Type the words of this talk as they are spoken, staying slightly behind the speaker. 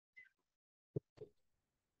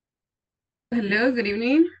Hello, good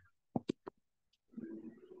evening.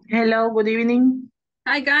 Hello, good evening.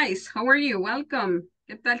 Hi guys, how are you? Welcome.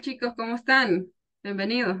 ¿Qué tal chicos? ¿Cómo están?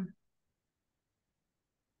 Bienvenidos.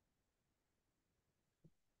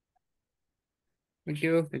 Aquí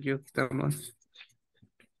estamos.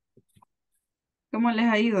 ¿Cómo les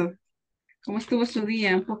ha ido? ¿Cómo estuvo su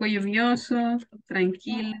día? ¿Un poco lluvioso?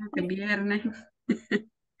 ¿Tranquilo? ¿Que viernes?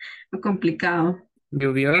 ¿O complicado?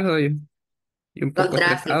 Lluvioso y un Con poco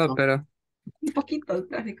estresado, tráfico. pero Un poquito de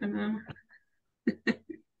tráfico nada más.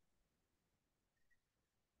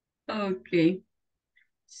 Ok.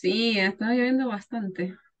 Sí, está lloviendo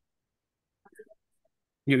bastante.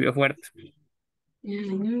 llovió fuerte. I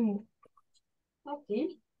know. Ok.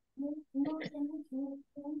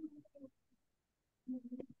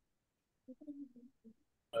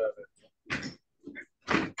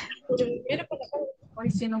 Hoy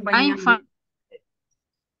sí nos I'm bañamos. fine.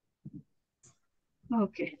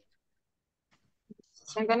 Okay.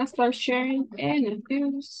 So I'm gonna start sharing in a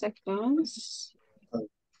few seconds.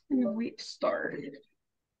 And we start.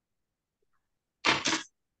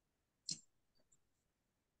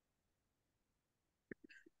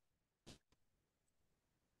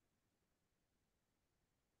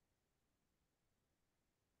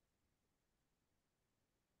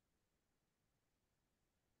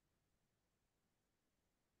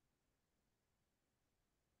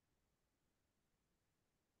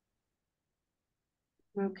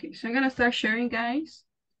 Okay, so I'm gonna start sharing, guys.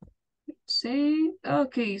 Say,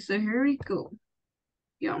 okay, so here we go.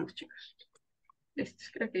 Ya vamos, chicos. Listo,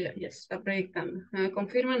 creo que ya se está proyectando. ¿Me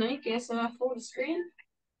confirman ahí que ya se va full screen?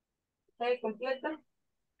 ¿Está ahí completa?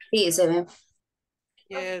 Sí, se ve. Okay,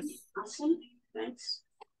 Yes. awesome. Thanks.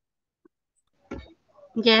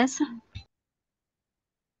 Yes.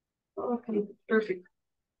 Okay, perfect.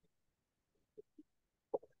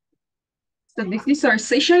 So this is our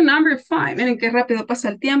session number 5. Miren qué rápido pasa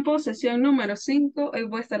el tiempo. Sesión número 5. Hoy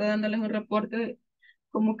voy a estar dándoles un reporte de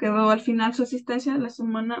cómo quedó al final su asistencia de la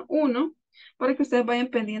semana 1, para que ustedes vayan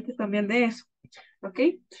pendientes también de eso.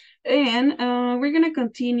 Okay, and we're gonna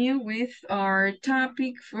continue with our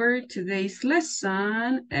topic for today's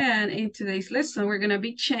lesson. And in today's lesson, we're gonna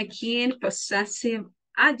be checking possessive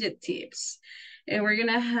adjectives. And we're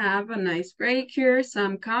gonna have a nice break here,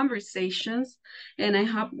 some conversations, and I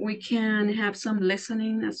hope we can have some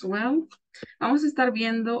listening as well. Vamos a estar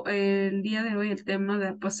viendo el día de hoy el tema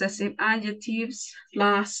de possessive adjectives,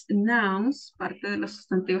 plus nouns, parte de los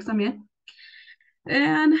sustantivos también.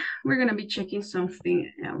 And we're gonna be checking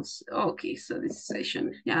something else. Okay, so this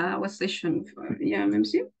session, yeah, that was session 5. Yeah,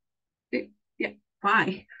 MC? Yeah,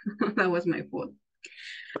 5. That was my fault.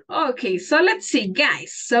 Okay, so let's see,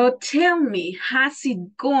 guys. So tell me, how's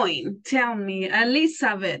it going? Tell me,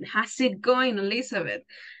 Elizabeth, how's it going, Elizabeth?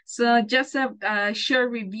 So just a short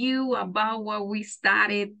review about what we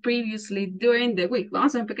studied previously during the week.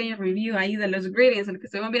 Vamos a hacer un pequeño review ahí de los greetings, lo que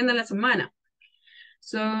estuvimos viendo la semana.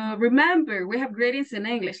 So remember, we have greetings in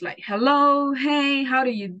English like hello, hey, how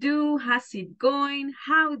do you do? How's it going?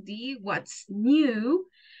 Howdy, what's new?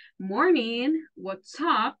 Morning, what's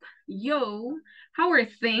up? Yo, how are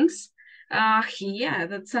things? Yeah,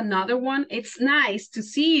 that's another one. It's nice to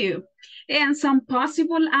see you. And some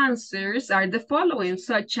possible answers are the following,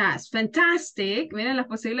 such as fantastic. Miren las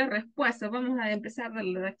posibles respuestas. Vamos a empezar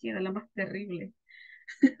de aquí, de la más terrible.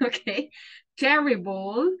 Okay,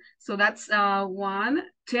 terrible. So that's one,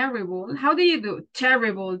 terrible. How do you do?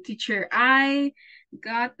 Terrible, teacher. I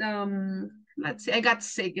got let's see, I got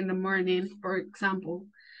sick in the morning, for example.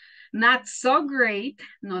 Not so great,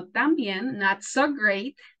 no tan bien, not so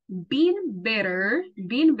great. Been better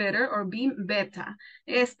or been better.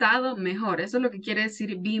 He estado mejor. Eso es lo que quiere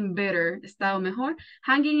decir been better, estado mejor.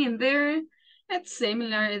 Hanging in there, it's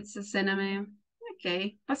similar, it's a synonym.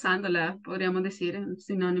 Ok, pasándola, podríamos decir en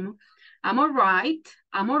sinónimo. I'm alright,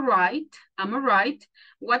 I'm alright, I'm alright.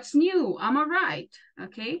 What's new? I'm alright.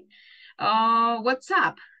 Okay. What's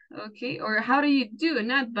up? Okay. Or how do you do?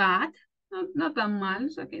 Not bad. Not that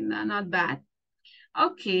much. Okay, not bad.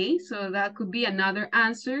 Okay, so that could be another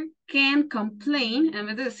answer. Can't complain. En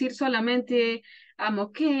vez de decir solamente I'm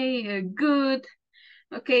okay, good,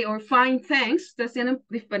 okay, or fine, thanks. Ustedes tienen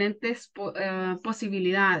diferentes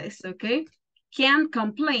posibilidades, okay? Can't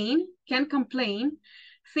complain, can't complain.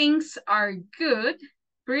 Things are good,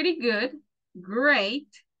 pretty good, great,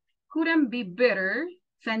 couldn't be better,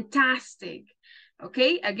 fantastic.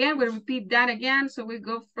 Okay, again, we repeat that again. So we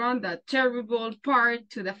go from the terrible part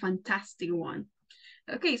to the fantastic one.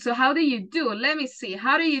 Okay, so how do you do? Let me see.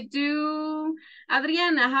 How do you do?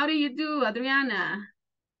 Adriana, how do you do, Adriana?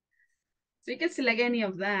 So you can select any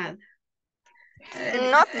of that.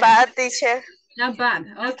 Not bad, teacher. Not bad.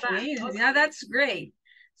 Okay. Yeah, that's great.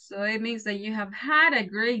 So it means that you have had a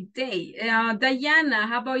great day. Diana,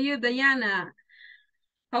 how about you, Diana?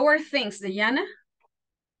 How are things, Diana?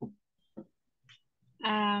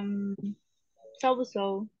 Um,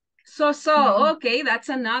 so. So, okay, that's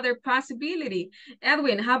another possibility.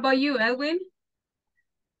 Edwin, how about you, Edwin?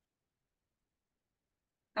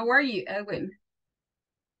 How are you, Edwin?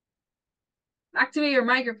 Activate your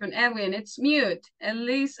microphone, Edwin. It's mute.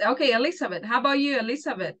 Okay, Elizabeth. How about you,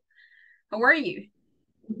 Elizabeth? How are you?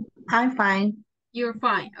 I'm fine. You're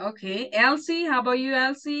fine. Okay. Elsie, how about you,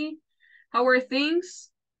 Elsie? How are things?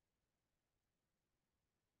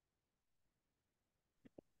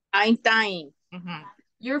 I'm dying.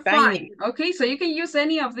 You're Fine. fine. Okay, so you can use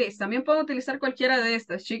any of this. También puedo utilizar cualquiera de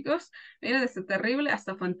estas, chicos. Mira, desde terrible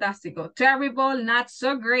hasta fantástico. Terrible, not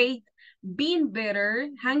so great. Being better,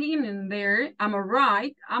 hanging in there. I'm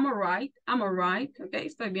alright, I'm alright, I'm alright. Okay,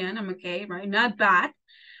 estoy bien, I'm okay, right? Not bad.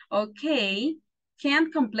 Okay,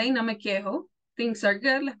 can't complain, no me quejo. Things are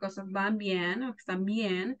good, las cosas van bien, o están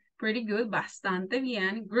bien. Pretty good, bastante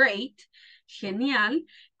bien. Great, genial.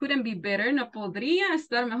 Couldn't be better, no podría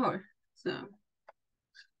estar mejor. So,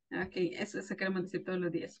 okay, eso queremos decir todos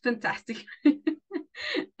los días. Fantastic.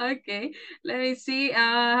 Okay, let me see.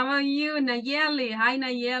 How about you, Nayeli? Hi,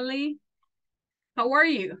 Nayeli. How are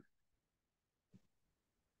you?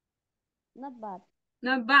 Not bad.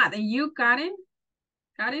 Not bad. And you, Karen?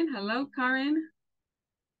 Karen, hello, Karen.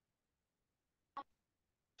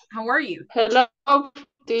 How are you? Hello,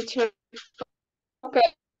 teacher.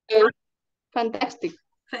 Okay. Fantastic.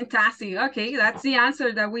 Fantastic. Okay, that's the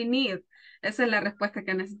answer that we need. Esa es la respuesta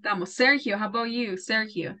que necesitamos. Sergio, how about you,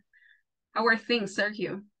 Sergio? How are things,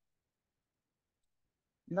 Sergio?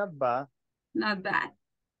 Not bad. Not bad.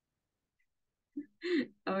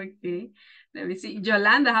 Okay, let me see.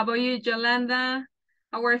 Yolanda, how about you, Yolanda?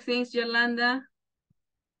 How are things, Yolanda?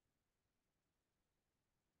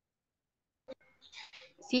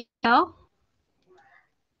 Sí, yo,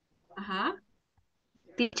 Uh-huh.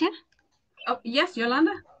 teacher, Oh, yes,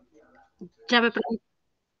 Yolanda? ya me pregunté.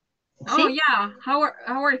 Oh, ¿Sí? yeah. How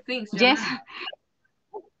are things, Yes. Yolanda?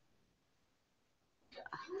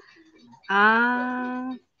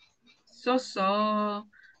 Ah, So,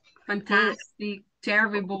 fantastic,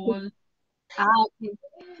 terrible, okay.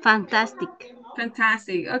 Fantastic.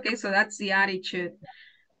 fantastic. Okay, so that's the attitude.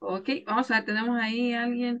 Ok, vamos a ver, tenemos ahí a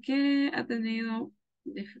alguien que ha tenido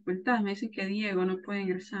dificultades. Me dicen que Diego no puede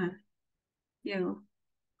ingresar. Diego.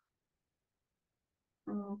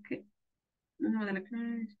 Ok. No, de la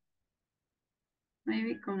clase.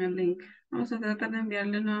 Maybe con el link. Vamos a tratar de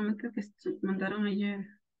enviarle nuevamente el que mandaron ayer.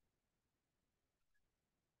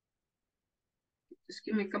 Just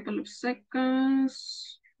give me a couple of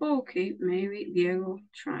seconds. Okay, maybe Diego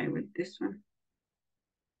try with this one.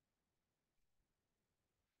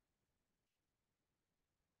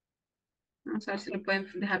 Vamos a ver si lo pueden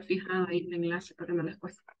dejar fijado ahí el enlace para que no les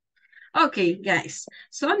cueste. Okay, guys.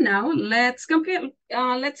 So now let's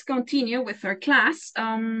continue with our class.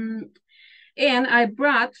 And I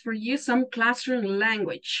brought for you some classroom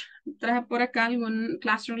language. Traje por acá algún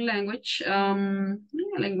classroom language,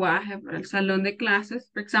 lenguaje para el salón de clases.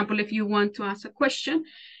 For example, if you want to ask a question,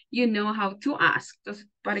 you know how to ask. Entonces,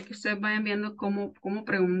 para que ustedes vayan viendo cómo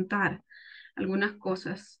preguntar algunas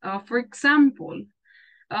cosas. For example,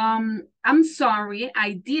 I'm sorry,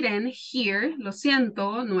 I didn't hear. Lo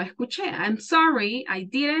siento, no escuché. I'm sorry, I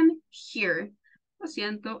didn't hear. Lo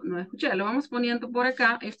siento, no escuché. Lo vamos poniendo por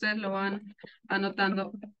acá y ustedes lo van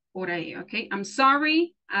anotando por ahí, ¿ok? I'm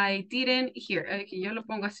sorry, I didn't hear. Okay, yo lo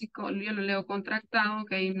pongo así, yo lo leo contractado,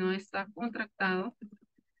 ok, no está contractado.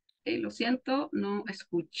 Okay, lo siento, no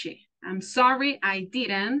escuché. I'm sorry, I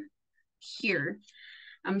didn't hear.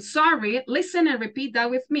 I'm sorry, listen and repeat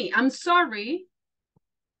that with me. I'm sorry.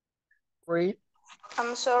 Free.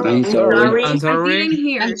 I'm sorry. I'm sorry. I didn't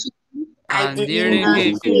hear. I And didn't not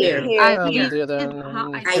hear. I Here. did.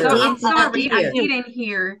 I'm did not sorry, I hear. didn't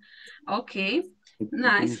hear. Okay,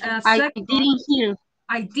 nice. I Second, didn't hear.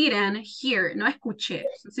 I didn't hear. No escuché.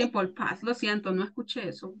 Simple past. Lo siento, no escuché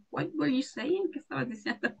eso. What were you saying? ¿Qué estabas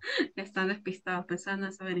diciendo? Están despistados pensando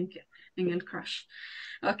en saber en el crush.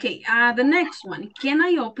 Okay, the next one. Can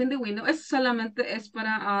I open the window? Eso solamente es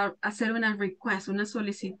para hacer una request, una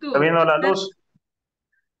solicitud. ¿Está viendo la luz?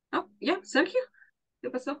 Oh, yeah, Sergio. ¿Qué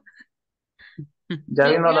pasó? Ya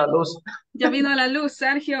vino la luz. Ya vino la luz,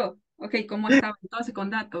 Sergio. Ok, ¿cómo estaba entonces con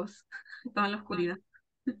datos? Estaba en la oscuridad.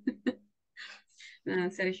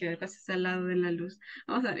 Sergio, pasas al lado de la luz.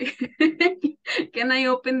 Vamos a ver. Can I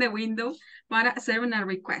open the window? Para hacer una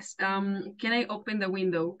request. Can I open the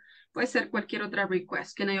window? Puede ser cualquier otra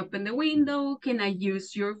request. Can I open the window? Can I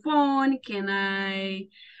use your phone? Can I,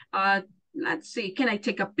 let's see, can I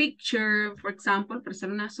take a picture, for example, para hacer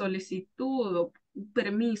una solicitud o un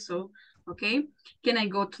permiso, ¿ok? Can I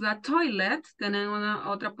go to the toilet? Tienen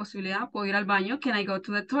otra posibilidad, puedo ir al baño. Can I go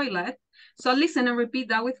to the toilet? So listen and repeat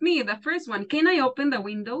that with me. The first one, can I open the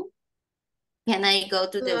window? Can I go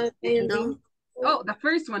to the window? Oh, the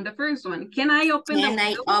first one. Can I open the Can I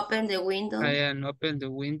window? open the window? I can open the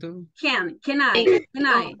window. Can I? Can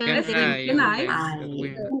Listen, I can I? open the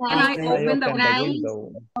window? Can I open the Can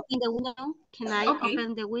window? I open the window? Can I Okay.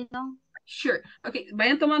 open the window? Sure. Ok,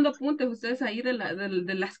 vayan tomando apuntes ustedes ahí de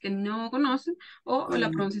las que no conocen o la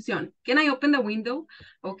pronunciación. Can I open the window?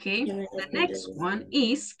 Okay. Can I The open next the one window?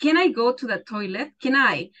 is, can I go to the toilet? Can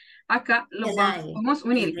I? Acá lo Can vamos a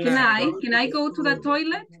unir. I? Can I go to the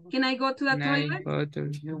toilet? Can I go to the Can I toilet? go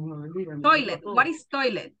to Toilet. What is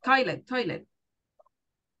toilet? Toilet.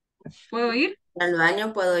 ¿Puedo ir? Al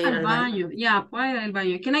baño, puedo ir Al al baño. baño. Ya, puedo ir al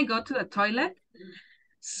baño. Can I go to the toilet?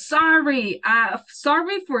 Sorry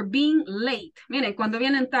for being late. Miren, cuando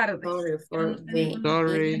vienen tarde. Sorry for being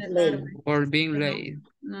Sorry late. for being late.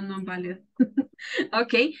 No, válido.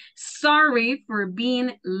 Okay. Sorry for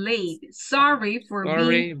being late. Sorry for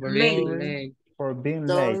being late. late. For being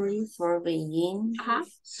late. Sorry for being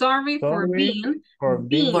Sorry for being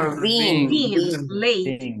late.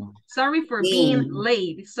 Being. Sorry for being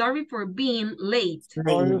late. Sorry for being late.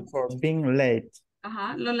 Sorry for being late.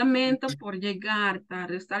 Lo lamento por llegar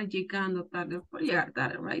tarde, estar llegando tarde, por llegar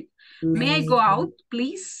tarde, right? May I go out,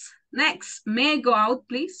 please? Next, may I go out,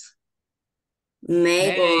 please?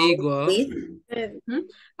 May May go, go. please.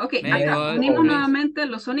 Ok, May acá go, unimos please. nuevamente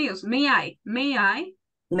los sonidos. May I? May I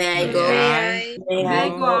go? May I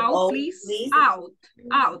go out, please? Out.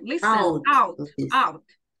 Listen, out.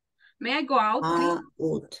 May I go out, please?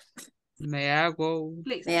 Out. May I go?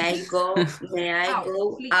 Please. May I go? May I Out,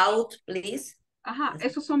 go please. out, please?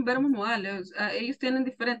 Esos son verbos modales. Ellos tienen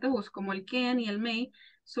diferentes usos, como el can y el may.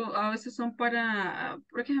 A veces son para,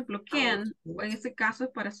 por ejemplo, can, en este caso es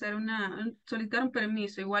para hacer solicitar un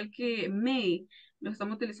permiso, igual que may, lo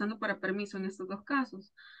estamos utilizando para permiso en estos dos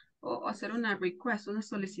casos. O hacer una request, una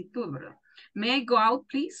solicitud, ¿verdad? May I go out,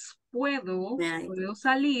 please? ¿Puedo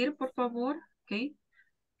salir, por favor? Okay.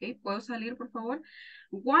 ¿Puedo salir, por favor?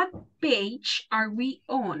 What page are we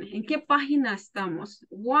on? ¿En qué página estamos?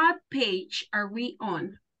 What page are we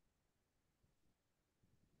on?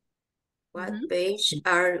 What page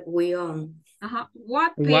are we on?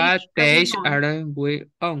 What What page page are we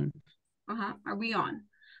on? Are we on?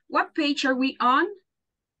 What page are we on?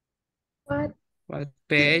 What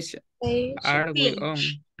page are we on?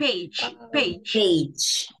 Page.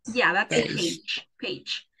 Yeah, that's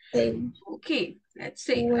page. Okay, let's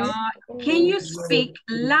see. Can you speak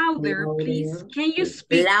louder, please? Can you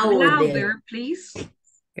speak louder, please?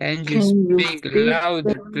 Can you speak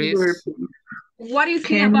louder, please? What do you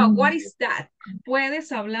think about? What is that?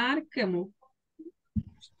 ¿Puedes hablar como?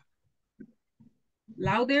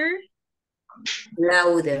 Louder?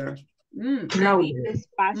 Louder.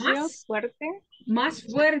 Despacio, fuerte. Más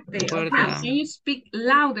fuerte. Fuerte. Okay. Can you speak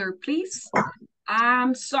louder, please?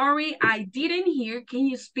 I'm sorry, I didn't hear. Can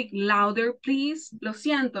you speak louder, please? Lo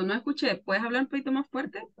siento, no escuché. ¿Puedes hablar un poquito más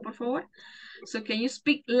fuerte, por favor? So can you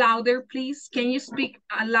speak louder, please? Can you speak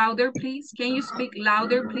louder, please? Can you speak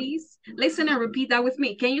louder, please? Listen and repeat that with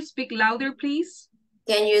me. Can you speak louder, please?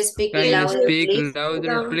 Can you speak Can you louder, speak please?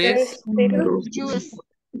 louder, please? Choose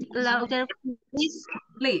louder, please.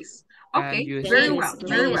 Please. Can Okay, you very speak well,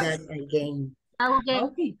 very well. That again.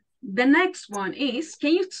 Louder. Okay. The next one is,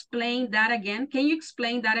 can you explain that again? Can you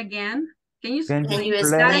explain that again? Can you Can explain you that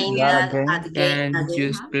explain again? that again? Can you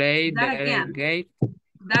explain That that again. again?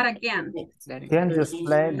 That again. Can you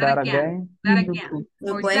explain that again? That again.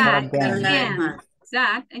 ¿Me Or puedes that explicar una vez again. más?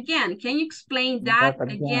 That again. Can you explain that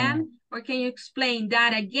That again. again? Or can you explain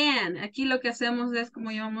that again? Aquí lo que hacemos es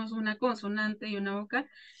como llevamos una consonante y una vocal.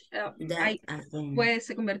 That again. Puede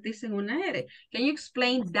convertirse en una R. Can you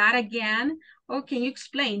explain that again? Or can you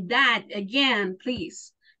explain that again,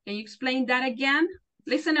 please? Can you explain that again?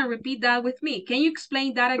 Listen and repeat that with me. Can you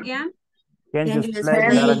explain that again? Can you Can you explain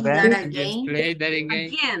explain that again? that Can you again? explain that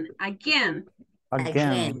again? Again.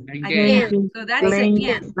 Again. Again. So that's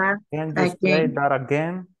again. Can you explain that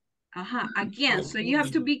again? Again. So you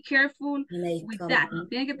have to be careful with that.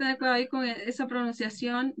 Tienen que tener cuidado ahí con esa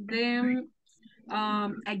pronunciación de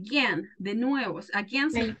again, de nuevo. Again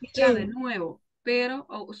significa de nuevo, pero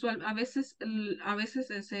a veces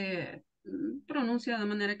se pronuncia de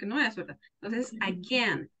manera que no es, ¿verdad? Entonces,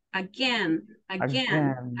 again. again,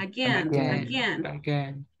 again, again, again,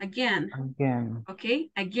 Again. again. Again. Okay,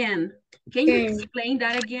 again. Can you explain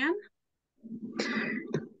that again?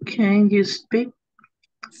 Can you speak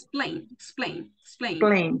Explain.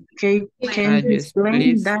 plain? Can Can you you explain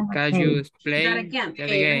please, that can again? you That explain again. that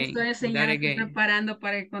Les again? estoy That enseñando, estoy again. preparando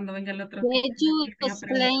para cuando venga el otro. Did you que tenga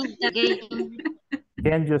explain the game?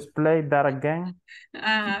 Can you explain that again?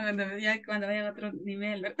 Ah, cuando vaya a otro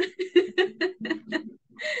nivel.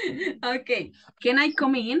 Okay. Can I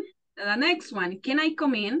come in? The next one. Can I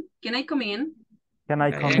come in? Can I come in? Can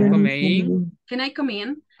I Can come I in? come in? Can I come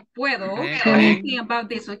in? ¿Puedo? Can I What come do you in? think about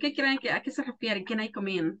this one? ¿Qué creen ¿A qué se refiere? Can I come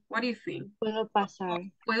in? What do you think? Puedo pasar.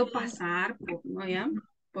 Puedo pasar, ¿no? ¿Ya?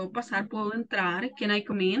 Puedo pasar, puedo entrar. Can I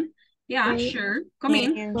come in? Yeah, sure. Come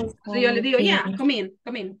in. So yo le digo, yeah, come in.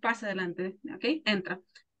 Pasa adelante. Okay, entra.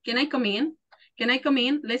 Can I come in? Can I come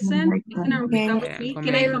in? Listen and repeat with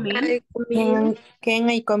me. Can I come in? Can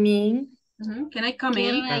I come in? Can I come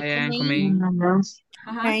in?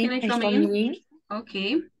 Can I Can I come come in? in? Can I come in?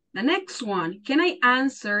 Okay. The next one. Can I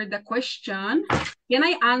answer the question? Can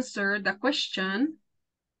I answer the question?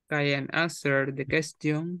 Can I answer the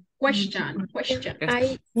question? Question. Question.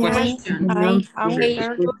 I Question. answer the Can I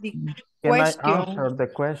question. answer the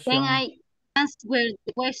question? Can I answer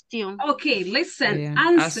the question? Okay, listen. Can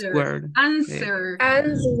Answer. answer Answer.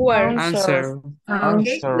 Answer.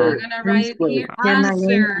 Okay, we're gonna write it here. Can I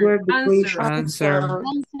Answer. answer the Answer.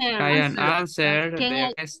 Answer. Answer. Can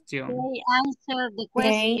I answer Can the I question? answer the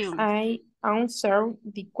question? I answer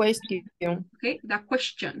the question? Okay, the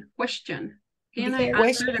question. Question. Can The I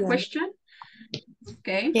answer the question. question?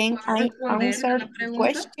 Okay. Can ¿Puedo I responder answer la the pregunta?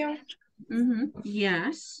 question?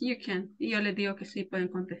 Yes, you can. Y yo les digo que sí pueden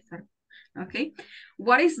contestar. Okay.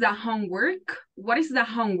 What is the homework? What is the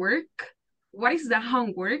homework? What is the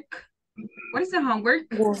homework? What is the homework?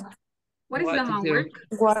 What is the homework?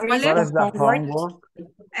 What ¿Cuál is What es? is the homework?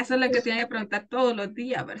 Eso es lo que tienen que preguntar todos los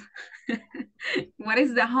días, ¿verdad? What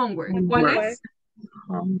is the homework? ¿Cuál es?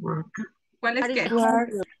 Homework. ¿Cuál es qué? What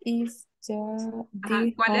is the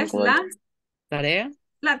 ¿Cuál es homework? ¿Tarea?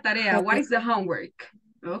 la tarea? What is the homework?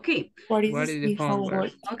 Ok. What What is the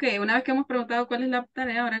homework? Ok, una vez que hemos preguntado cuál es la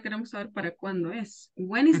tarea, ahora queremos saber para cuándo es.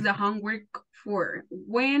 When is the homework for?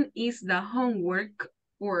 When is the homework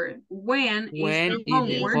for? When is the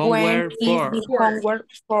homework homework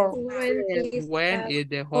for? When is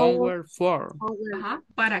the homework for? Ajá,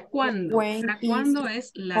 ¿para cuándo? When ¿Para is cuándo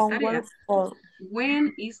es la tarea? homework for?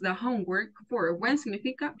 When is the homework for? When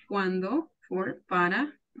significa cuándo, for,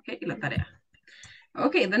 para, ok, y la tarea.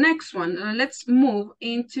 Okay, the next one. Let's move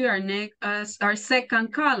into our next, our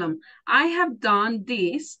second column. I have done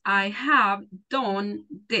this. I have done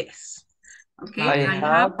this. Okay, I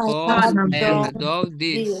have done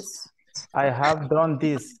this. I have done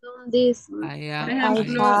this. Por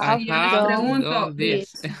ejemplo, I si yo les have pregunto, done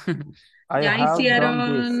this. I ya have done this.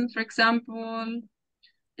 hicieron, for example,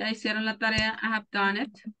 ya hicieron la tarea, I have done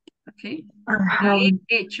it. Okay, la he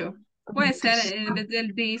hecho. Puede ser, en vez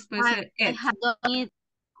del this, puede ser it. have done it.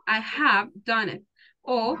 I have done it.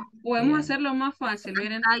 O podemos hacerlo más fácil.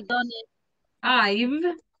 Miren, I done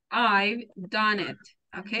it. I've done it.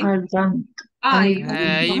 Okay. I've done.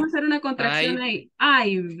 Vamos a hacer una contracción ahí.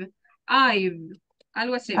 I've.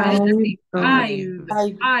 Algo así. Miren así.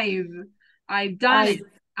 I've done it.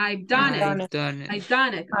 I've done it. I've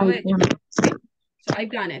done it. Lo he hecho. So I've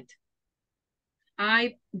done it.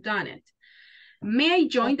 I've done it. May I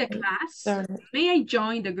join the class? May I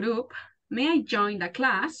join the group? May I join the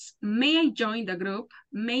class? May I join the group?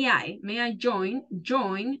 May I join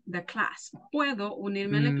the class? Puedo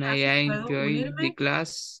unirme a la clase. May I Puedo join unirme the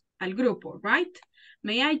class? al grupo, right?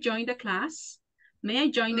 May I join the class? May I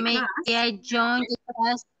join the class? May I join the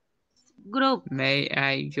class group? May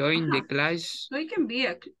I join the class? So it can be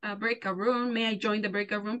a breakout room. May I join the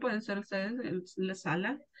breakout room? Pueden ser ustedes en la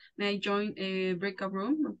sala. May I join a breakout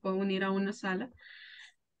room? Me puedo unir a una sala.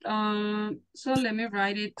 So let me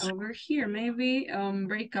write it over here. Maybe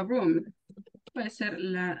breakout room. Puede ser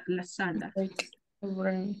la sala.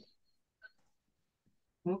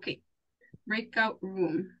 Okay. Breakout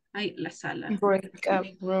room. Ahí, la sala. Breakout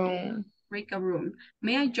room. Breakout room.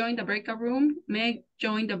 May I join the breakout room? May I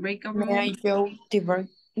join the breakout room? May I join the breakout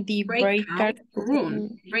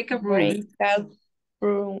room? Breakout room. Breakout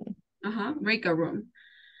room. Breakout room.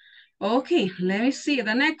 Okay, let me see.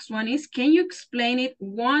 The next one is, can you explain it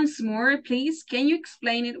once more, please? Can you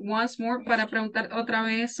explain it once more? Para preguntar otra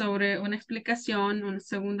vez sobre una explicación, una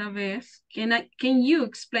segunda vez. Can you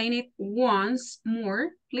explain it once more,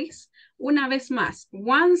 please? Una vez más.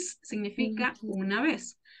 Once significa una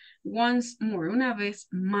vez. Once more, una vez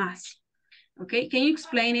más. Okay, can you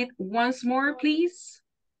explain it once more, please?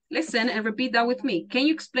 Listen and repeat that with me. Can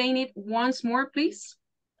you explain it once more, please?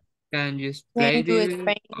 Can you explain explain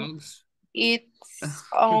it? it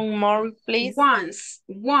on more, please? Once.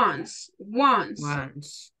 Okay, Once.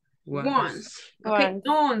 once. Once. Can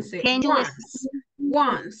you explain it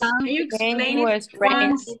once more? Can you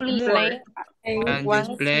Once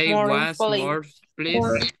explain more, once please? more,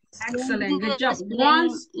 please? Excellent, good job. Explain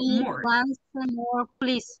Once it more. once more,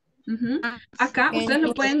 please. Acá Can ustedes you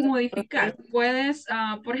lo pueden modificar. Puedes,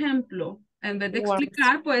 por ejemplo, en vez de Once.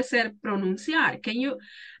 explicar, puede ser pronunciar. Can you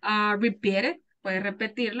repeat it? Puedes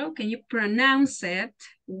repetirlo. Can you pronounce it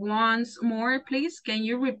once more, please? Can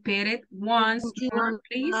you repeat it once more,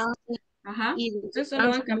 please? Ajá. Entonces solo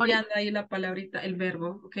van cambiando ahí la palabrita, el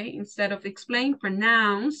verbo, ¿ok? Instead of explain,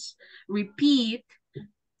 pronounce, repeat,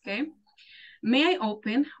 ¿ok? May I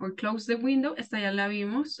open or close the window? Esta ya la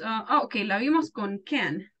vimos. Ok, la vimos con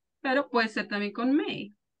can, pero puede ser también con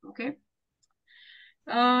may, ¿ok?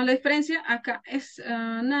 La diferencia acá es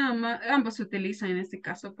nada más, ambos se utilizan en este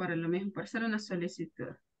caso para lo mismo, para hacer una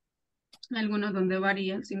solicitud. Algunos donde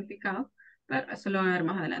varía el significado, pero eso lo van a ver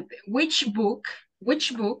más adelante. Which book?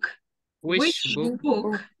 Which book? Which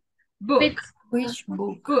book? Book. Which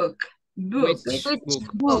book? Book. Book. Which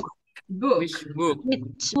book? Book. Which book?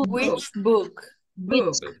 Which book?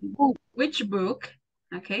 Book. Which book?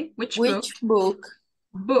 Okay. Which book? Which book?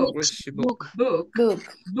 Book. Which book? Book. Book.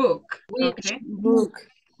 Book. Which Okay. book?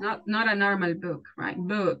 Not a normal book, right?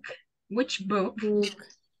 Book. Which book? Book.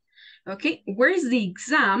 Okay. Where's the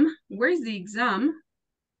exam? Where's the exam?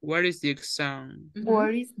 Where is the exam?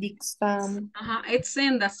 Where is the exam? It's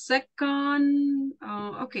in the second.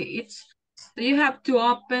 Okay. It's so you have to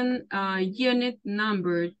open unit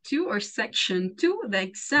number 2 or section 2. The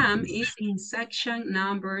exam is in section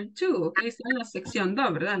number 2. Okay. Está en la sección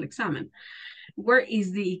 2, ¿verdad? El examen. Where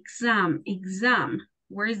is the exam? Exam.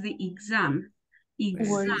 Where is the exam? Exam.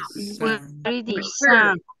 Where is Where the is the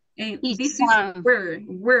exam? And Exam. this is where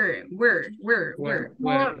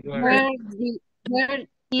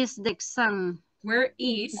is the exam? Where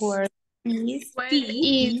is Where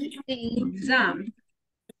is the exam?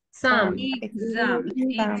 exam?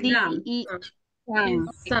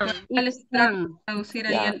 Exam. Traducir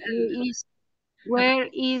ahí Where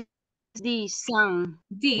is the exam?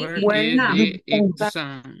 Where is the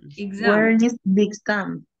exam? Where is the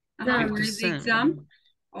exam? Where is the exam?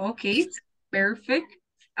 Okay, perfect.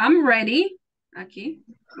 I'm ready. Aquí.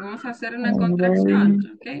 Vamos a hacer una contracción.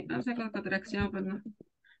 Okay, vamos a hacer una contracción, perdón.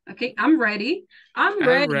 Okay, I'm ready. I'm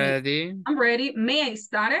ready. May I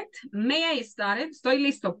start it? May I start it? Estoy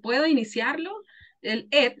listo. ¿Puedo iniciarlo? El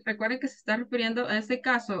it, recuerden que se está refiriendo, en este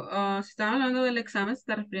caso, si estamos hablando del examen, se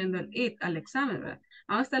está refiriendo al it, al examen, ¿verdad?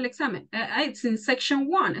 ¿Dónde está el examen? It's in section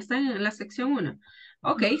 1, está en la sección 1.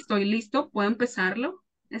 Ok, estoy listo, puedo empezarlo.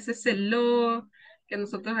 Ese es el lo que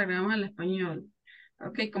nosotros agregamos al español.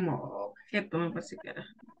 Ok, como objeto, me parece que era.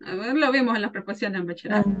 Lo vimos en las preposiciones en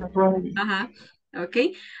bachillerato. Ajá.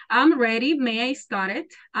 Okay, I'm ready, may I start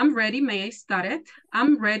it? I'm ready, may I start it?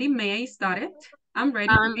 I'm ready, may I start it? I'm ready,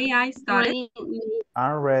 may I start it?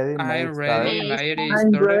 I'm ready, may I start it?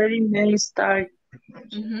 I'm ready, may I start.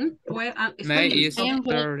 Pues, May estoy I listo.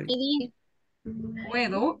 start?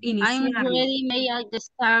 Puedo I'm iniciarlo. ready, may I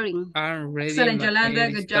start? I'm ready, Excellent, may Yolanda.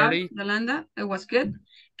 I Good job, start? Yolanda. It was good.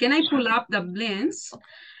 Can I pull up the blinds?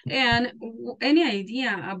 And any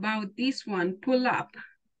idea about this one? Pull up.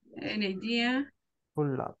 Any idea?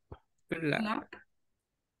 Pull up. Pull up.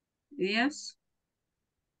 Yes.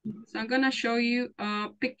 So I'm gonna show you a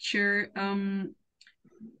picture.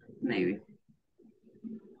 Maybe.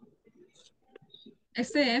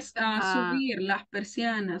 Este es subir las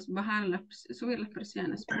persianas, bajarlas, subir las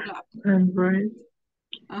persianas. Pull up. I'm ready.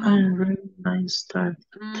 I'm ready, may I start.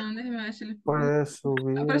 Déjeme ver si les Puedes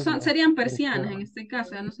subir. pero serían persianas en este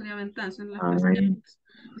caso, ya no sería ventanas, son las persianas.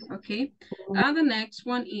 Okay. The next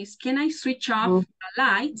one is, can I switch off the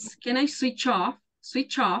lights? Can I switch off?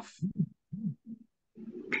 Switch off.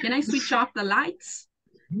 Can I switch off the lights?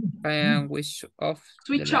 I am switch off.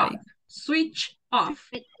 Switch off. Switch off.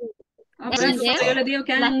 Por eso yo les digo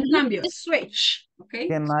que hagan un cambio. Switch. Okay.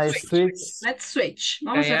 Can I switch? Let's switch.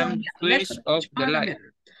 Vamos a cambiar. Switch off the light.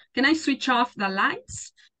 Can I switch off the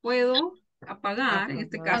lights? Puedo apagar, en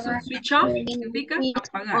este caso, switch off significa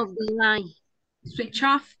apagar. Switch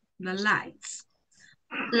off the lights.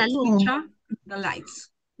 La luz. Switch off the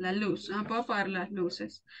lights. La luz. Puedo apagar las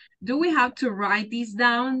luces. Do we have to write this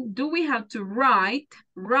down? Do we have to write?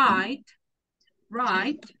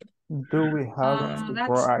 Do we have to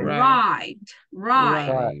that's write?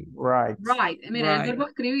 Right. Mira, el verbo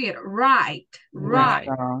escribir. Right.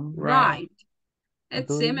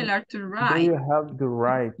 It's similar to Do right. you have the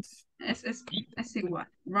right? Es igual.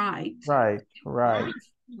 Right. Right. Right.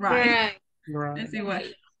 Right. Es igual.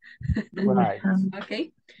 Right.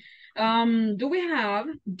 Okay. Do we have,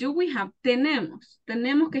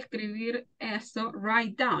 tenemos que escribir eso,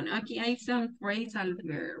 write down. Aquí hay some phrasal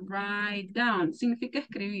verb, write down, significa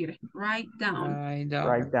escribir, write down. Write down.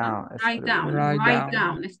 Write down. Write down, Write write down.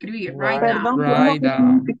 down, escribir, Write write down. Perdón, ¿cómo Write que down.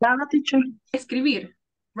 significaba, teacher? Escribir,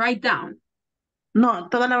 write down. No,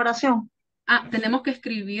 toda la oración. Tenemos que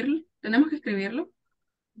escribirlo,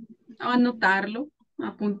 anotarlo,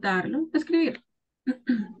 apuntarlo, escribir.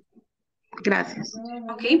 Gracias.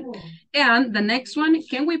 Okay, and the next one,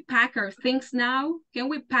 can we pack our things now? Can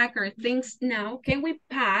we pack our things now? Can we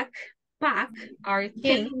pack our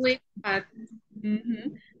things? Can we pack?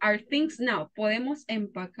 Our things now. Podemos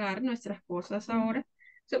empacar nuestras cosas ahora.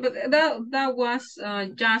 So, but that was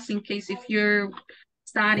just in case if you're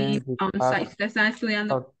studying Can we on pack site, estás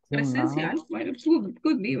estudiando our thing now? presencial. Well,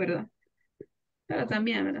 could be, ¿verdad? Pero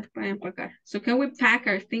también, ¿verdad? Para empacar. So, can we pack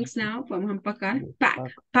our things now? Podemos empacar.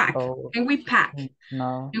 Pack. our Can we pack? things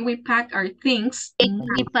now? Can we pack our things? Can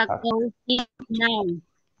we pack our things now?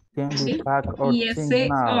 Can we pack our Y things ese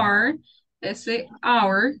now? ese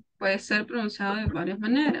our puede ser pronunciado de varias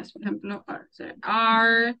maneras. Por ejemplo,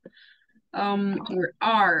 our, or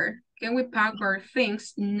are. Can we pack our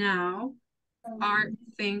things now? Our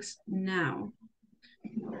things now.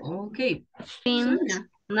 Okay. Things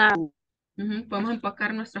now. Podemos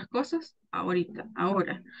empacar nuestras cosas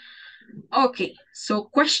ahora. Okay, so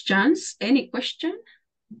questions. Any question?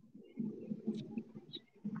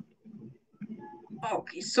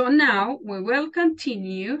 Okay, so now we will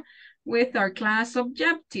continue with our class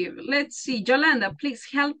objective. Let's see, Yolanda, please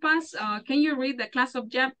help us. Can you read the class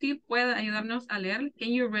objective? ¿Puede ayudarnos a leer? Can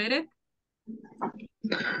you read it?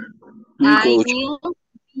 I will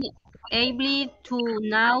be able to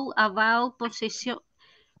know about position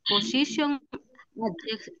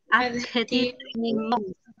adjective in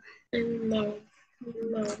No.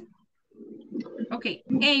 Okay,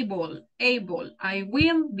 able. I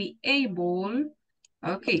will be able.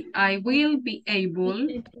 Okay, I will be able.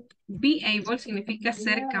 Be able significa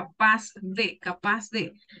ser capaz de.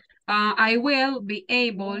 I will be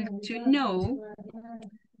able to know.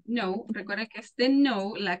 No, recuerda que este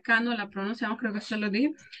no, la K no la pronunciamos, creo que se lo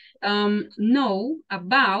dije. Know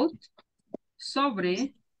about,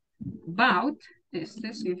 sobre, about,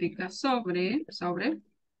 este significa sobre.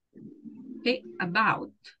 Okay,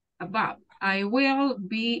 about. I will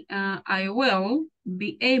be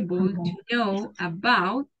able to know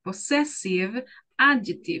about possessive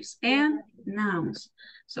adjectives and nouns.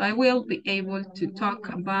 So I will be able to talk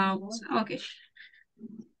about,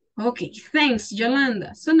 okay, thanks,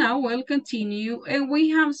 Yolanda. So now we'll continue, and we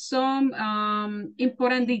have some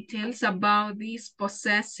important details about these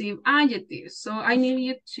possessive adjectives. So I need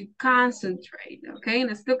you to concentrate, okay?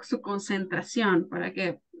 Necesito su concentración para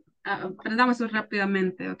que aprendamos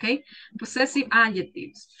rápidamente, okay? Possessive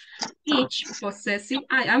adjectives. Each possessive,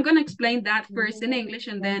 I'm going to explain that first in English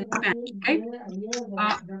and then Spanish, okay?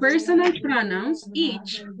 Personal pronouns,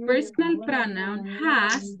 each personal pronoun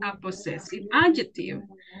has a possessive adjective.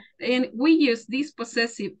 And we use these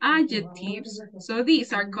possessive adjectives, so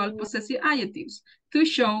these are called possessive adjectives, to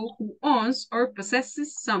show who owns or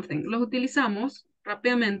possesses something. Los utilizamos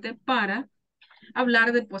rápidamente para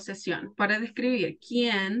hablar de posesión, para describir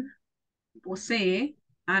quién posee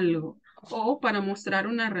algo o para mostrar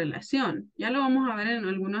una relación. Ya lo vamos a ver en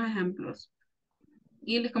algunos ejemplos.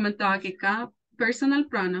 Y les comentaba que cada personal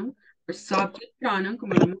pronoun o subject pronoun,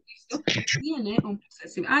 como lo hemos visto, tiene un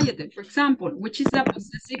possessive adjective. For example, which is the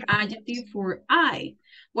possessive adjective for I?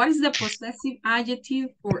 What is the possessive adjective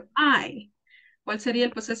for I? ¿Cuál sería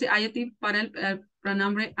el possessive adjective para el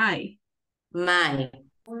pronombre I? My.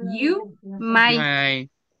 You. my.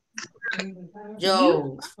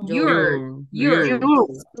 Yo. Your.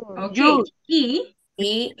 Okay.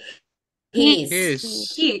 He.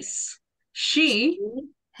 His. She.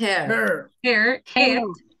 Her. It.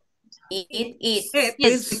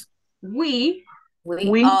 We.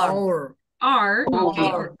 Are.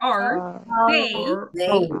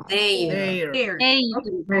 They.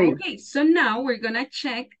 Okay, so now we're gonna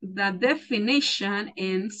check the definition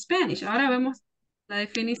in Spanish. Ahora vemos la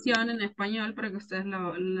definición en español para que ustedes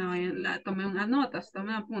la tomen unas notas,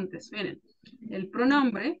 tomen apuntes. Miren, el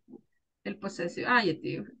pronombre, el possessive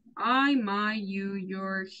adjective. I, my, you,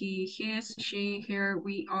 your, he, his, she, her,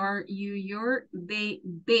 we, are, you, your, they,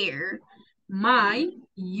 their. My,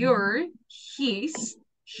 your, his,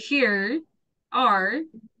 her, are,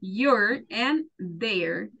 your, and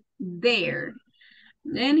their.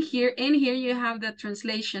 And here you have the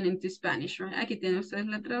translation into Spanish, right? Aquí tienen ustedes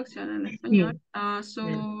la traducción en español.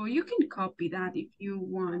 So you can copy that if you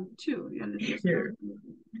want to. Yo les voy a estar-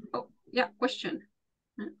 Oh, yeah, question.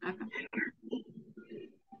 Acá.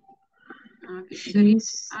 Okay, sería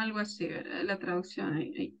algo así, la traducción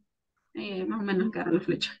ahí. Más o menos quedaron la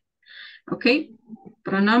flecha. Ok,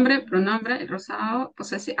 pronombre, rosado,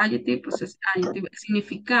 possessive adjective, el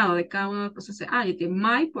significado de cada uno de possessive adjective.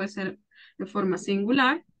 My puede ser de forma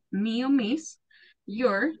singular, me o mis,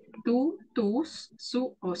 your, tú, tus,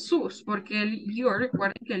 su o sus, porque el your,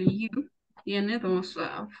 recuerden que el you tiene dos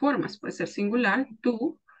formas, puede ser singular,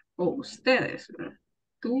 tú o ustedes, ¿verdad?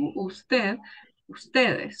 Tú, usted,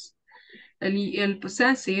 ustedes. El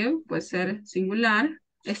possessive puede ser singular.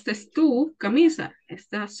 Esta es tu camisa.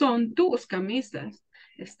 Estas son tus camisas.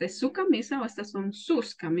 Esta es su camisa o estas son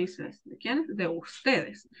sus camisas. ¿De quiénes? De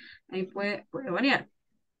ustedes. Ahí puede variar.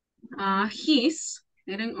 His,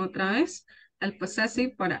 miren otra vez, el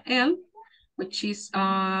possessive para él, which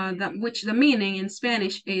the meaning in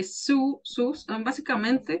Spanish is sus.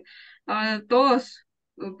 Básicamente, todos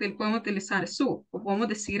podemos utilizar su, o podemos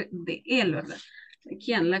decir de él, ¿verdad? ¿De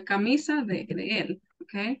quién? La camisa de él,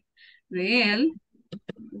 ¿ok? De él,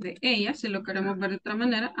 de ella, si lo queremos ver de otra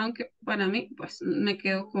manera, aunque para mí, pues, me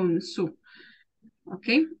quedo con su. ¿Ok?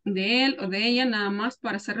 De él o de ella nada más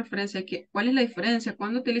para hacer referencia a que, ¿cuál es la diferencia?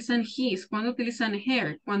 Cuando utilizan his, cuando utilizan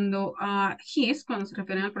her, cuando his, cuando se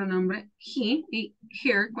refieren al pronombre he, y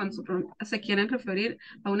her, cuando se quieren referir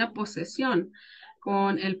a una posesión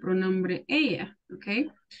con el pronombre ella,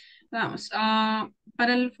 ¿ok? Vamos,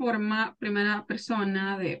 para la forma primera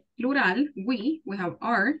persona de plural, we have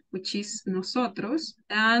our, which is nosotros,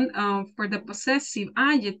 and for the possessive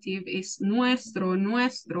adjective is nuestro,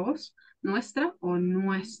 nuestros, nuestra o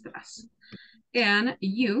nuestras. And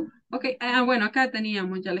you, ok, bueno, acá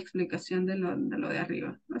teníamos ya la explicación de lo de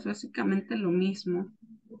arriba. Es básicamente lo mismo.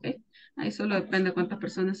 Okay. Ahí solo depende de cuántas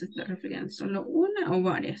personas se estén refiriendo. Solo una o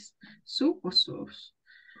varias. Su o sus.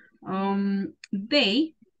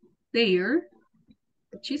 They, their,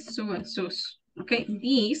 which is su and sus. Okay,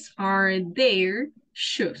 these are their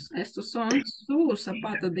shoes. Estos son sus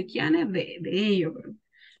zapatos. ¿De quiénes? De ellos.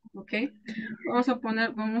 Ok, vamos a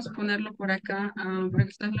ponerlo por acá para que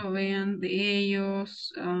ustedes lo vean, de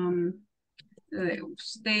ellos, de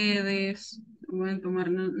ustedes, pueden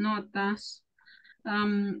tomar notas,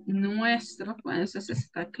 nuestro, pues eso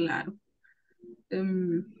está claro.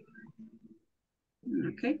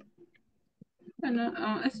 Ok,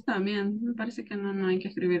 bueno, eso también, me parece que no hay que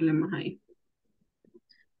escribirle más ahí.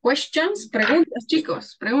 Questions, preguntas,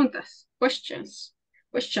 chicos, preguntas,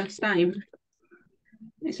 questions time.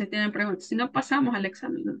 Y si tienen preguntas, si no pasamos al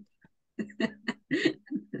examen.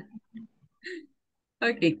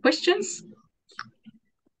 Ok, questions.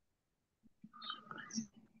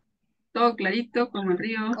 Todo clarito, como el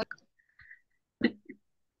río.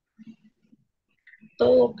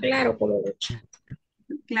 Todo claro como de hecho.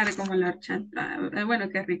 Claro, como la horchata. Bueno,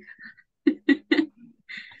 qué rica.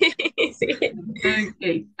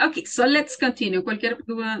 Sí. Okay, so let's continue. Cualquier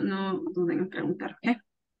duda, no duden en preguntar, okay?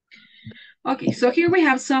 Okay, so here we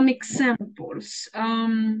have some examples.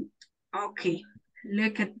 Okay,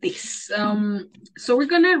 look at this. So we're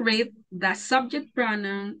gonna read the subject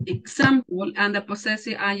pronoun example and the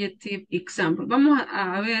possessive adjective example. Vamos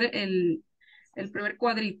a ver el primer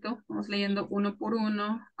cuadrito. Vamos leyendo uno por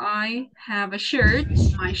uno. I have a shirt.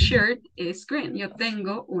 My shirt is green. Yo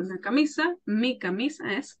tengo una camisa. Mi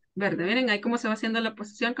camisa es verde. Miren ahí cómo se va haciendo la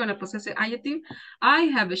posición con la possessive adjective. I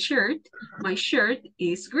have a shirt. My shirt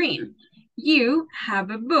is green. You have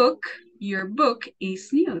a book. Your book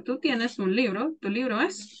is new. Tú tienes un libro. Tu libro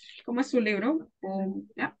es, ¿cómo es su libro?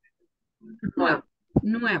 Yeah.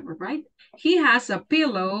 Nuevo, right? He has a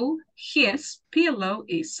pillow. His pillow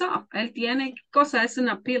is soft. Él tiene, ¿qué cosa es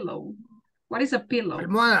una pillow? What is a pillow?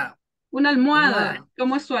 Almohada. Una almohada. Almohada.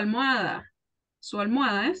 ¿Cómo es su almohada? Su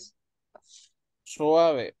almohada es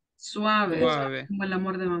Suave. suave. Como el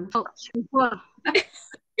amor de mamá. Support.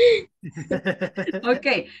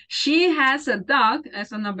 Okay, she has a dog.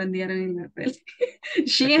 Eso nos vendieron en la tele.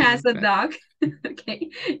 She has a dog. Okay,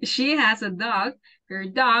 she has a dog. Her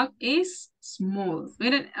dog is small.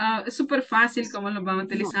 Miren, es súper fácil cómo lo vamos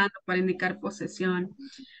utilizando para indicar posesión.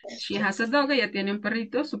 She has a dog. Ella tiene un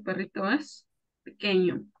perrito. Su perrito es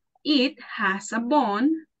pequeño. It has a bone.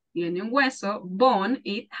 Tiene un hueso. Bone.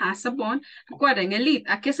 It has a bone. Recuerden, el it,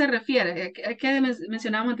 ¿a qué se refiere? ¿A qué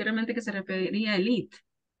mencionábamos anteriormente que se refería el it?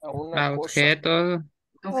 A objetos.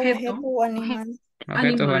 Objeto. o animal.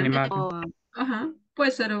 Objetos o animales. Ajá. Puede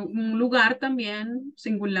ser un lugar también,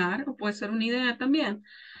 singular, o puede ser una idea también.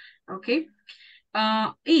 ¿Ok?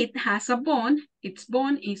 It has a bone. Its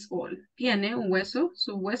bone is old. Tiene un hueso.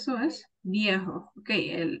 Su hueso es viejo. Ok,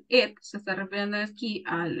 el it se está refiriendo aquí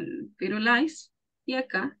al firulais. Y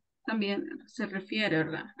acá también se refiere,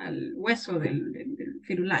 ¿verdad? Al hueso del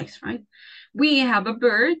firulais, right? We have a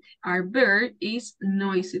bird. Our bird is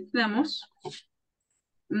noisy. Tenemos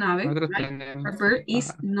un ave, Nosotros right? tenemos. Our bird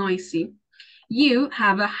is noisy. You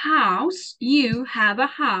have a house. You have a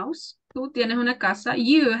house. Tú tienes una casa.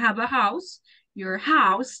 You have a house. Your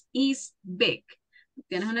house is big.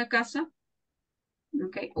 Tienes una casa.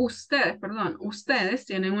 Ok. Ustedes, perdón. Ustedes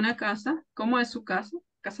tienen una casa. ¿Cómo es su casa?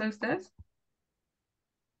 ¿Casa de ustedes?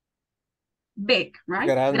 Big, right?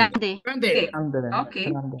 Grande. Big. Grande, Ok.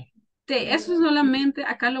 grande. Sí, eso solamente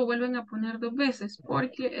acá lo vuelven a poner 2 veces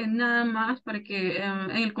porque nada más para que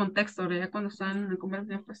en el contexto, ¿verdad? Ya cuando están en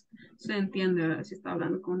conversación pues se entiende, ¿verdad? Si está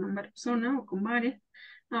hablando con una persona o con varias,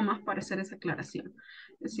 nada más para hacer esa aclaración.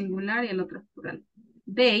 El singular y el otro es plural.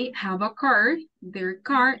 They have a car. Their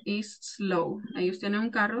car is slow. Ellos tienen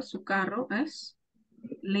un carro, su carro es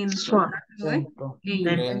lento. Lento.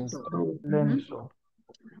 Ellos. Lento.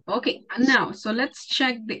 Okay, now, so let's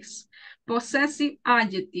check this. Possessive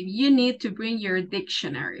adjective, you need to bring your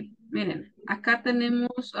dictionary. Miren, acá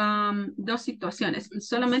tenemos 2 situaciones.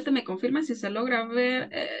 Solamente me confirma si se logra ver,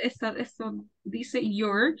 esto dice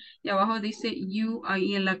your y abajo dice you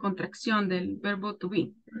ahí en la contracción del verbo to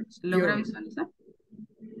be. ¿Se logra visualizar?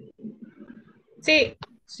 Sí.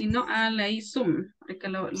 Si no, háganle ahí zoom para que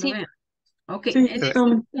lo Sí. vean. Ok, en este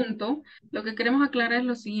punto, lo que queremos aclarar es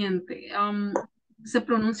lo siguiente. Se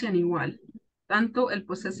pronuncian igual, tanto el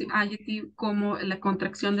possessive adjective como la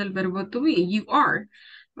contracción del verbo to be. You are.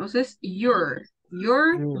 Entonces, your,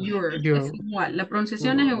 es igual. La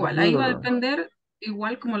pronunciación es igual. Ahí va a depender,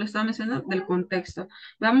 igual como lo estaba mencionando, del contexto.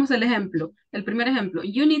 Veamos el ejemplo. El primer ejemplo.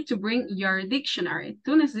 You need to bring your dictionary.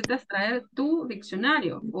 Tú necesitas traer tu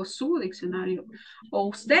diccionario o su diccionario. O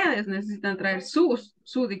ustedes necesitan traer su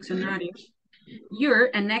diccionario. You're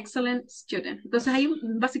an excellent student. Entonces ahí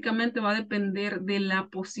básicamente va a depender de la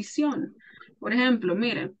posición. Por ejemplo,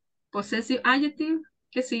 miren, possessive adjective,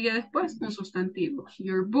 ¿qué sigue después? Un sustantivo.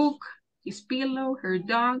 Your book, his pillow, her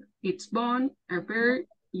dog, its bone, her bird,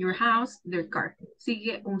 your house, their car.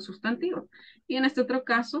 Sigue un sustantivo. Y en este otro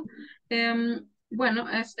caso, bueno,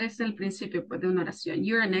 es el principio pues, de una oración.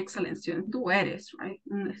 You're an excellent student. Tú eres, right?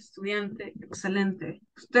 Un estudiante excelente.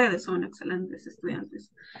 Ustedes son excelentes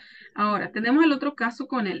estudiantes. Ahora, tenemos el otro caso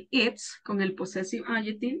con el it's, con el possessive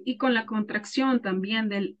adjective y con la contracción también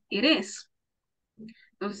del it is.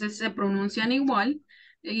 Entonces se pronuncian igual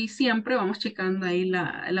y siempre vamos checando ahí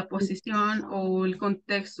la posición o el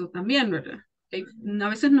contexto también, ¿verdad? A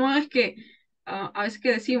veces no es que, a veces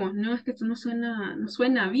que decimos, no, es que esto no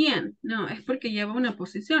suena bien. No, es porque lleva una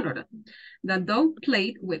posición, ¿verdad? The dog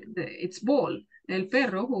played with its ball. El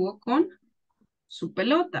perro jugó con su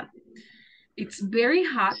pelota. It's very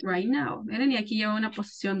hot right now. Miren, y aquí lleva una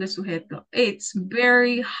posición de sujeto. It's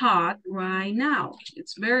very hot right now.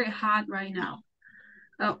 It's very hot right now.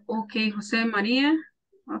 Ok, José María.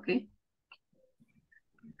 Ok.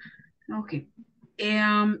 Ok.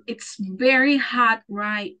 It's very hot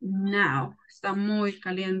right now. Está muy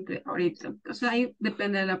caliente ahorita. Entonces ahí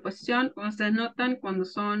depende de la posición. Como ustedes notan, cuando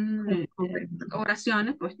son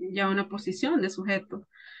oraciones, pues lleva una posición de sujeto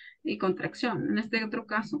y contracción. En este otro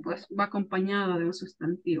caso, pues va acompañado de un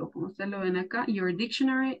sustantivo. Como ustedes lo ven acá, your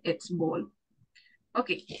dictionary, it's ball.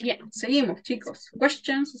 Ok, bien, seguimos, chicos.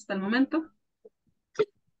 Questions hasta el momento.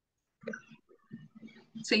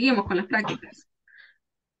 Seguimos con las prácticas.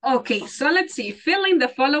 Okay, so let's see. Fill in the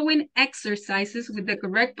following exercises with the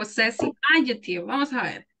correct possessive adjective. Vamos a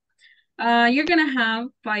ver. You're going to have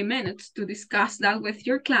 5 minutes to discuss that with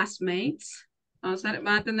your classmates. Van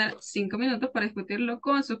a tener 5 minutos para discutirlo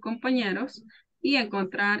con sus compañeros y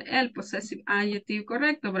encontrar el possessive adjective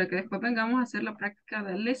correcto para que después vengamos a hacer la práctica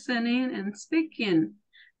de listening and speaking.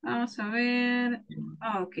 Vamos a ver.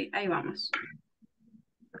 Ok, ahí vamos.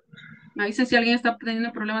 Me avisen si alguien está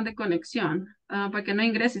teniendo problemas de conexión para que no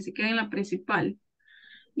ingrese y se quede en la principal.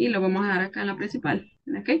 Y lo vamos a dar acá en la principal.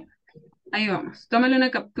 ¿Ok? Ahí vamos. Tómale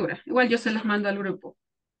una captura. Igual yo se las mando al grupo.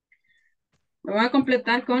 Lo voy a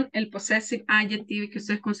completar con el possessive adjective que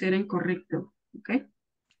ustedes consideren correcto. ¿Ok?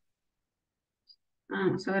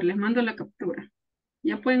 Vamos a ver, les mando la captura.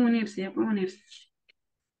 Ya pueden unirse, ya pueden unirse.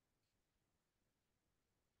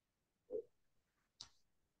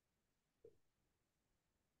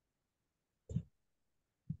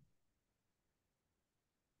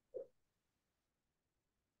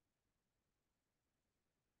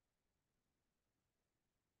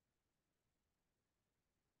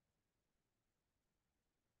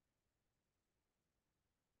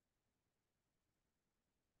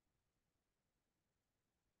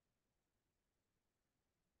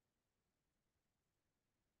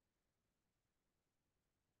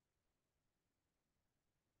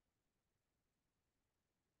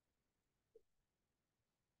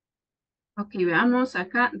 Ok, veamos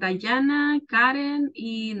acá. Dayana, Karen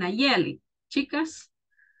y Nayeli. Chicas,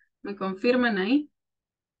 ¿me confirman ahí?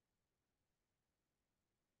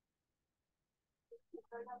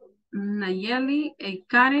 Nayeli y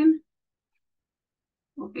Karen.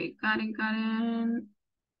 Ok, Karen.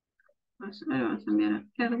 Vamos a enviar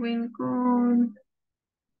a Erwin con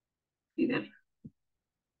Fidel.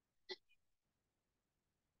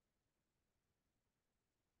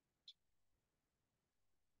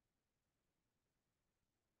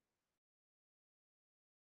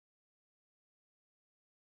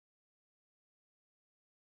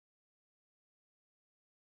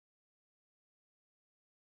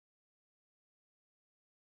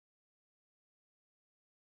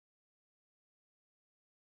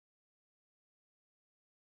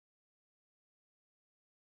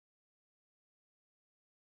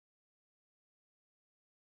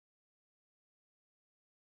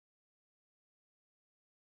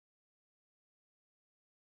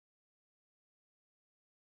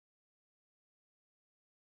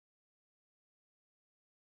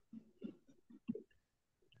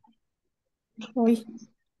 Uy,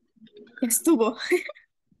 ya estuvo.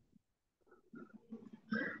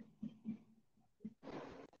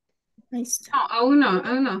 Ahí está. No, aún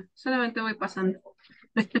no. Solamente voy pasando.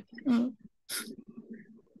 Mm,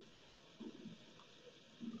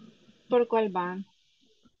 ¿Por cuál van?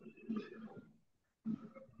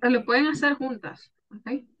 Pero lo pueden hacer juntas. Ok,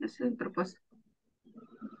 ese es el propósito.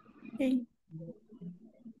 ok.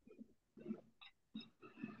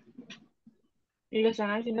 ¿Y lo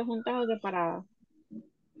están haciendo juntas o separadas?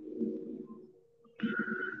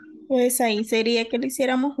 Pues ahí sería que lo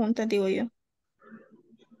hiciéramos juntas, digo yo.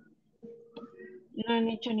 No han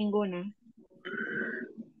hecho ninguna.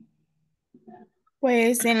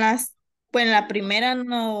 Pues pues en la primera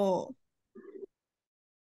no.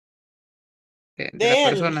 De la De él.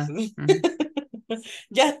 persona. Ujú.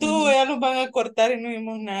 Ya estuvo, Ujú. ya nos van a cortar y no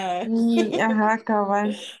vimos nada. Y, ajá,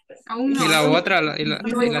 cabal. Aún Y no. la Solo, otra,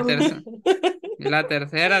 solo voy pasando. y la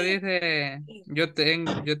tercera dice, yo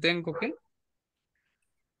tengo, ¿qué?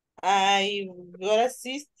 Ay, ahora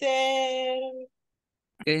sister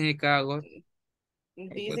 ¿Qué significa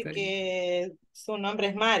dice agotar? que su nombre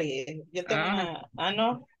es Mari. Yo tengo Ah, una. Ah,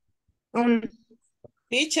 no. Un,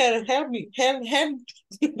 Teacher, help me, help.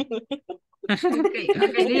 Ok,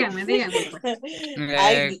 díganme pues.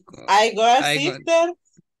 I, eh, I got a I got- sister.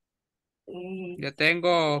 yo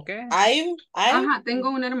tengo, ¿qué? Ajá, tengo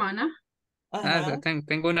una hermana. Ajá,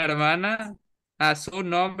 Tengo una hermana. Ah, su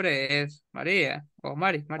nombre es María, o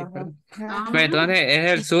Mari, ajá. perdón. Pues Ajá, entonces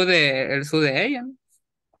es el su de ella,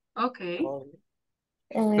 ¿no? ok. Oh,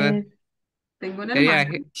 Entonces eh, Tengo una sería,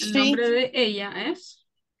 hermana. El she. nombre de ella es.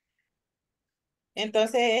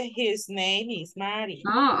 Entonces, his name is Mari.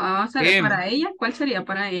 No, vamos a ver, para him, ella, ¿cuál sería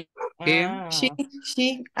para ella? him, Ah,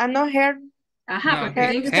 she, no, her, Ajá, no, porque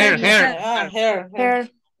her, tiene que ser her, her, mujer. ah, her,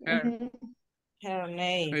 her. her. Ujú, her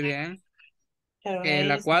name. Muy bien. Her name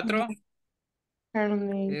La is. ujú, 4, her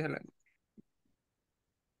name.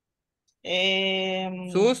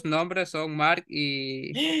 Em, sus nombres son Mark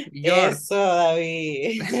y George. Eso,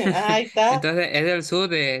 David. Ahí está. Entonces es el su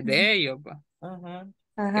de ellos, pues, Ajá.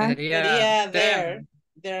 que Ajá. sería Sería them,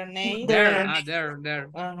 their name. There. there.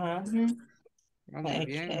 Ajá. Ujú, Oh, muy Ay,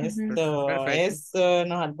 bien, ujú. perfecto. eso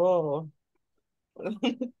nos salvó.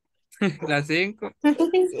 La 5.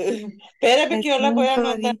 Espérame que yo las voy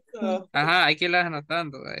Asunto, dice. anotando. Ajá, hay que irlas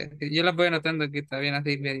anotando. Yo las voy anotando aquí, está bien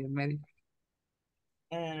así, medio.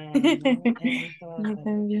 Yo Entonces,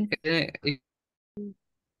 también. Y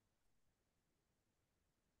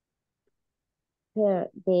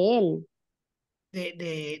De él,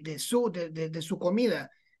 de su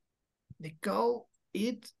comida. The cow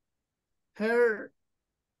eat her.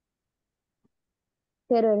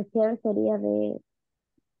 pero el ser sería de...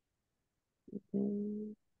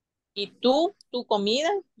 ¿Y tú? ¿Tu comida?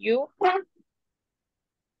 You.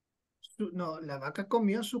 No, la vaca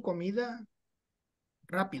comió su comida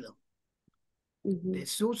rápido. Ujú. De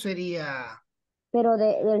su sería Pero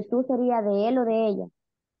del tú sería de él o de ella.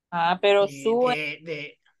 Ah, pero de, su. de,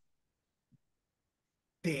 de,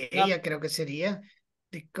 de No, ella, creo que sería.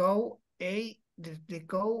 The cow eat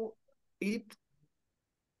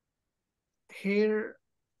her.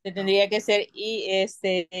 te No, tendría que ser y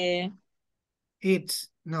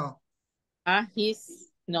eats. No,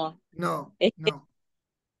 his. No. no, Este, no.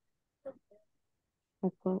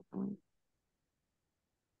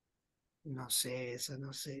 No sé, eso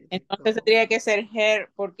no sé. The entonces cow, tendría que ser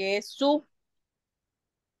her porque es su.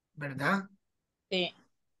 ¿verdad? Sí.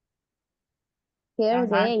 Ser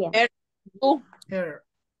de Ajá. ella. Her, tú. Her,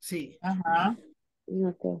 sí. Ajá.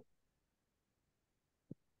 Ok.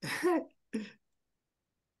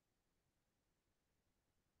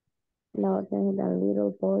 La otra es the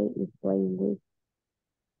little boy is playing with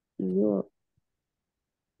you.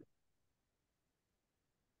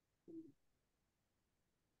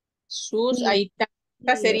 Sus, ahí está.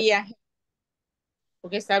 Esta sería,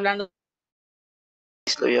 porque está hablando.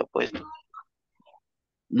 Lo había puesto.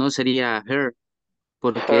 No sería her,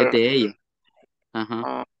 porque es Her. de ella. Ajá.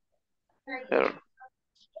 Ah, her.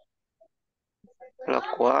 La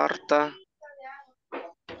cuarta.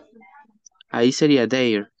 Ahí sería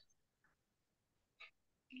their.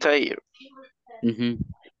 Their. Ujú.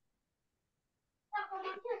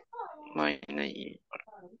 My name.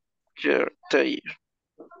 Their. Their.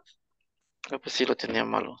 Ah, pues sí lo tenía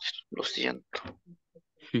malo. Lo siento.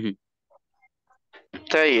 Ujú.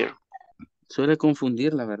 Their. Suele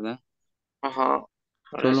confundir, la verdad. Ajá.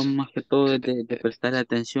 Solo Parece. más que todo es de prestar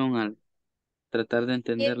atención al tratar de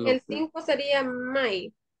entender lo El que... 5 sería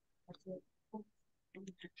my.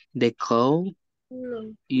 The cow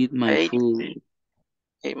No. eat my Eight. food.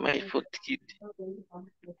 Eight my food kit.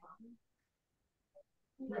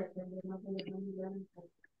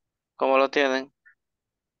 ¿Cómo lo tienen?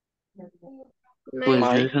 Pues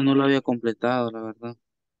yo My. eso no lo había completado, la verdad.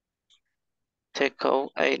 The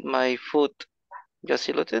cow ate my food. Yo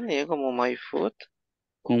sí lo tenía como my food.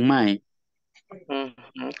 Con my, Ujú,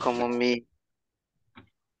 como mi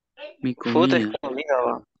mi food es comida. comida,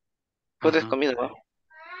 ¿va? Food es Ajá. comida, ¿va?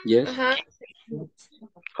 Yes. Ajá.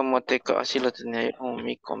 Como así lo tenía yo como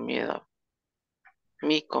mi comida.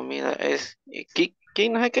 Mi comida es,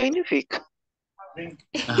 ¿quién no sé qué significa?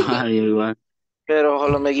 Ajá, yo igual. Pero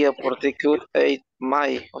solo me guía por the could ate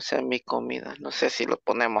my, o sea, mi comida. No sé si lo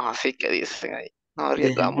ponemos así que dicen ahí. No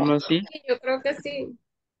arriesgamos. Dejémoslo así. Sí, yo creo que sí.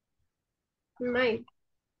 My.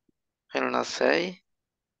 En la 6.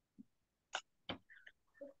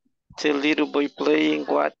 The little boy playing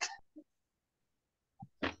what?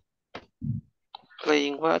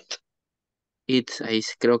 Playing what? It's, ahí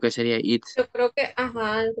creo que sería it's. Yo creo que,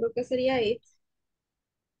 ajá, yo creo que sería it.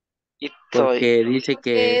 It toy. Porque dice Que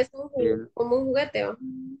que es un el, como un juguete, ¿va?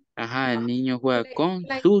 ajá, el niño juega Play, con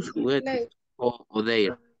play, sus juguetes. play. O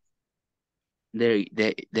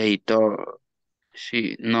they toy.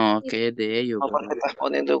 Sí, no, It. que es de ellos, No, porque ¿verdad? estás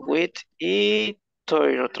poniendo with y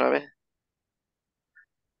toy otra vez.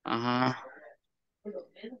 Ajá.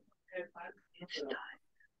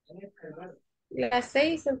 La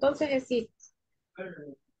 6 entonces es it.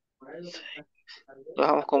 Lo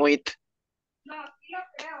dejamos como it.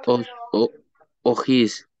 O, o, o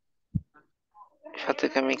his, Fíjate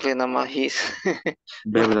que me inclina más his.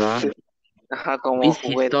 No ¿verdad? sé. Ajá, como With his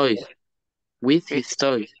juguete. toys. With With- his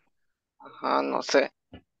toys. Ajá, no sé.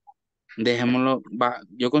 Dejémoslo, va,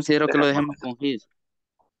 yo considero que lo Dejemos. dejemos con his. His.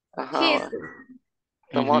 Ajá,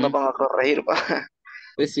 nos Ujú. van a corregir, va.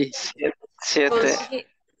 Pues sí. Con 7. his.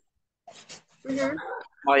 Ujú.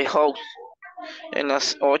 My house. En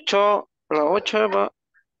las 8, la 8 va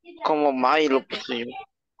como my lo puse yo.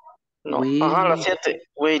 No, ajá, la We, 7.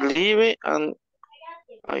 We live and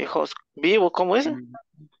my house. Vivo, ¿cómo es? I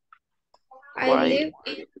My live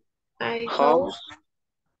in a house. house.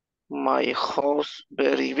 My house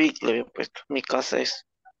very big, le había puesto. Mi casa es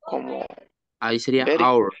como ahí sería very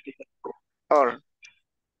or.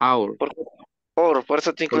 our, Por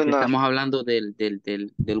eso te porque inclina. estamos hablando del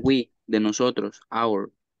we, de nosotros,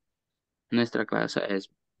 our. Nuestra casa es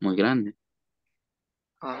muy grande.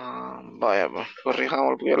 Ah, vaya,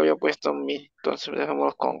 corrijamos, porque yo lo había puesto en mi. Entonces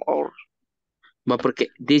dejémoslo con or. Va, porque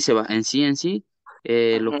dice, va, en sí,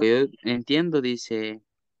 lo Ujú, que yo entiendo, dice,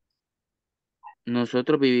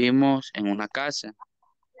 nosotros vivimos en una casa,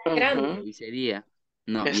 y Grande. ujú. ahí sería,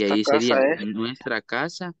 no, y Esta ahí casa sería, es. nuestra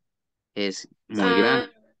casa es muy Ah,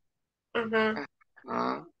 grande, ajá.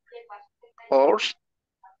 Ah, or.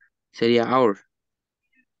 sería our.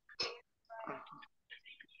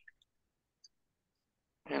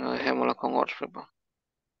 Bueno, dejémoslo con or, pues, va.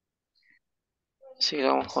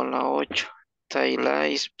 Sigamos con la 8. Tayla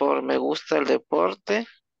por me gusta el deporte.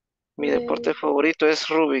 Mi deporte favorito es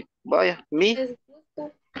Rubik. Vaya, Les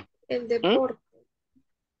gusta el ¿Mm? deporte.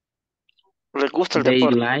 ¿Le gusta el They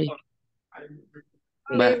deporte? like,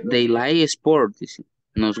 va, Les they gusta. like sport, dice.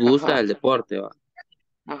 Nos gusta Ajá, el deporte, va.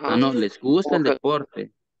 Ah, ajá. no, les gusta Como el que,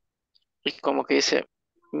 deporte. y como que dice,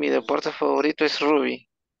 mi deporte favorito es Ruby.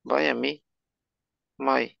 Vaya, my,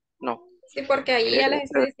 no. Sí, porque ahí ya les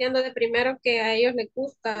está El, diciendo de primero que a ellos les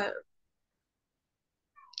gusta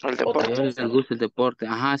el A otra deporte. ellos les cosa. gusta el deporte.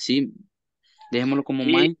 Ajá, sí, dejémoslo como Y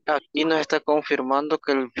mine. aquí nos está confirmando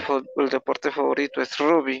que el deporte favorito es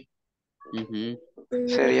Ruby. Ujú.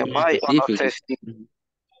 Sería Muy Mm, my, o no específico. sé si Ujú.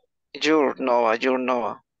 your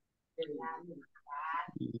Nova.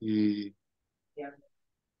 Mm,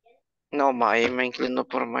 No, May, me inclino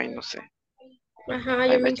por May, no sé. Ajá,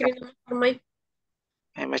 Ahí yo me me echan, inclino más por May.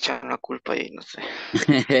 ahí me echan la culpa ahí, no sé.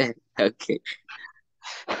 Ok.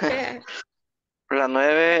 La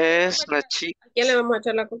 9 es la ¿A chica. quién le vamos a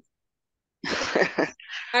echar la culpa?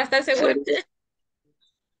 Para estar seguro.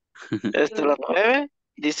 Esta es la 9.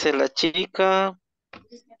 Dice la chica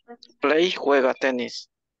play, juega tenis.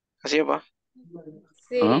 Así va.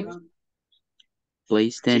 ¿Ah? Sí.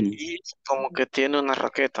 Plays tenis. Y como que tiene una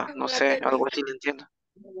raqueta. No sé, algo así no entiendo.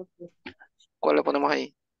 ¿Cuál le ponemos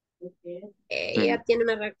ahí? Ella tiene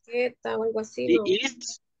una raqueta o algo así, He ¿no?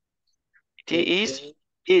 is, he is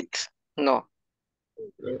it. No.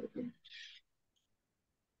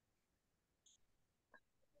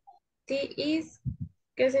 T is,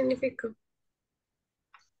 ¿qué significa?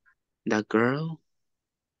 The girl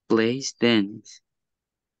plays tennis.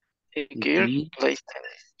 The girl Aquí, plays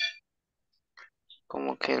tennis.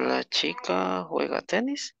 Como que la chica juega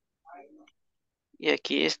tenis. Y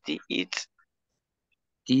aquí es the it.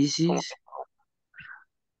 this Como is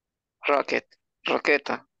racket.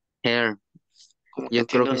 Raqueta. her. Como que Yo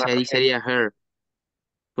creo tiene que una ahí raqueta. sería her.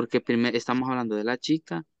 Porque primero estamos hablando de la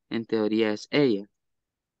chica, en teoría es ella,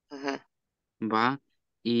 Ajá. ¿va?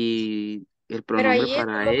 Y el Pero pronombre ahí es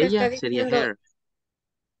para como que está ella sería diciendo, her.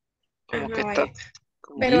 Como ajá, que está. vaya.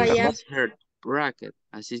 Como que Pero This está. allá is her bracket.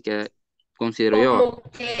 Así que considero yo.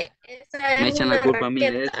 como que esa Me es echan la una culpa a mí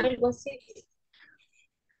de raqueta, eso. algo así.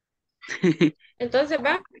 Entonces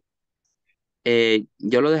va,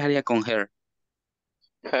 Yo lo dejaría con her.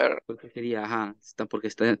 Her. Porque sería, ajá, porque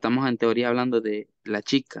estamos en teoría hablando de la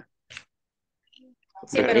chica,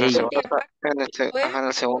 sí, de Pero en pero el ella. segundo, sería ajá, en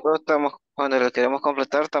el segundo estamos, cuando le queremos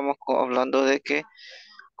completar, estamos hablando de que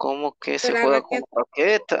como que de se la juega con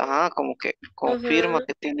raqueta. raqueta, ajá, como que confirma Ajá.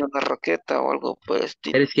 que tiene una raqueta o algo por el Pero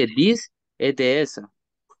estilo. es que this es de esa.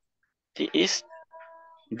 The is,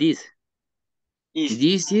 This. is,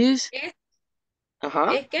 This is, ¿Es,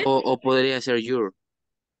 ajá, es que? o podría ser your.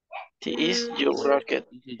 the is your racket.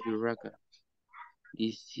 This is your racket.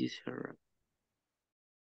 This is her racket.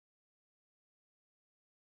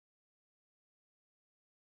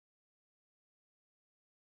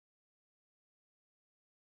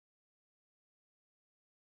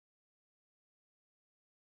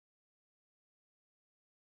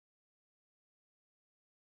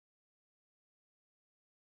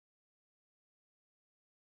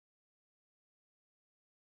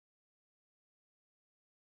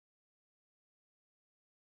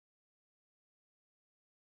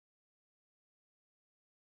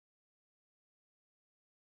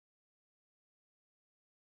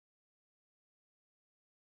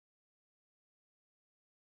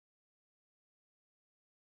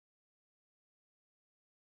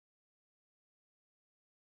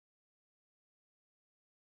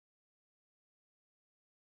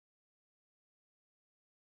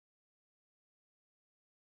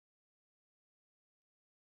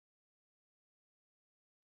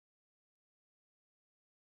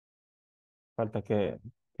 Falta que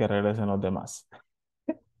regresen los demás.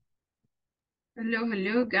 Hello,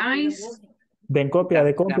 hello, guys. Den copia,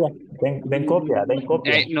 den copia, den copia, den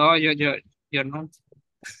copia. No, yo no.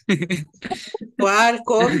 ¿Cuál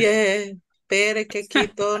copia? Espere que aquí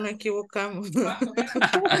todos nos equivocamos.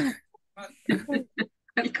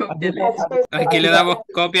 Aquí están, Aquí le damos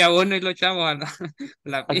copia a uno y lo echamos a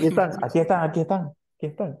la aquí misma. están, aquí están, aquí están, aquí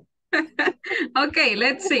están. Okay,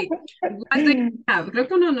 let's see. What do you have? Creo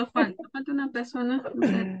que uno nos falta. Falta una persona. No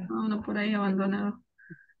sé, uno por ahí abandonado.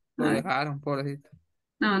 Lo Ay, dejaron, pobrecito.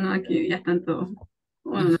 no, aquí ya están todos.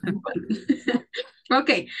 Bueno, no hace falta.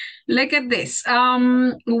 Okay, look at this.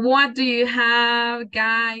 What do you have,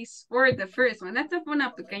 guys, for the first one? Esta fue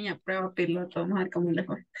una pequeña prueba piloto. Vamos a ver cómo le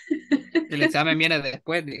fue. El examen viene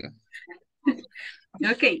después, digo.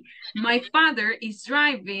 Okay, my father is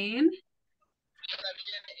driving.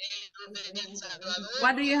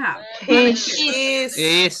 What do you have? Is. Is.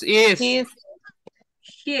 Is you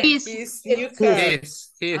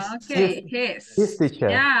His. Okay, his. teacher.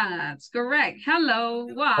 Yeah, that's correct. Hello,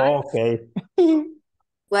 what? Okay.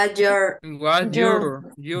 What your Your.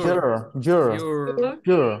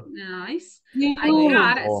 Okay, nice. I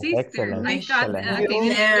got it, Oh, sister. excellent, I got, excellent. okay,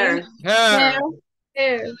 viene hair. Her.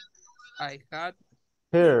 Hair. I had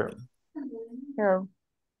Here. her.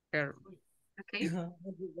 Okay,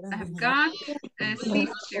 I've got a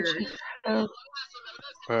sister.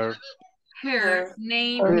 Her. Her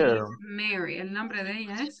name Here. is Mary. El nombre de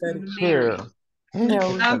ella es Here.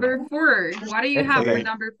 Mary. Number 4. What do you have for Excellent.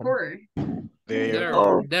 number 4? There.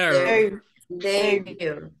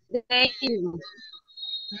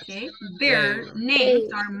 Okay, their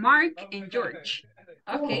names are Mark and George.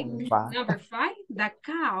 Okay, number 5, the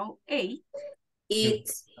cow ate. Eat.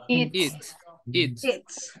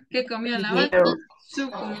 ¿Qué comió la vaca? Su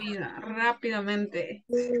comida, rápidamente.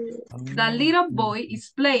 The little boy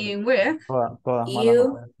is playing with.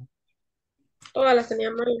 You. Todas las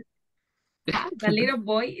tenía mal. The little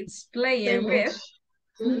boy is playing with.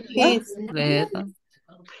 His. Pusimos.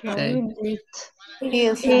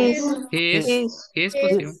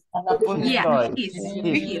 Yeah, his.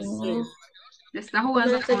 Está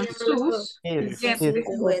jugando con sus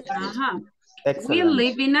juguetes. Ajá. We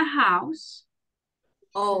live in a house.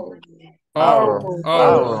 Oh.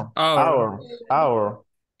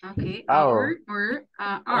 Okay, our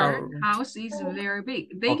house is very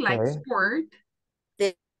big. They like sport.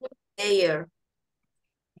 There.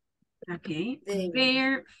 Okay,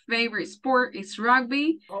 their favorite sport is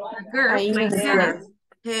rugby. The girl plays tennis.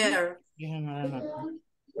 Hair.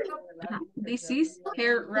 This is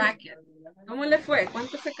her racket. ¿Cómo le fue?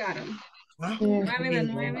 ¿Cuánto sacaron? 9 de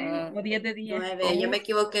 9 o 10 de 10. 9. Yo me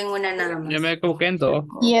equivoqué en una nada más. Yo me equivoqué en 2.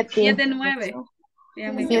 10 de 9.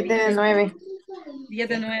 7 de 9. 10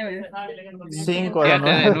 de 9. 5 de 7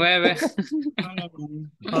 de 9. 9.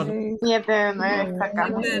 7 de 9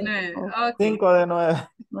 sacamos. 7 de 9. Okay. 5 de 9.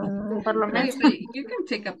 Por lo menos. You can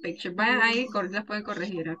take a picture. Vayan ahí, las pueden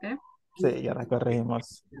corregir, ¿ok? Sí, ya la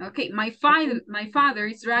corregimos. Okay, my father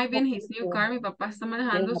is driving his new car. Mi papá está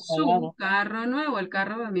manejando su carro nuevo, el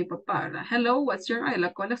carro de mi papá, ¿verdad? Hello, what's your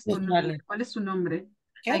name? ¿Cuál es tu nombre? ¿Cuál es su nombre?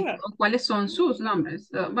 ¿Cuáles son sus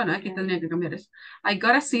nombres? Bueno, aquí tendría que cambiar eso. I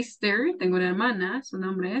got a sister, tengo una hermana, su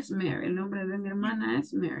nombre es Mary. El nombre de mi hermana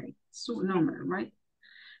es Mary. Su nombre, right?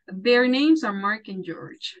 Their names are Mark and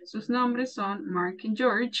George. Sus nombres son Mark and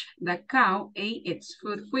George. The cow ate its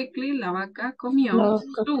food quickly. La vaca comió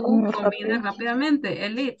su comida rápidamente.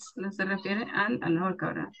 El its se refiere a la vaca,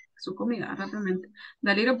 ¿verdad? Su comida rápidamente.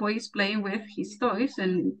 The little boy is playing with his toys.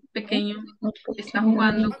 El pequeño está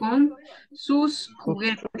jugando con sus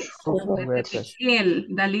juguetes. Él,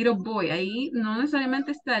 the little boy. Ahí no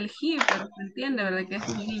necesariamente está el he, pero se entiende, ¿verdad? Que es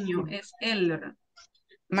un niño. Es él, ¿verdad?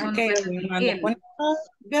 We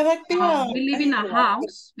live in a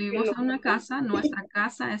house. Vivimos en una casa. Nuestra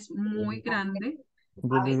casa es muy grande.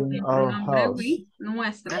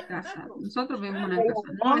 Nuestra casa. Nosotros vivimos en una casa.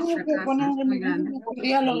 Nuestra casa es muy grande.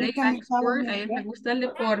 They like sport. A ellos les gusta el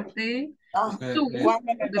deporte. Su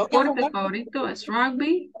deporte favorito es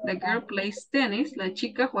rugby. The girl plays tennis. La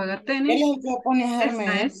chica juega tenis.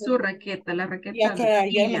 Esta es su raqueta. La raqueta de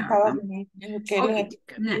ella. Okay,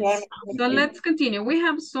 next. So let's continue. We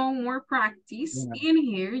have some more practice in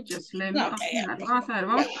here. Just let me vamos a ver,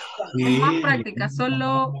 vamos con más práctica.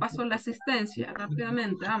 Solo paso la asistencia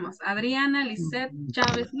rápidamente. Vamos. Adriana Lisette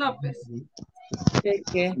Chávez López.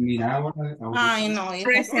 Ay, no.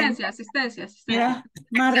 Asistencia.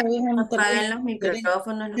 Apaguen los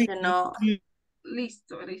micrófonos, los que no.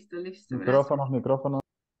 Listo. Micrófonos.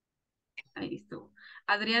 Ahí estuvo.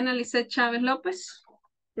 Adriana Lisette Chávez López.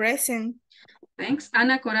 Present. Thanks.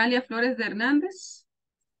 Ana Coralia Flores de Hernández.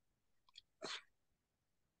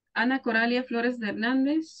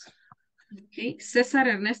 Okay. César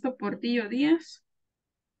Ernesto Portillo Díaz.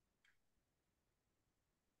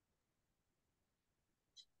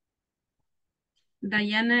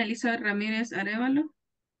 Dayana Elizabeth Ramírez Arevalo.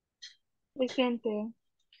 Presente.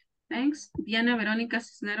 Thanks. Diana Verónica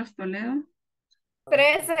Cisneros Toledo.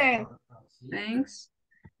 Present. Thanks.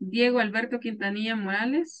 Diego Alberto Quintanilla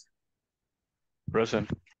Morales. Present.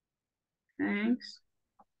 Thanks.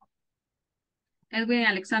 Edwin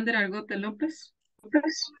Alexander Argote López.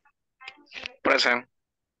 Present.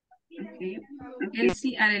 Okay.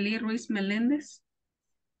 Elsie Arely Ruiz Meléndez.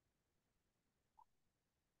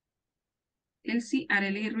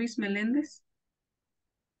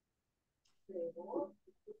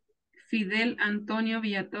 Fidel Antonio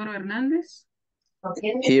Villatoro Hernández.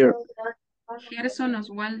 Here. Gerson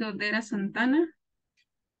Oswaldo Dera Santana.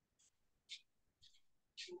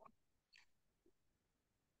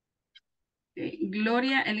 Okay.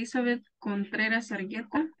 Gloria Elizabeth Contreras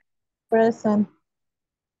Argueta. Present.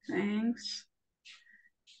 Thanks.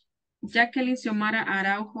 Jacqueline Xiomara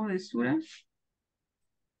Araujo de Sura.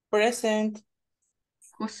 Present.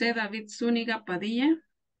 José David Zúñiga Padilla.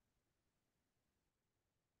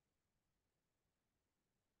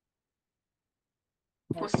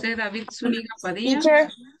 Teacher,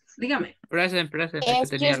 Dígame. Present.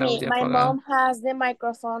 excuse me, my mom has the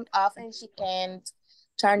microphone off and she can't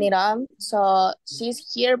turn it on. So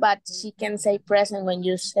she's here, but she can say present when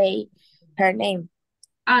you say her name.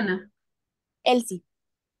 Ana. Elsie.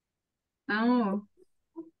 Oh.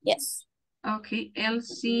 Yes. Okay,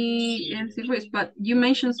 Elsie Ruiz, but you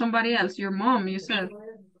mentioned somebody else, your mom, you said.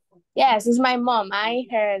 Yes, it's my mom. I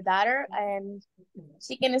her daughter, and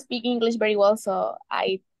she can speak English very well. So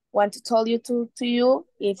I want to tell you to you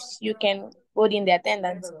if you can put in the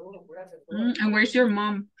attendance. And where's your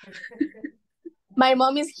mom? My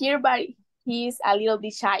mom is here, but he's a little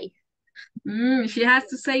bit shy. She has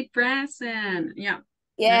to say present. Yeah.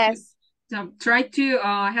 Yes. So try to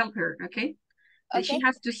help her, okay? Okay. She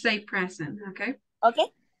has to say present, okay? Okay.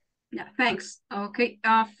 Yeah, thanks. Okay.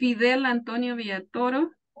 Fidel Antonio Villatoro.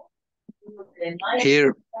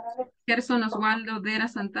 Here. Gerson Oswaldo Dera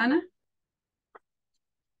Santana.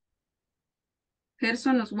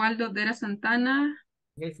 Gerson Oswaldo Dera Santana.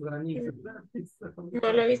 No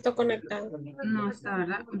lo he visto conectado. No está,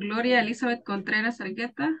 ¿verdad? Gloria Elizabeth Contreras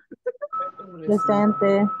Argueta.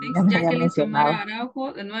 Presente. Ya me había Jacqueline mencionado. Xiomara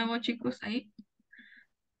Araujo. De nuevo, chicos, ahí.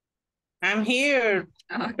 I'm here.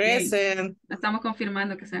 Okay. Present. Estamos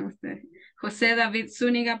confirmando que sean ustedes. José David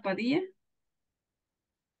Zúñiga Padilla.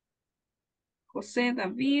 José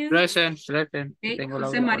David. Present. Okay.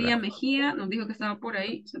 José María Mejía. Nos dijo que estaba por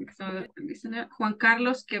ahí. Juan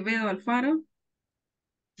Carlos Quevedo Alfaro.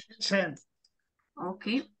 Present. Ok.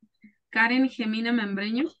 Karen Gemina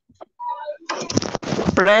Membreño.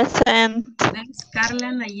 Present. Next,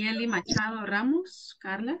 Carla Nayeli Machado Ramos.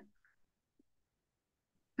 Carla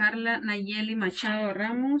Nayeli Machado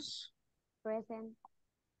Ramos. Present.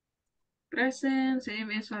 Present. Sí,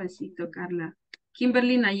 bien suavecito, Carla.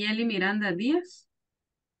 Kimberly Nayeli Miranda Díaz.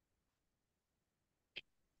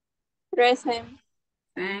 Present.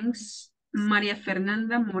 Thanks. María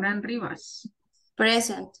Fernanda Morán Rivas.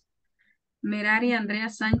 Present. Merari Andrea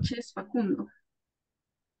Sánchez Facundo.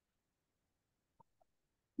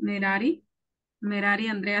 Merari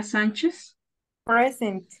Andrea Sánchez.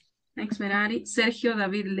 Present. Thanks, Merari. Sergio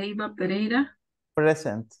David Leiva Pereira.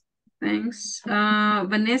 Present. Thanks.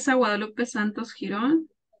 Vanessa Guadalupe Santos Girón.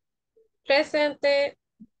 Presente.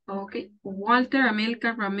 Okay. Walter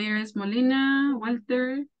Amilcar Ramirez Molina.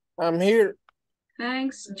 Walter. I'm here.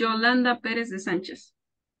 Thanks. Yolanda Pérez de Sánchez.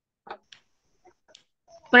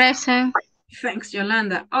 Present. Thanks,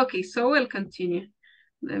 Yolanda. Okay, so we'll continue.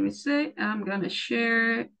 Let me see. I'm gonna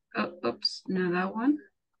share. Oh, oops, not that one.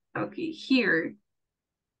 Okay, here.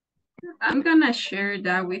 I'm gonna share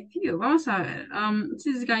that with you. Vamos a ver. This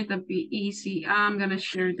is going to be easy. I'm gonna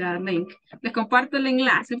share that link. Les comparto el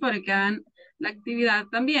enlace para que hagan la actividad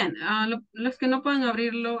también. Los que no pueden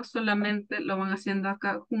abrirlo solamente lo van haciendo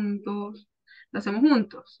acá juntos. Lo hacemos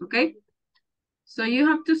juntos, ¿ok? So you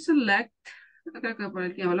have to select. Creo que por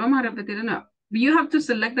el tiempo lo vamos a repetir de nuevo. You have to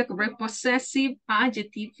select the correct possessive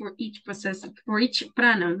adjective for each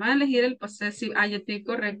pronoun. Van a elegir el possessive adjective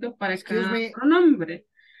correcto para cada pronombre.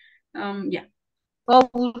 Yeah. Oh.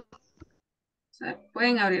 O sea,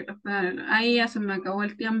 pueden abrirlo. Ahí ya se me acabó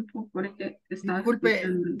el tiempo porque estaba. Disculpe,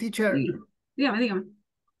 teacher. Dígame.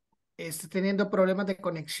 Está teniendo problemas de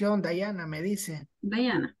conexión, Diana, me dice.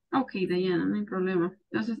 Diana. Ok, Diana, no hay problema.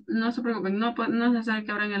 Entonces, no se preocupen, no es necesario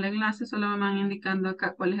que abran el enlace, solo me van indicando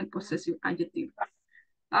acá cuál es el possessive adjective.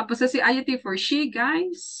 Possessive adjective for she,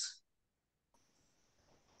 guys.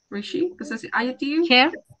 For she, possessive adjective.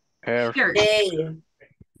 Here. Here.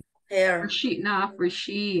 Here. For she, no, for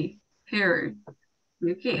she. Here.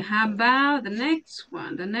 Okay, how about the next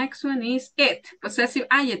one? The next one is it. Possessive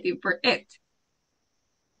adjective for it.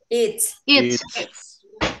 It's.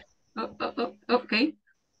 Okay.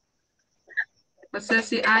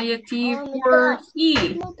 Possessive adjective for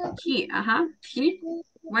he. He.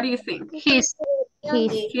 What do you think? His.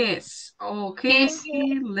 Okay.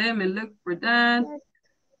 Let me look for that.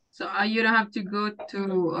 So you don't have to go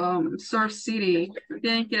to Surf City.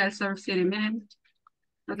 Tienen que ir al Surf City, man.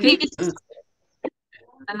 Okay.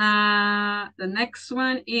 The next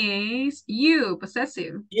one is you.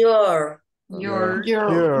 Possessive. Your.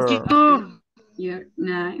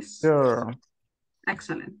 Nice. Your.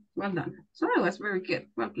 Excellent. Well done. So that was very good.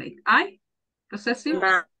 Well played. I. Possessive.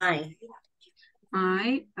 My.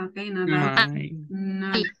 Okay, now that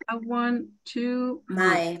one, two.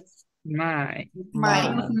 My.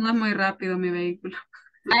 No es muy rápido mi vehículo.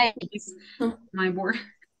 My board.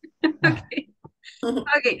 Okay.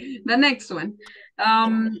 Okay, the next one.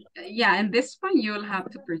 Yeah, and this one you'll have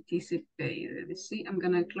to participate. Let's see, I'm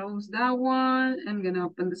gonna close that one. I'm gonna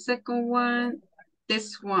open the second one.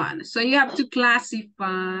 This one. So you have to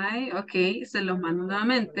classify. Okay, se los mando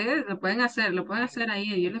nuevamente. Lo pueden hacer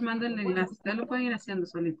ahí. Yo les mando el enlace. Ustedes lo pueden ir haciendo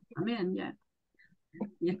solitos también, ya.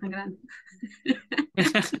 Ya están grandes.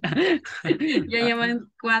 Ya llevan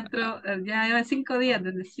 5 días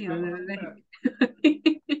de nacido, de bebé.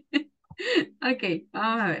 Ok,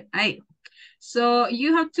 vamos a ver. Ahí. So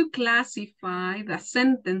you have to classify the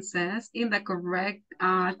sentences in the correct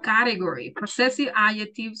category, possessive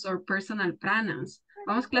adjectives or personal pronouns.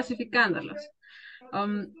 Vamos clasificándolos.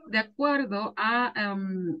 De acuerdo a,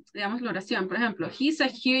 digamos, la oración. Por ejemplo, he's a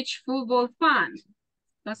huge football fan.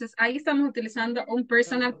 Entonces, ahí estamos utilizando un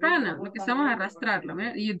personal pronoun, lo que estamos a arrastrarlo.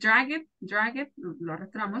 ¿Ve? You drag it, lo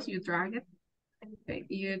arrastramos, you drag it. Okay,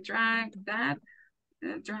 you drag that,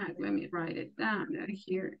 drag, let me write it down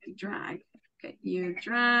here, drag. Okay, you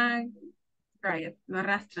drag it, lo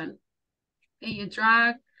arrastran. Okay, you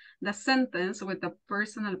drag the sentence with the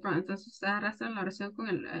personal pronoun. Entonces, ustedes arrastran la oración con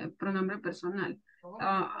el pronombre personal.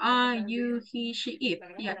 You, he, she, it.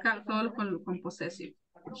 Y acá todo con possessive.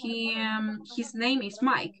 His name is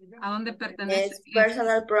Mike. ¿A dónde pertenece? Es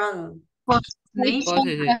personal pronoun. Name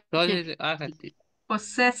Possessive adjective.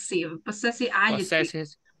 Possessive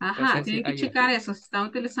adjective. Ajá, tienen que checar eso, si están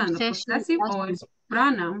utilizando possessive o es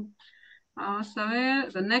pronoun. Vamos a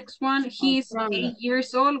ver, the next one, he's 8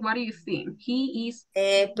 years old, what do you think? He is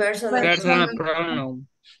Personal pronoun.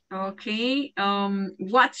 Okay,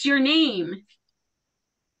 what's your name?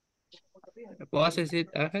 Possessive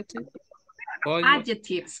adjective.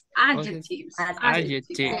 Adjectives.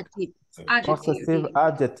 Possessive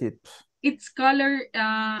adjective. Its color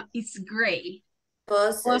is gray.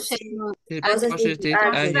 Possessive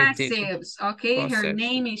Possessives. Okay, her Possessive.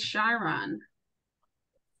 name is Sharon.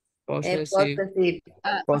 Possessive.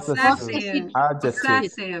 Possessive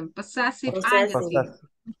adjective. Possessive adjective.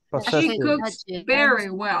 She cooks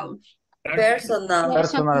very well.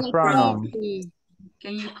 Personal pronoun.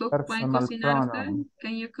 Can you cook? ¿Pueden Personal cocinar ustedes? pronoun.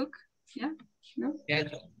 Can you cook? Yeah? No? Yes.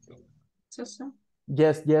 So.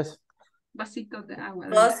 Yes. Vasito de agua.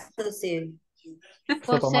 Possessive.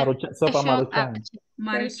 Sopa Maruchan.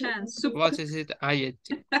 Maruchan. Soup. Possessive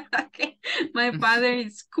adjective. Okay. My father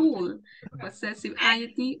is cool. Possessive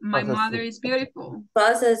adjective. My mother is beautiful.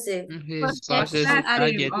 Possessive. Possessive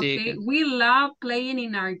adjective. Okay. We love playing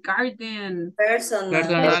in our garden. Personal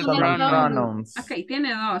Pronouns. Okay, tiene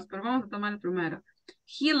dos, pero vamos a tomar el primero.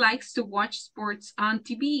 He likes to watch sports on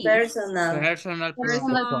TV. Personal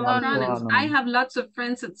Pronouns. I have lots of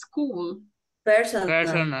friends at school.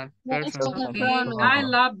 Personal Okay. I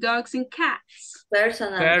love dogs and cats.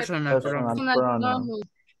 Personal pronoun.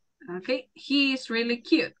 Okay. He is really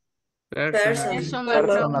cute.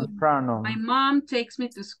 Personal pronoun. My mom takes me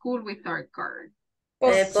to school with our car.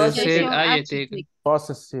 Possessive adjective.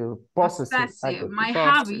 Possessive adjective. My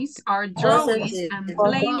hobbies are drawing and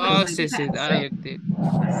playing with my Possessive pets. adjective.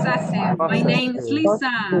 Possessive. My name is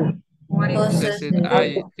Lisa. What is Possessive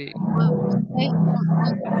adjective.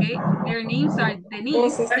 Okay, their names are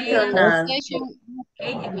Denise, Personal.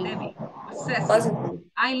 Kay, and Debbie. Possessive.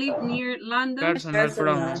 I live near London. Personal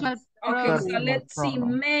pronoun. Okay, so let's see.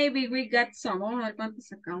 Maybe we got some. Vamos a ver cuántos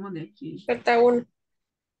sacamos de aquí. Falta uno.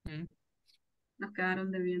 Nos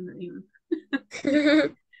quedaron debiendo.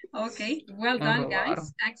 Okay, well done,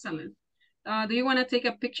 guys. Excellent. Do you want to take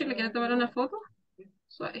a picture? ¿Le quiere tomar una foto?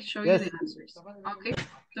 So I show you the answers. Okay,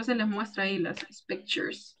 entonces les muestro ahí las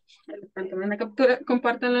pictures. Tomar una captura,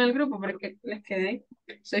 compártanlo en el grupo para que les quede.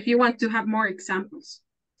 So if you want to have more examples.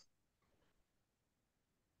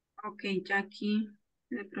 Okay, Jackie,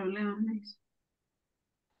 no hay problema.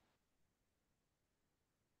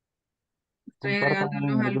 Estoy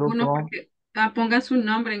agregándolos algunos porque pongan su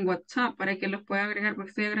nombre en WhatsApp para que los pueda agregar, porque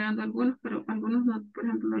estoy agregando algunos, pero algunos no. Por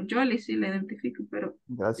ejemplo, Jolly sí le identifico, pero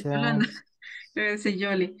Gracias. Yolanda, ese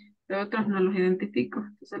Jolly, pero otros no los identifico.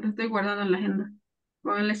 Entonces los estoy guardando en la agenda.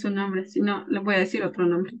 Pónganle su nombre, si no, les voy a decir otro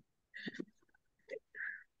nombre.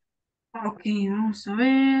 Ok, vamos a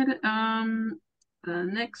ver. The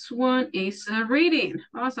next one is reading.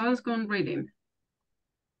 Vamos con reading.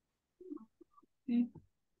 Okay.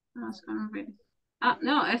 Vamos con reading.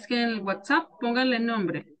 No, es que en el WhatsApp pónganle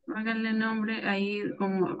nombre. Pónganle nombre ahí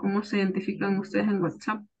como se identifican ustedes en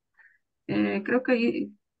WhatsApp. Creo que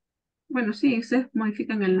ahí, bueno, sí, ustedes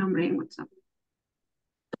modifican el nombre en WhatsApp.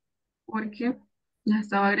 Porque las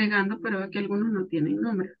estaba agregando, pero aquí algunos no tienen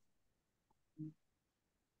nombre.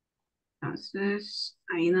 Entonces,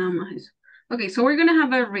 ahí nada más eso. Okay, so we're going to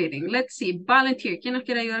have a reading. Let's see, volunteer. ¿Quién nos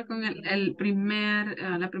quiere ayudar con la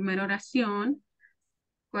primera oración?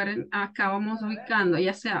 Acá vamos ubicando,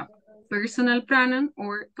 ya sea personal pronoun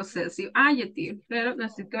o possessive adjective, pero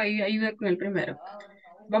necesito ayuda con el primero.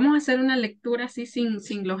 Vamos a hacer una lectura así sin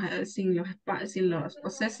los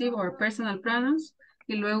possessive or personal pronouns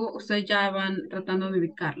y luego ustedes ya van tratando de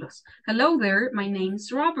ubicarlos. Hello there, my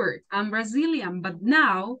name's Robert. I'm Brazilian, but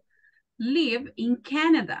now live in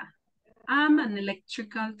Canada. I'm an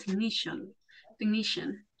electrical technician.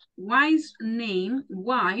 Wife name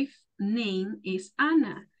is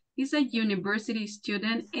Anna. is a university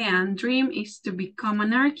student and dream is to become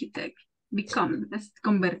an architect. Become, es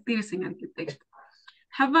convertirse en arquitecto.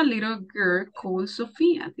 Have a little girl called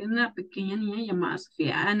Sofía. Tiene una pequeña niña llamada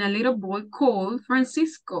Sofía. And a little boy called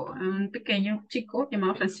Francisco. Un pequeño chico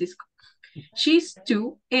llamado Francisco. She's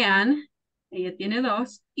 2 and ella tiene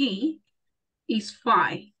 2 y is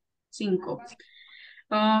 5.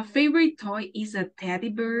 Favorite toy is a teddy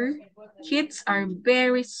bear. Kids are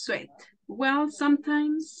very sweet. Well,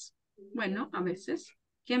 sometimes, bueno, a veces,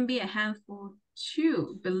 can be a handful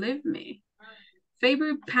too, believe me.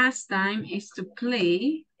 Favorite pastime is to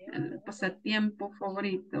play. El pasatiempo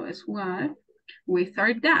favorito es jugar with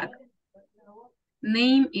our dad.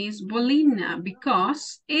 Name is Bolina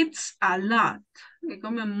because it's a lot. Que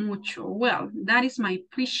come mucho. Well, that is my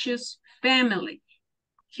precious family.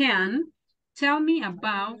 Can tell me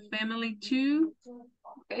about family too.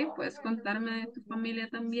 Okay, puedes contarme de tu familia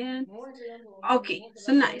también. Okay,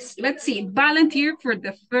 so nice. Let's see. Volunteer for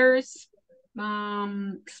the first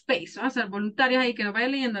space. Vamos a ser voluntarios ahí que nos vaya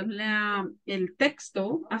leyendo el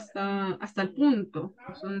texto hasta el punto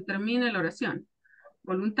donde termine la oración.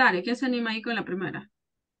 Voluntario. ¿Quién se anima ahí con la primera?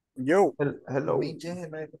 Yo. Hello.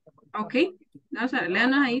 Ok. Vamos a ver,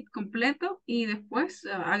 léanos ahí completo y después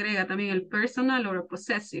agrega también el personal o el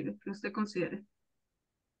possessive que usted considere.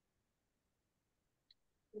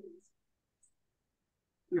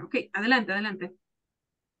 Ok, adelante, adelante.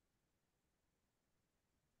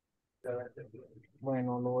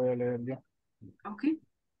 Bueno, lo voy a leer yo. Ok.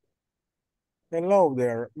 Hello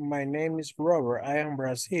there, my name is Robert. I am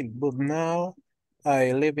Brazil, but now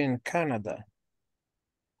I live in Canada.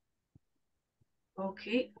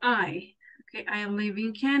 Ok, I live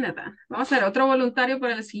in Canada. Vamos a ver otro voluntario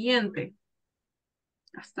para el siguiente.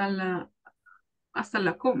 Hasta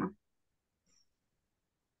la coma.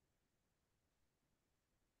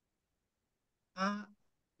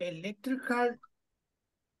 Electrical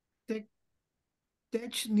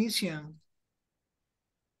technician.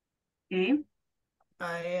 Okay.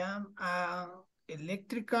 I am an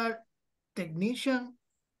electrical technician.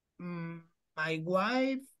 My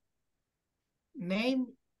wife name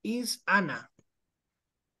is Anna.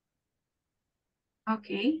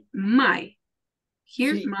 Okay, my.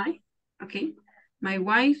 Here, Sí. my. Okay. My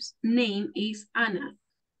wife's name is Anna.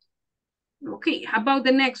 Okay, how about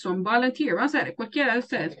the next one? Volunteer. Vamos a ver, cualquiera de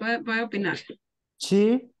ustedes puede opinar.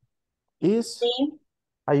 She is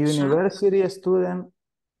a university student.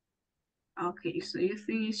 Okay, so you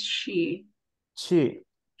think it's she. She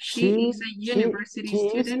is a university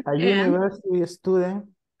student. Is a university student.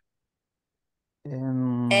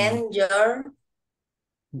 And your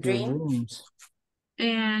dreams.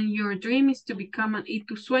 And your dream is to become y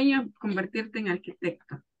tu sueño es convertirte en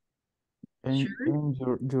arquitecto. And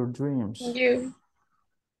your dreams. You.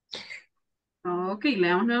 Okay,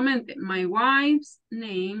 leamos nuevamente. My wife's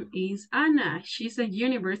name is Anna. She's a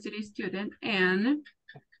university student and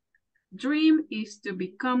dream is to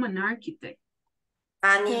become an architect.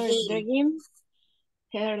 And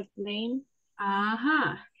Her dream.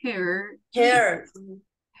 Ajá, her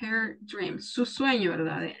dream. Su sueño,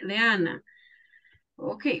 ¿verdad? De Ana.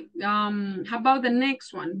 Okay, how about the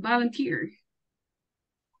next one? Volunteer.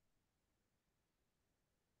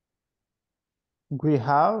 We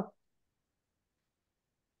have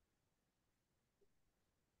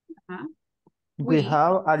we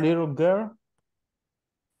have a little girl.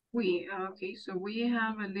 Okay, so we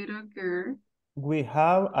have a little girl. We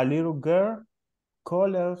have a little girl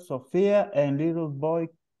called Sophia and little boy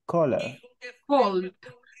called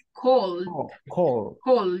Cold.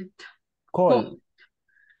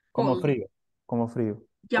 Como frío.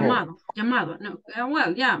 Llamado. No,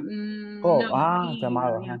 well, yeah.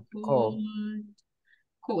 Llamado. Yeah, cold.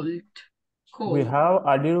 We have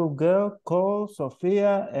a little girl called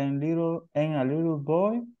Sophia and a little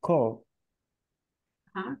boy called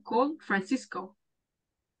called Francisco.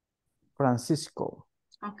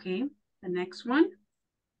 Okay, the next one.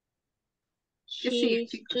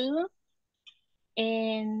 She's 2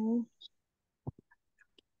 and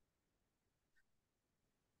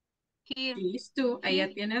she's 2, ella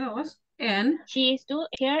tiene 2 and she is 2,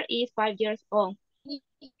 her is 5 years old.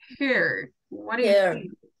 Her, what is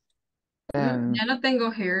it? Ya no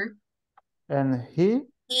tengo her. And he.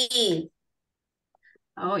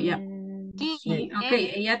 Oh, yeah. Sí, ok,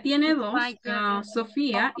 ella tiene 2,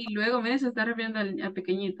 Sofía, y luego, miren, se está refiriendo al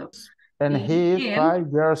pequeñito. And he is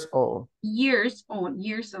 5 years old. Years old,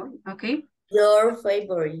 ok. Your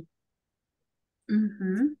favorite.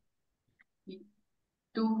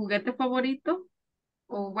 ¿Tu juguete favorito?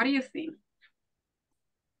 O what do you think?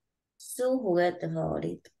 Su juguete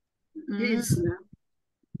favorito.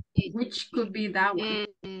 Which could be that one?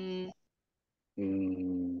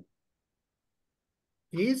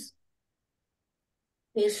 His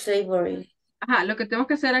favorite. Ajá, lo que tenemos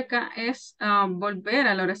que hacer acá es volver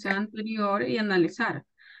a la oración anterior y analizar.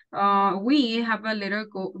 We have a little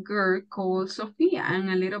girl called Sofia and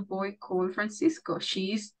a little boy called Francisco.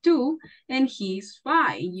 She is 2 and he is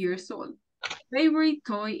 5 years old. Favorite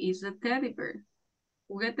toy is a teddy bear.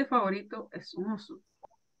 Juguete favorito es un oso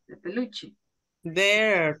de peluche.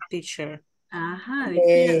 their teacher. Ajá,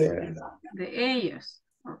 de ellos.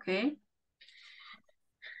 Okay.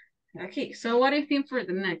 Okay, so what do you think for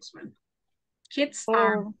the next one? Kids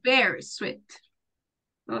are very sweet.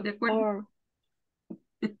 ¿Todos de acuerdo?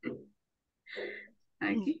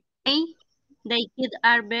 Aquí. They kids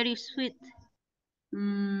are very sweet.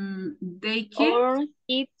 They kids.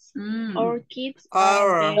 Our kids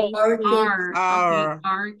Our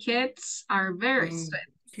Our kids are very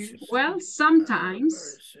sweet. Well,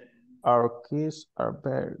 sometimes. Our kids are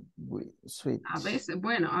very sweet. A veces,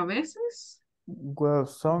 bueno, a veces. Well,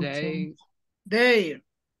 sometimes. They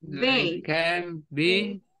can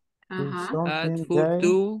be handful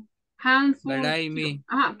to handful. me.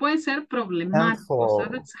 Puede ser problemático. So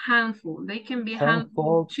that's handful. They can be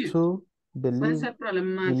handful too. Pueden ser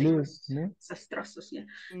problemáticos. Desastrosos, yeah.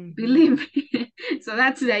 Believe me. So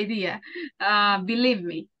that's the idea. Believe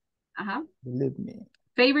me. Believe me.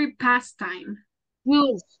 Favorite pastime.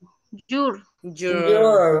 Your. His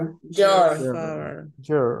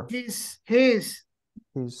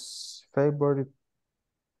favorite.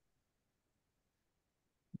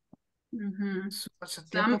 So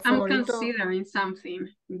I'm considering something.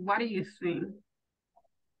 What do you think?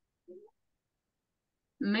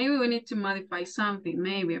 Maybe we need to modify something.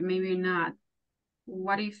 Maybe, or maybe not.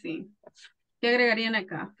 What do you think? ¿Qué agregarían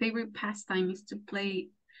acá? Favorite pastime is to play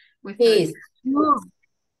with his.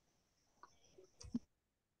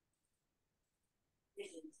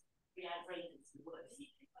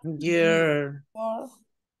 Your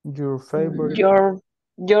favorite.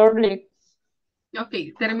 Your lips. Ok,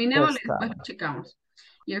 terminemos y después lo checamos.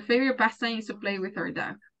 Your favorite pastime is to play with our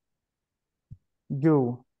dog.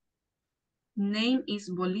 You. Name is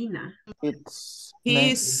Bolina. Its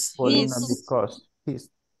name is Bolina because its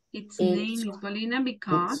name is Bolina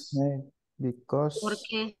because.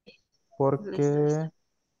 Porque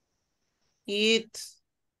it's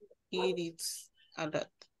a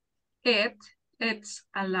lot. It's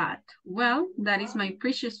a lot. Well, that is my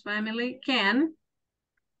precious family. Can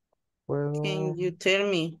you tell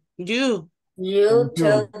me? Can you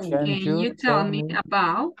tell me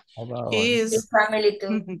about his family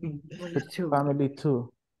too? Family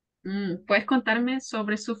too. ¿Puedes contarme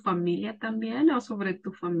sobre su familia también o sobre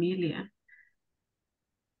tu familia?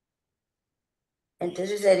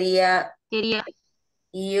 Entonces sería you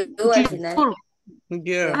al final.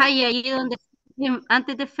 Ay, ahí donde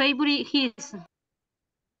antes de favorite his.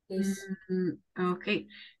 Okay.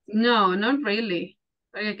 No, not really.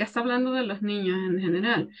 Porque acá está hablando de los niños en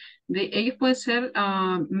general. Ellos pueden ser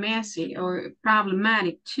messy or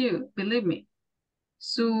problematic too, believe me.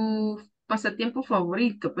 Su pasatiempo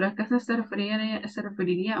favorito, pero acá se referiría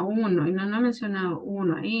a uno, y no ha mencionado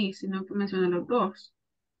uno ahí, sino que menciona los dos.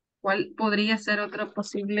 ¿Cuál podría ser otra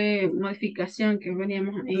posible modificación que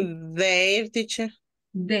veríamos ahí? Their teacher.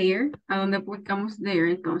 Their, ¿a dónde buscamos their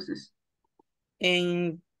entonces?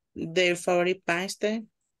 En their favorite pastime.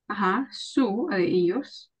 Ajá, su, de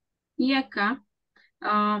ellos. Y acá,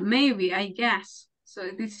 maybe, I guess.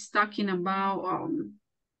 So this is talking about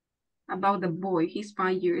the boy. He's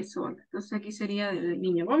 5 years old. Entonces aquí sería del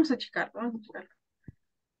niño. Vamos a checar.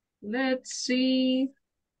 Let's see.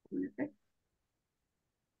 Okay.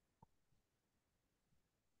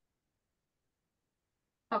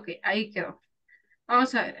 Ok, ahí quedó.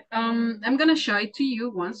 Vamos a ver. I'm going to show it to you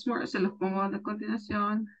once more. Se los pongo a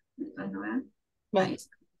continuación. Nice.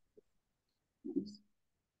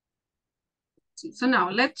 So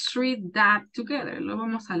now let's read that together. Lo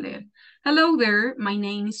vamos a leer. Hello there. My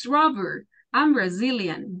name is Robert. I'm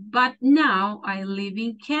Brazilian, but now I live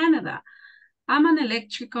in Canada. I'm an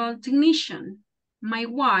electrical technician. My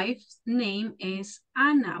wife's name is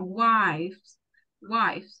Anna. Wife's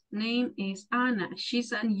name is Anna.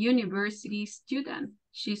 She's a university student.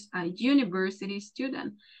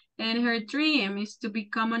 And her dream is to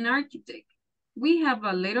become an architect. We have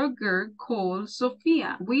a little girl called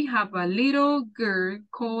Sophia.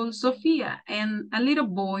 And a little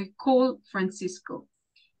boy called Francisco.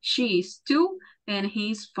 She is 2 and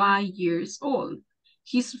he's 5 years old.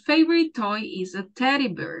 His favorite toy is a teddy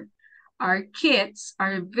bear. Our kids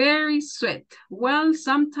are very sweet. Well,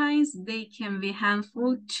 sometimes they can be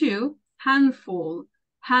handful too. Handful.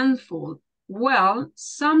 Well,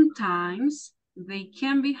 sometimes they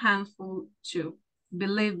can be handful too.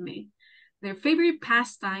 Believe me. Their favorite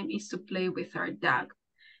pastime is to play with our dog.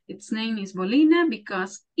 Its name is Bolina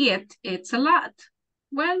because it eats a lot.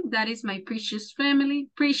 Well, that is my precious family.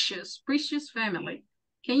 Precious family.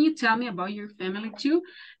 Can you tell me about your family too?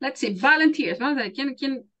 Let's see, volunteers. Vamos a ver, ¿quién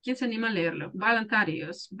se anima a leerlo?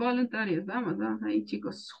 Voluntarios. Vamos ahí,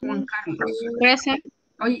 chicos. Juan Carlos. Present.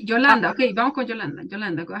 Oye, Yolanda, ok, vamos con Yolanda.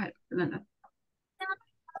 Yolanda, go ahead. Yolanda.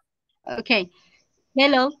 Okay.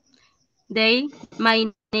 Hello.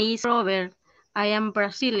 My name is Robert. I am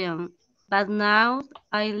Brazilian, but now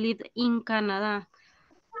I live in Canada.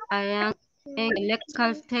 I am an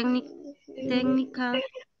electrical technical.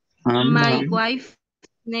 My wife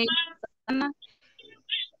name Anna.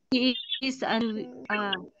 She is a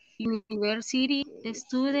university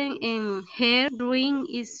student and her dream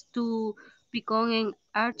is to become an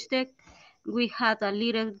architect. We had a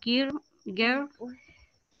little girl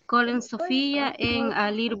called Sofia and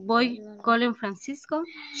a little boy called Francisco.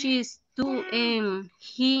 She is 2 and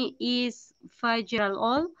he is 5 years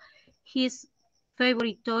old. His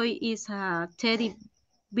favorite toy is a teddy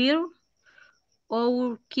bear.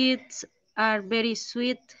 Our kids are very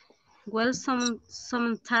sweet. Well,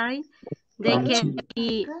 sometimes they can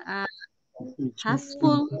be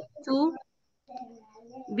hasteful too.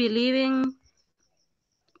 Believe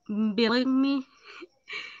me,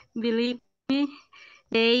 believe me,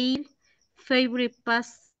 their favorite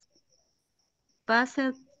pastime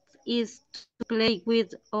is to play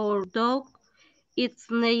with our dog.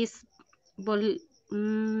 Its name is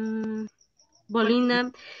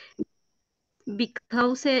Bolina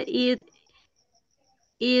because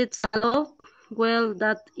it's a lot. Well,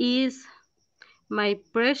 that is my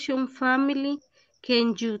precious family.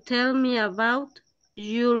 Can you tell me about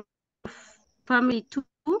your family too?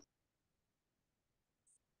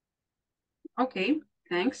 Okay,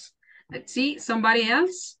 thanks. Let's see, somebody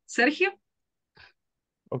else? Sergio?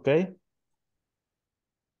 Okay.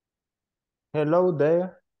 Hello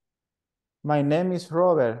there. My name is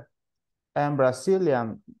Robert. I'm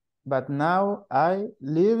Brazilian, but now I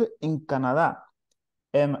live in Canada.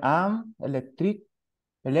 I'm an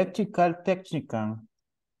electrical technician.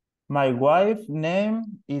 My wife's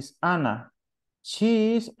name is Anna.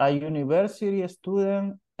 She is a university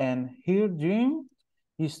student and her dream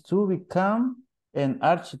is to become an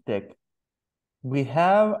architect. We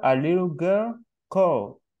have a little girl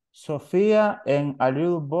called Sofia and a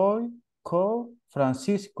little boy called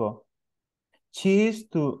Francisco. She is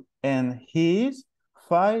 2 and he is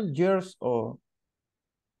 5 years old.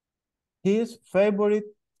 His favorite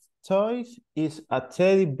toy is a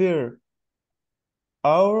teddy bear.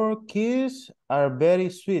 Our kids are very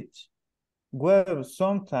sweet. Well,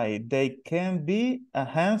 sometimes they can be a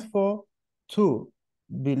handful too.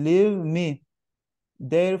 Believe me,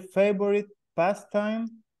 their favorite pastime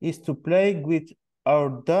is to play with our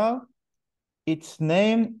dog. It's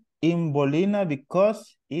named Bolina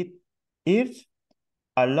because it eats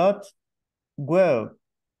a lot. Well,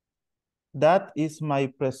 that is my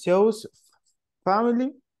precious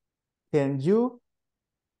family. Can you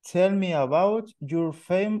tell me about your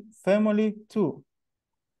family too?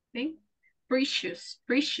 Okay. Precious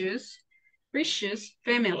family. Precious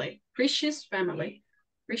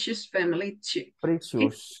family too. Precious.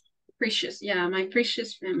 Okay. Precious, yeah, my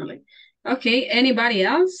precious family. Okay, anybody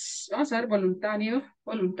else? Vamos a ver,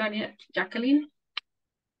 voluntaria, Jacqueline.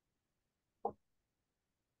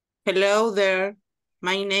 Hello there.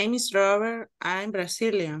 My name is Robert. I'm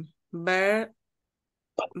Brazilian. Espérame.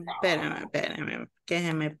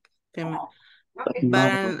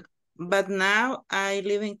 But now I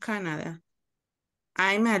live in Canada.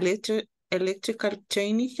 I'm an electrical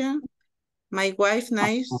technician. My wife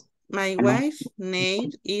name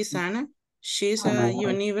is Anna. She's a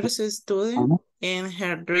university student and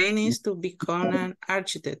her dream is to become an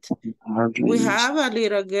architect. We have a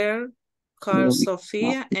little girl called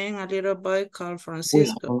Sofia and a little boy called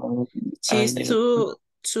Francisco. She's two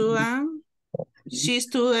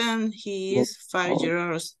and he is 5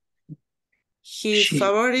 years. His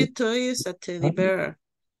favorite toy is a teddy bear.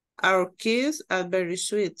 Our kids are very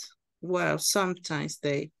sweet. Well, sometimes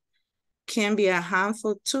they can be a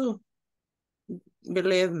handful too.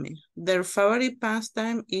 Believe me, their favorite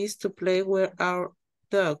pastime is to play with our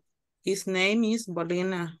dog. His name is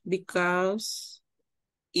Bolina because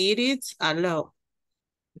it is a lot.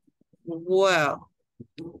 Well,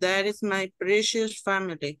 that is my precious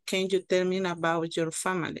family. Can you tell me about your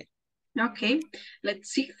family? Okay,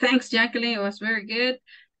 let's see. Thanks, Jacqueline. It was very good.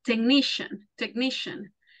 Technician.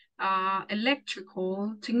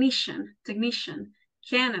 Electrical technician.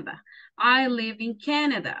 Canada. I live in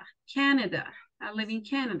Canada. Canada. I live in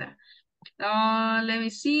Canada. Let me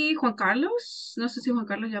see. Juan Carlos. No sé si Juan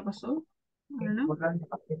Carlos ya pasó. I don't know. No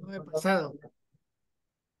he pasado.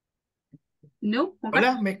 No. Juan Hola,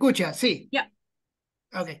 Carlos? ¿me escucha? Sí. Yeah.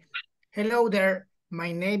 Okay. Hello there.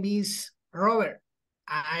 My name is Robert.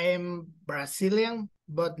 I am Brazilian,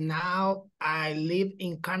 but now I live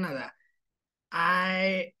in Canada.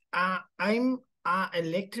 I'm an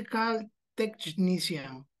electrical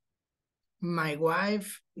technician. My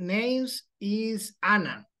wife name is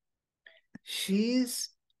Anna. She's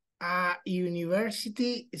a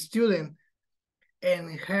university student,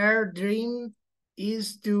 and her dream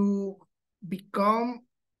is to become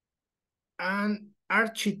an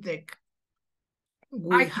architect.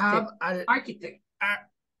 We have an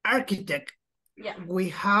architect. Yeah. We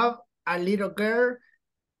have a little girl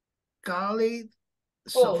called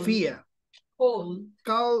Sophia. Called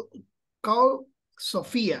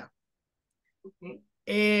Sophia. Okay.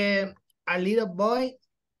 And a little boy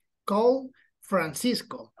called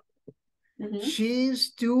Francisco.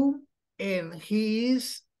 She's 2 and he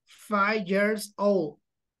is 5 years old.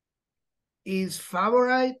 His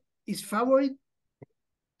favorite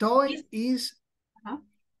toy is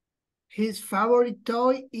his favorite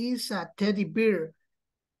toy is a teddy bear.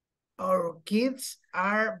 Our kids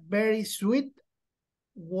are very sweet.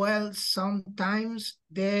 Well, sometimes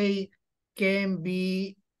they can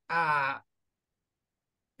be a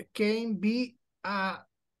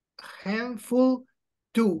handful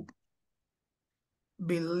too.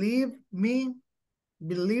 Believe me,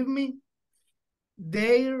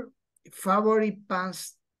 their favorite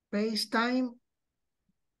pastime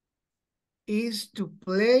is to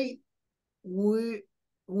play with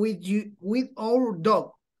our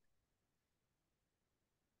dog.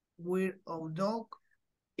 With our dog.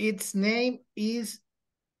 Its name is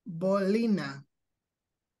Bolina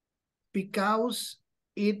because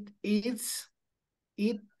it's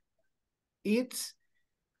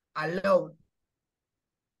allowed.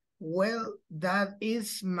 Well, that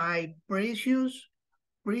is my precious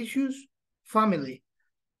family.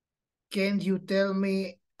 Can you tell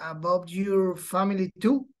me about your family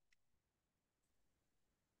too?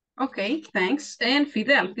 Okay, thanks. And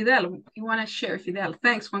Fidel, you want to share, Fidel?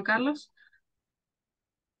 Thanks, Juan Carlos.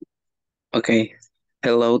 Okay.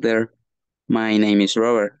 Hello there. My name is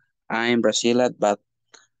Robert. I'm Brazilian, but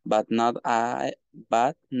now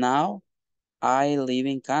I live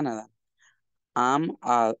in Canada. I'm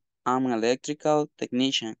an electrical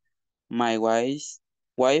technician. My wife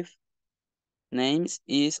name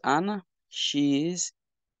is Anna. She is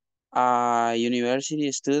a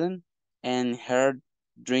university student and her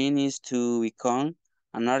dream is to become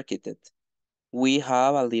an architect. We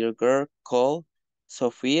have a little girl called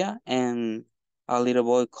Sophia and a little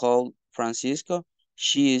boy called Francisco.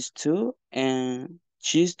 She's 2 and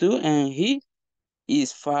he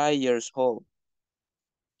is 5 years old.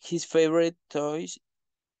 His favorite toys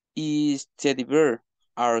is teddy bear.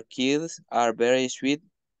 Our kids are very sweet.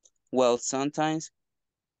 Well, sometimes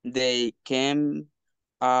they can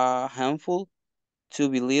a handful. To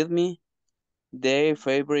believe me, their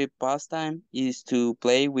favorite pastime is to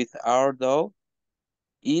play with our dog.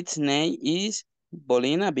 Its name is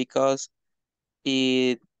Bolina because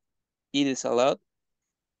it is a lot.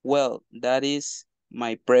 Well, that is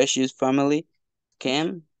my precious family.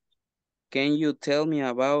 Can you tell me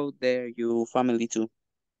about your family too?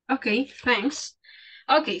 Okay, thanks.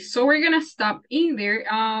 Okay, so we're gonna stop in there.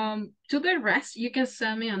 To the rest, you can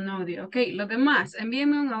send me an audio, okay? Lo demás,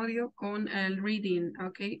 envíenme un audio con el reading,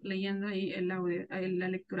 okay? Leyendo ahí el audio, la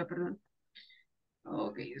lectura, perdón.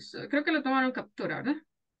 Okay, so, creo que lo tomaron captura, ¿verdad?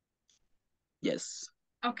 Yes.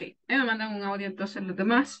 Okay, me mandan un audio entonces los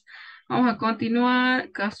demás. Vamos a continuar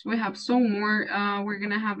because we have some more. We're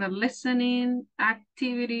gonna have a listening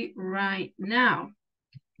activity right now.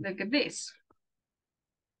 Look at this.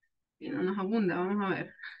 Y no nos abunda, vamos a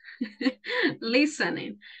ver.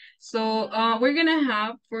 Listening. So we're gonna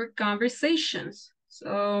have for conversations.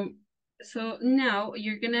 So now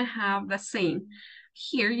you're gonna have the same.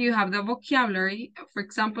 Here you have the vocabulary. For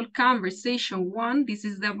example, conversation 1, this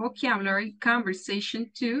is the vocabulary. Conversation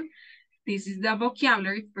 2, this is the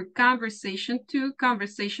vocabulary for conversation 2,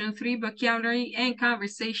 conversation 3, vocabulary, and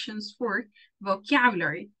conversations 4,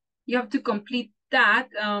 vocabulary. You have to complete that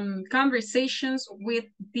conversations with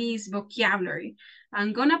this vocabulary.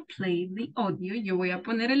 I'm gonna play the audio. Yo voy a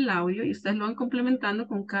poner el audio y ustedes lo van complementando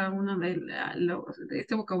con cada uno de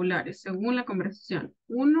este vocabulario según la conversación.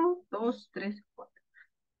 1, 2, 3, 4.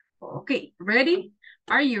 Okay, ready?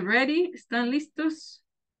 Are you ready? ¿Están listos?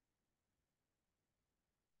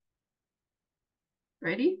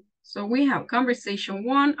 Ready? So we have conversation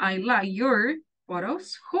 1. I like your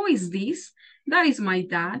photos. Who is this? That is my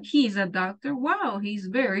dad. He is a doctor. Wow, he's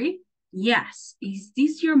very... Yes. Is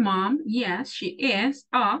this your mom? Yes, she is.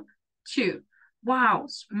 2. Wow,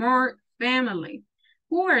 smart family.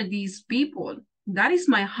 Who are these people? That is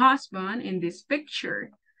my husband in this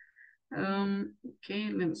picture. Okay,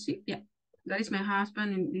 let me see. Yeah, that is my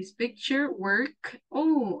husband in this picture. Work.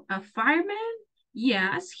 Oh, a fireman?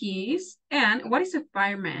 Yes, he is. And what is a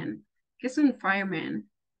fireman? ¿Qué es un fireman?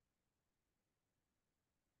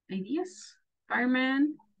 Ideas?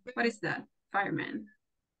 Fireman? What is that? Fireman.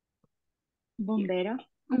 Bombero.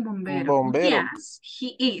 Un bombero. Un bombero. Yes, he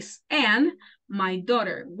is. And my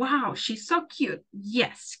daughter. Wow, she's so cute.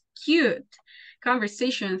 Yes, cute.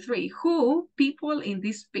 Conversation 3. Who? People in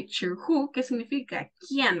this picture. Who? ¿Qué significa?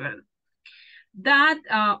 ¿Quién? ¿Verdad? That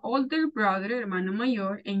older brother, hermano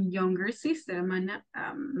mayor, and younger sister, hermana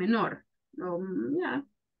menor. Yeah,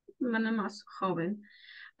 hermana más joven.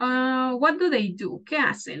 What do they do? ¿Qué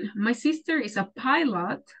hacen? My sister is a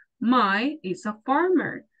pilot. My is a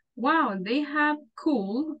farmer. Wow, they have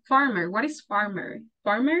cool farmer. What is farmer?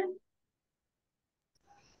 Farmer?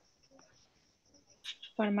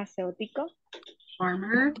 Farmacéutico.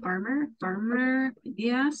 Farmer.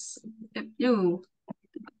 Yes. You.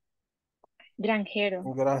 Granjero.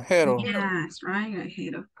 Granjero. Yes, right,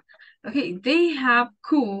 granjero. Okay, they have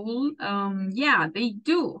cool, yeah, they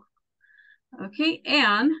do. Okay,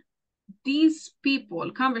 and these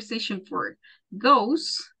people, conversation for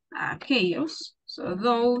those, aquellos. So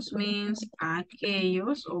those means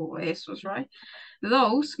aquellos or esos, right?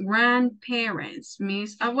 Those grandparents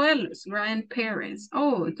means abuelos, grandparents.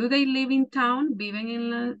 Oh, do they live in town? ¿Viven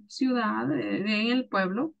en la ciudad, en el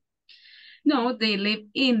pueblo? No, they live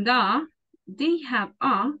in they have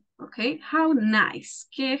okay, how nice,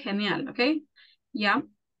 qué genial, okay? Yeah,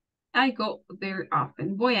 I go there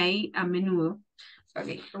often, voy ahí a menudo.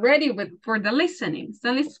 Okay, ready for the listening.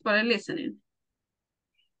 ¿Están listos para el listening?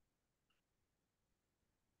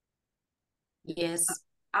 Yes.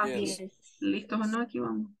 Yes. ¿Listos o no? Aquí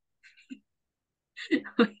vamos.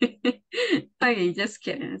 Okay, just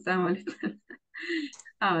kidding. Estamos listos.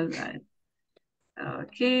 All right.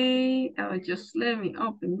 Okay, just let me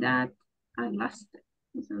open that. I lost it.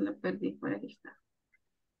 Se lo perdí, por aquí está.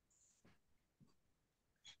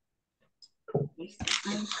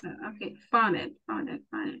 Okay, found it.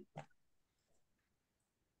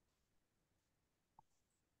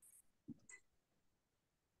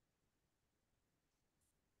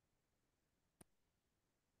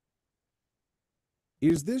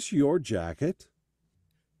 Is this your jacket?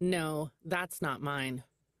 No, that's not mine.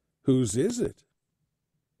 Whose is it?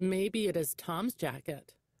 Maybe it is Tom's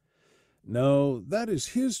jacket. No, that is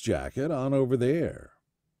his jacket on over there.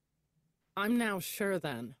 I'm now sure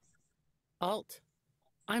then. Alt,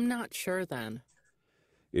 I'm not sure then.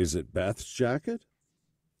 Is it Beth's jacket?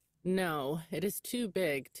 No, it is too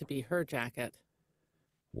big to be her jacket.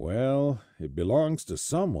 Well, it belongs to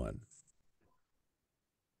someone.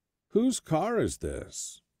 Whose car is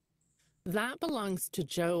this? That belongs to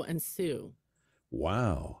Joe and Sue.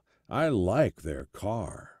 Wow, I like their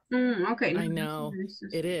car. Okay. I know,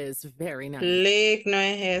 it is very nice. Lick no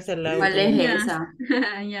es esa la ¿Cuál última. es esa?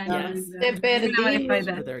 Yes. Te perdimos.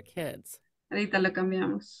 For their kids. Ahorita lo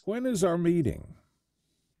cambiamos. When is our meeting?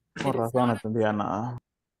 Por razón no entendía nada.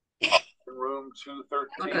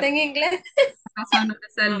 ¿Está en inglés? No te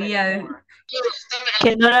salía.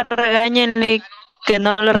 Que no la regañen, Lick, que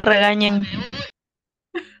no lo regañen.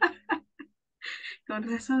 Con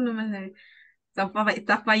razón no me sé.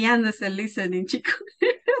 Está fallando ese listening, chicos.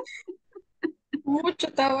 Mucho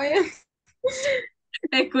está fallando.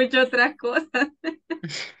 Escucho otras cosas.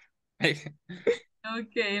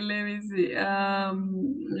 Okay, let me see.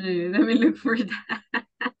 Let me look for that.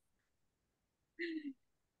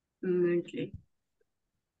 Okay.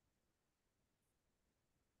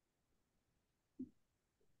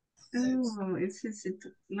 Oh, it says it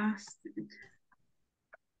lasted.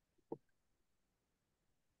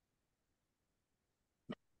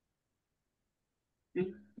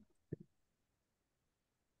 Okay.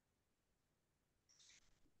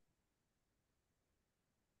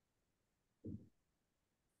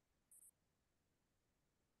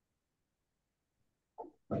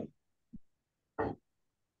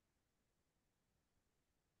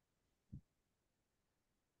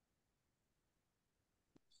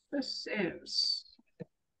 Ofrecemos.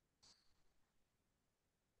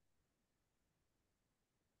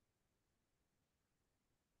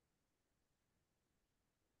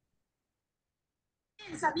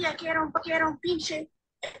 Sabía que era un pinche.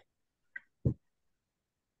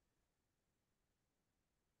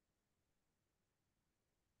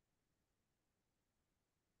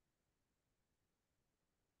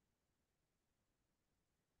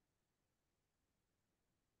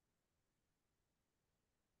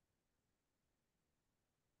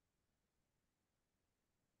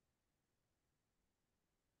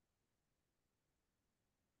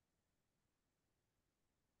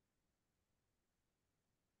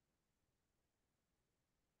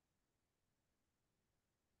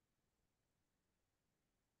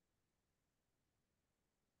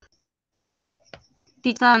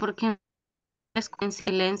 Tita, porque es en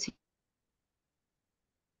silencio.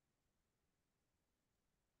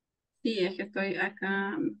 Sí, es que estoy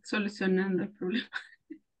acá solucionando el problema.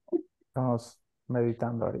 Estamos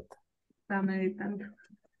meditando ahorita. Estaba meditando.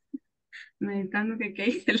 Meditando que qué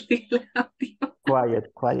hice el audio.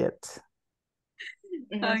 Quiet, quiet.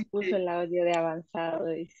 Nos puso el audio de avanzado.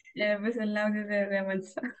 Dice. Ya ves el audio de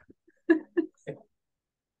avanzar.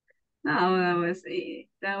 No,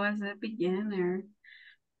 that was a beginner.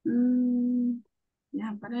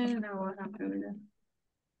 Ya, para el ahora, pero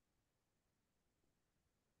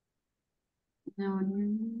no,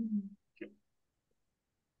 no.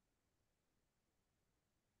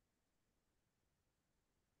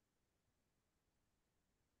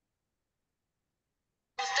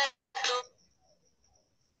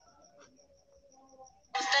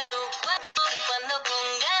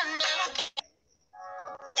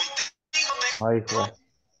 Ahí fue.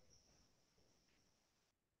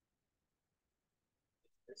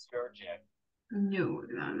 No,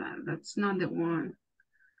 that's not the one.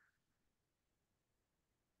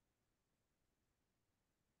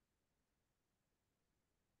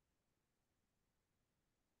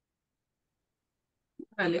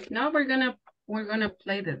 Well, if not, we're gonna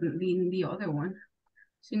play the other one.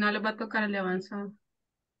 Si no, le va a tocar el avanzado.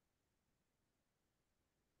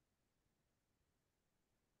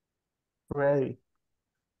 Ready.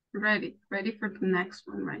 Ready for the next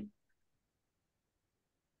one, right?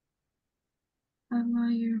 Oh no,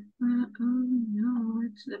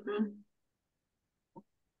 it's the one.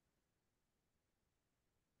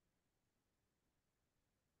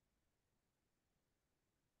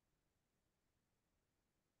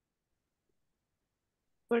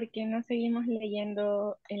 ¿Por qué no seguimos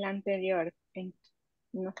leyendo el anterior?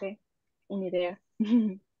 No sé, una idea.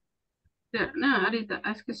 No, ahorita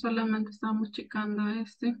es que solamente estábamos checando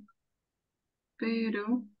este,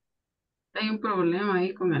 pero hay un problema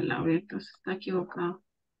ahí con el audio, entonces está equivocado.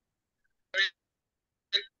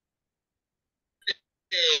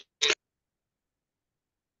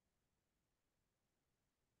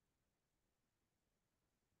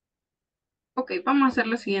 Ok, vamos a hacer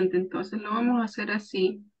lo siguiente entonces, lo vamos a hacer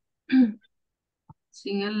así,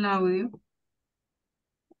 sin el audio.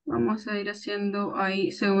 Vamos a ir haciendo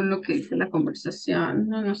ahí según lo que dice la conversación.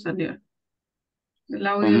 No nos salió. El Pues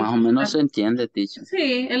audio más o menos se entiende, teacher.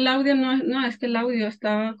 sí, el audio no es que el audio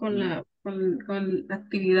estaba con con la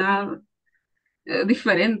actividad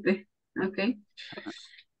diferente. Ok.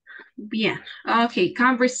 Bien. Ok,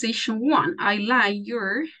 conversation one. I like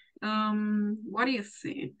your, what do you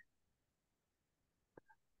think?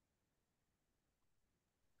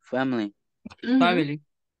 Family. Family.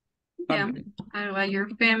 Yeah, Family. I like your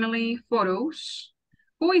family photos.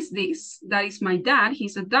 Who is this? That is my dad.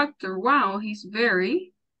 He's a doctor. Wow, he's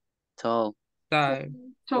very Tall.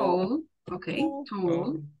 tall. Okay,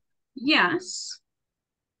 tall. Yes.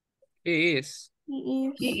 He is.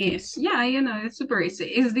 He is. Yeah, you know, it's super easy.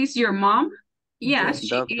 Is this your mom? Yes,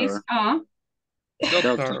 she is a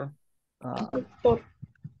Doctor.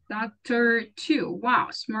 doctor too. Wow,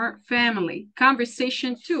 smart family.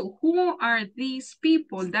 Conversation two. Who are these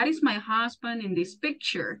people? That is my husband in this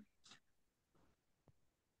picture.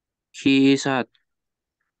 He is at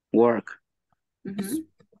work.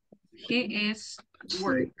 He is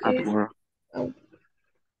work. At work.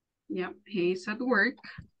 Yep, he is at work.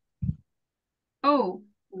 Oh,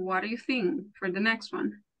 what do you think for the next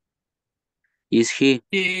one? Is he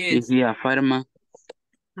a fireman?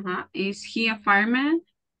 Is he a fireman?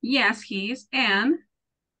 Yes, he is. And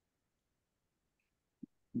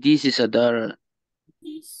This is a daughter.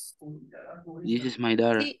 This is my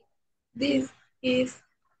daughter. This is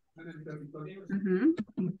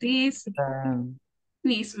this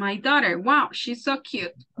is my daughter. Wow, she's so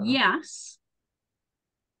cute. Yes.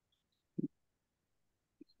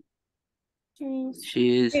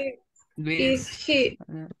 She is.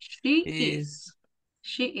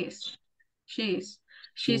 She is.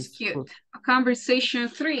 She's cute. Conversation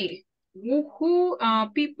three. Who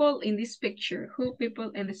people in this picture? Who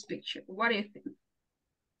people in this picture? What do you think?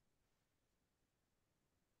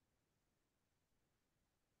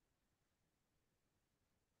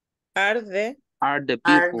 Are the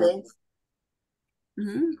people.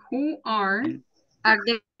 Who are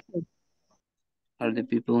the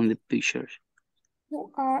people in the pictures?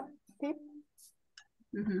 who are the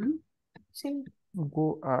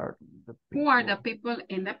Who are the people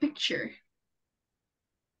in the picture?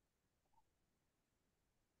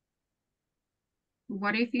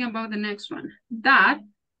 What do you think about the next one? That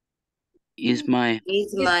is my.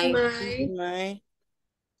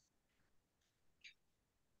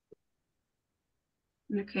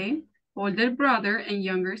 Okay. older brother and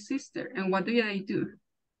younger sister. And what do they do?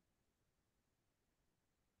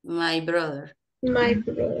 My brother. My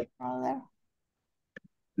brother.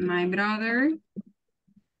 My brother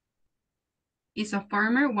is a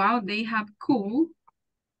farmer. Wow, they have cool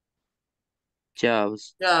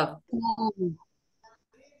jobs. Job.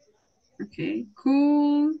 Okay,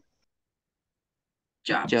 cool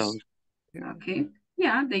jobs. Jobs. Okay,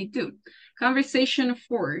 yeah, they do. Conversation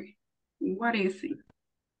 4. What do you think?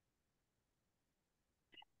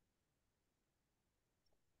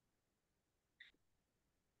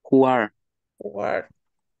 Who are?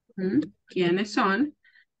 ¿Quiénes son?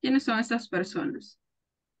 ¿Quiénes son estas personas?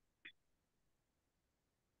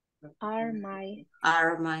 Are my.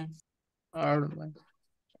 Are my. Are my.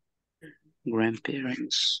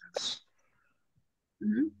 Grandparents.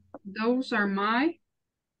 Those are my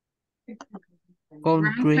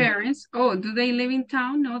Country. grandparents. Oh, do they live in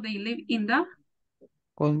town? No, they live in the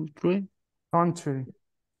Country. Country.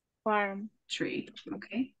 Farm. tree.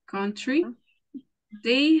 Okay, country.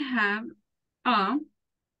 They have a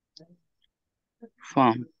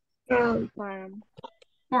Farm. Farm.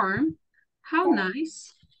 farm. How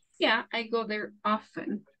nice. Yeah, I go there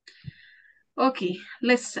often. Okay,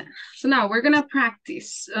 listen. So now we're gonna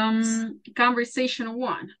practice conversation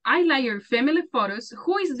 1. I like your family photos.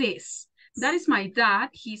 Who is this? That is my dad.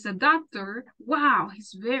 He's a doctor. Wow,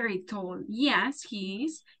 he's very tall. Yes, he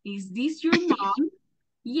is. Is this your mom?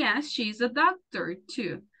 Yes, she's a doctor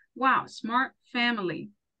too. Wow, smart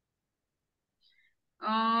family.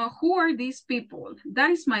 Who are these people?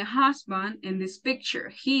 That is my husband in this picture.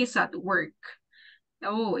 He is at work.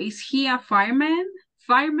 Oh, is he a fireman?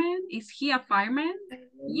 Fireman? Is he a fireman?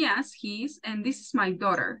 Yes, he is. And this is my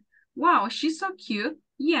daughter. Wow, she's so cute.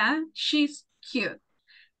 Yeah, she's cute.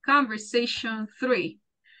 Conversation 3.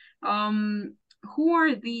 Who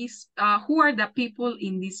are these? Who are the people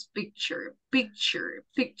in this picture? Picture.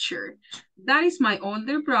 That is my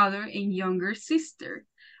older brother and younger sister.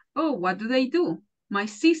 Oh, what do they do? My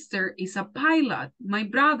sister is a pilot. My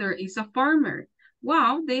brother is a farmer.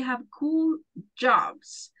 Wow, they have cool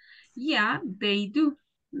jobs. Yeah, they do.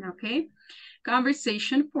 Okay.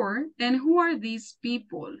 Conversation 4. And who are these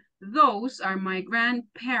people? Those are my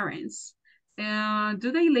grandparents.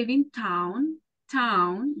 Do they live in town?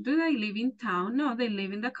 Do they live in town? No, they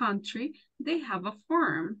live in the country. They have a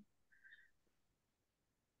farm.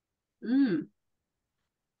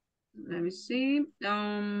 Let me see.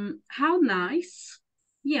 How nice.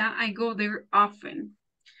 Yeah, I go there often.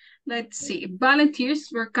 Let's see. Volunteers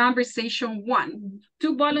for conversation 1.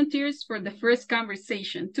 2 volunteers for the first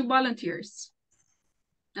conversation. 2 volunteers.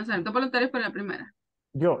 O sea, 2 voluntarios para la primera.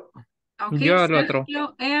 Yo. Okay, Yo el otro.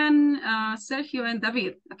 Sergio and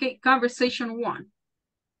David. Okay, conversation 1.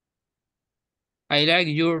 I like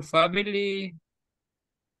your family.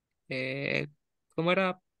 ¿Cómo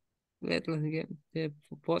era? Letras again.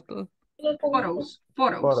 Photos.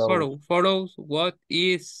 Photos. What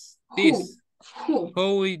is this? Who?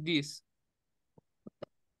 How is this?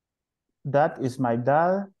 That is my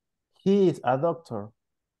dad. He is a doctor.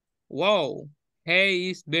 Wow,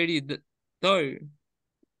 he is very tall.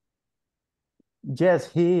 Yes,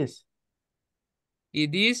 he is.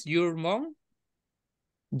 Is this your mom?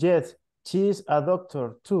 Yes, she is a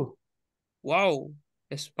doctor too. Wow,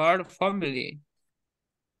 smart family.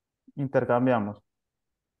 Intercambiamos.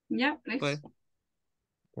 Yeah, please. Pues,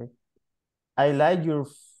 okay. I like your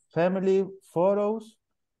family photos.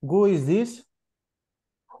 Who is this?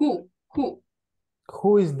 Who?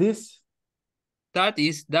 Who is this? That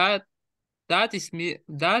is me.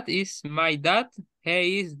 That is my dad.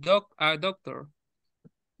 He is a doctor.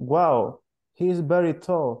 Wow, he is very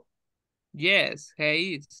tall. Yes,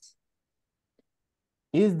 he is.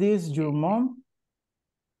 Is this your mom?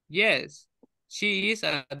 Yes, she is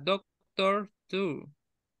a doctor too.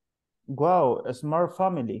 Wow, a smart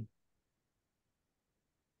family.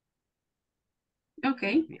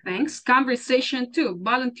 Okay, thanks. Conversation 2,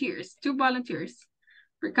 volunteers. 2 volunteers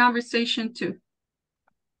for conversation 2.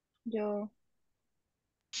 Yo.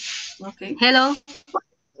 Okay. Hello.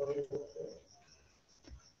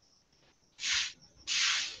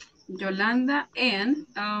 Yolanda and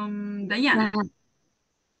Diana.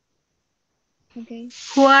 Okay.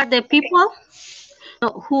 Who are the people? No,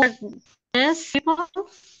 who are these people?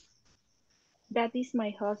 That is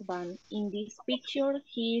my husband. In this picture,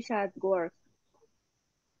 he is at work.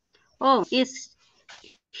 Oh, is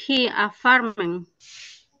he a farmer?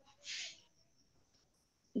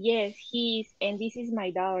 Yes, he is. And this is my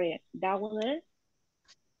daughter.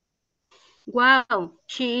 Wow,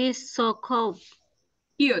 she is so cool.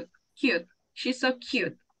 Cute. She's so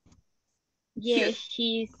cute. Yes,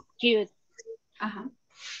 she's cute.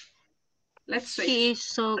 Let's switch. He is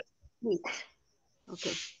so sweet.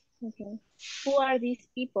 Okay. Okay. Who are these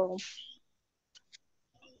people?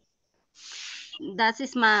 That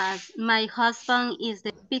is my husband is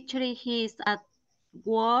the picture. He is at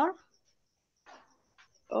work.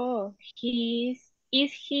 Oh, is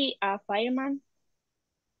he a fireman?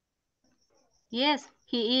 Yes,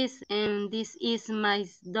 he is, and this is my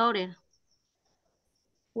daughter.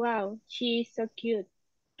 Wow, she is so cute.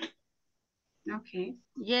 Okay.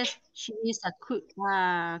 Yes, she is a cute.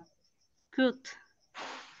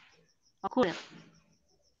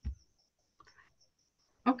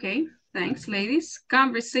 Okay, thanks, ladies.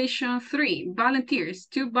 Conversation 3, volunteers,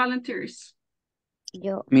 2 volunteers.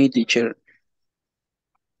 Yo. Me, teacher.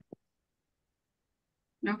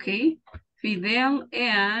 Okay, Fidel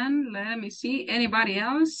and let me see, anybody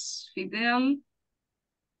else? Fidel.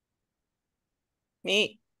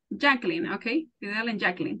 Me. Jacqueline, okay, Fidel and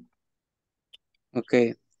Jacqueline.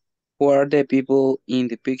 Okay. Who are the people in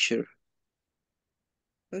the picture?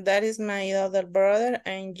 That is my other brother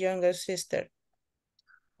and younger sister.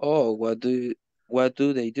 Oh, what do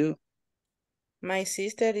they do? My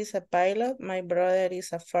sister is a pilot. My brother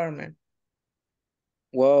is a farmer.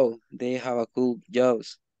 Wow, they have a cool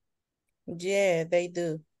jobs. Yeah, they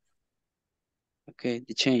do. Okay,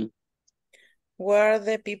 the chain. Where are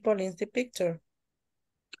the people in the picture?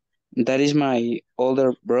 That is my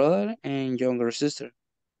older brother and younger sister.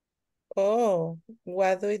 Oh,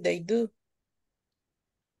 what do they do?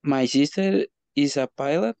 My sister is a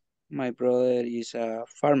pilot. My brother is a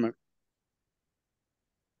farmer.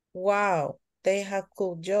 Wow, they have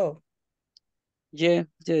cool job. Yeah,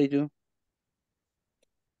 they do.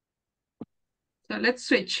 So let's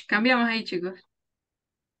switch. Cambiamos ahí, chicos.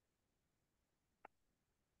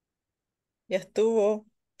 Ya estuvo.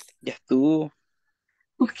 Ya estuvo.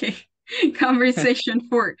 Okay. Conversation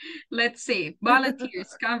 4. Let's see.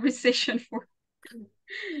 Volunteers. Conversation 4.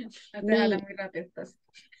 Déjala muy rápido.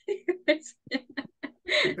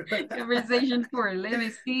 Conversation 4. Let me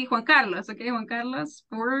see. Juan Carlos. Okay, Juan Carlos.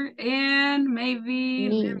 4. And maybe,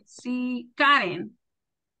 let me see. Karen.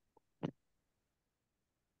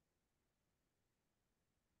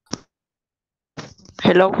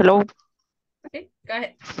 Hello, hello. Okay, go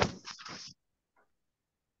ahead.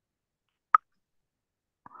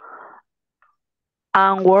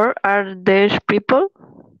 And where are these people?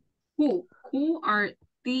 Who are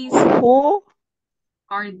these? Who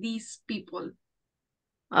are these people?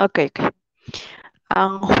 Okay, okay.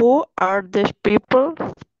 And who are these people?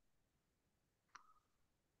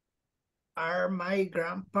 Are my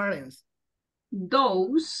grandparents.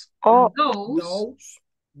 Those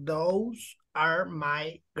are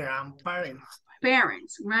my grandparents.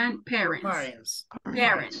 Grandparents.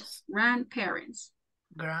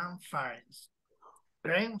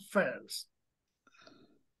 Grandparents.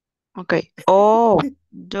 Okay. Oh,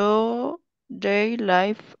 do they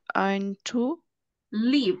live into?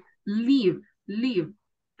 Live. Live.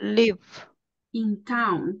 In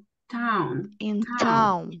town. In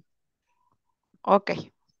town.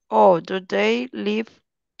 Okay. Oh, do they live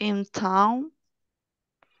in town?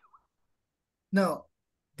 No,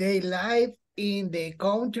 they live in the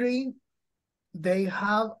country. They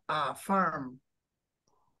have a farm.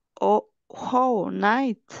 Oh, how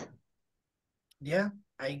nice. Yeah,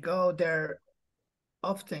 I go there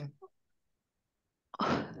often.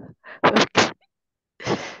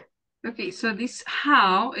 Okay, so this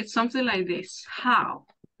how, it's something like this. How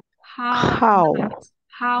nice.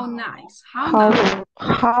 How nice.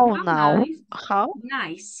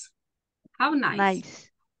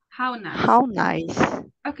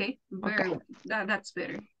 Okay, very good. That's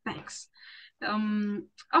better. Thanks.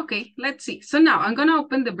 Okay, let's see. So now I'm gonna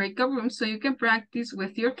open the breakout room so you can practice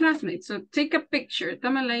with your classmates. So take a picture.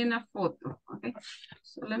 Tómale una foto. Okay.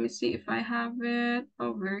 So let me see if I have it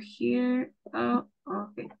over here. Oh,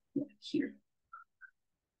 okay. Here.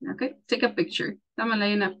 Okay, take a picture.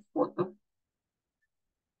 Tómale una foto.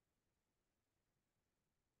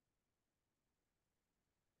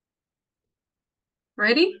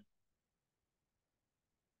 Ready?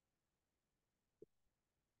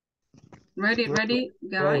 Ready,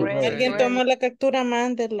 guys? Alguien toma la captura,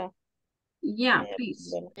 mándela. Yeah,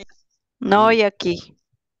 please. No, y aquí.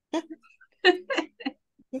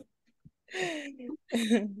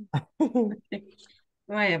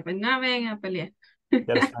 Vaya, pues no vengan a pelear.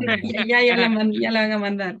 ya la van a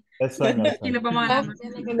mandar. Aquí le vamos a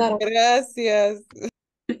la Gracias.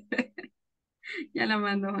 Ya la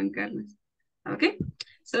mando Juan Carlos. Okay,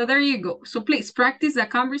 so there you go. So please practice the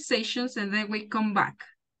conversations and then we come back.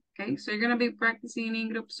 Okay, so you're going to be practicing in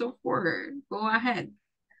groups of 4. Go ahead.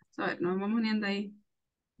 So, nos vamos uniendo ahí.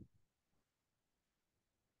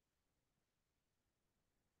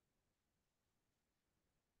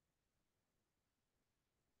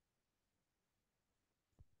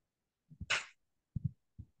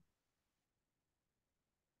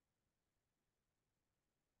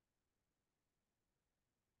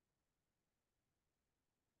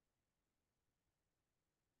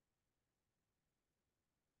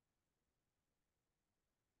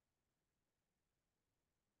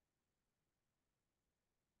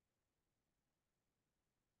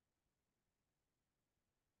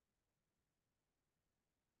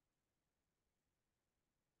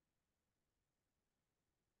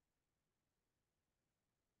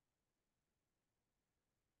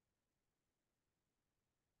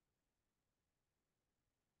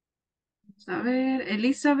 A ver,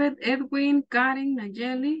 Elizabeth, Edwin, Karen,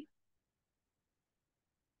 Nayeli.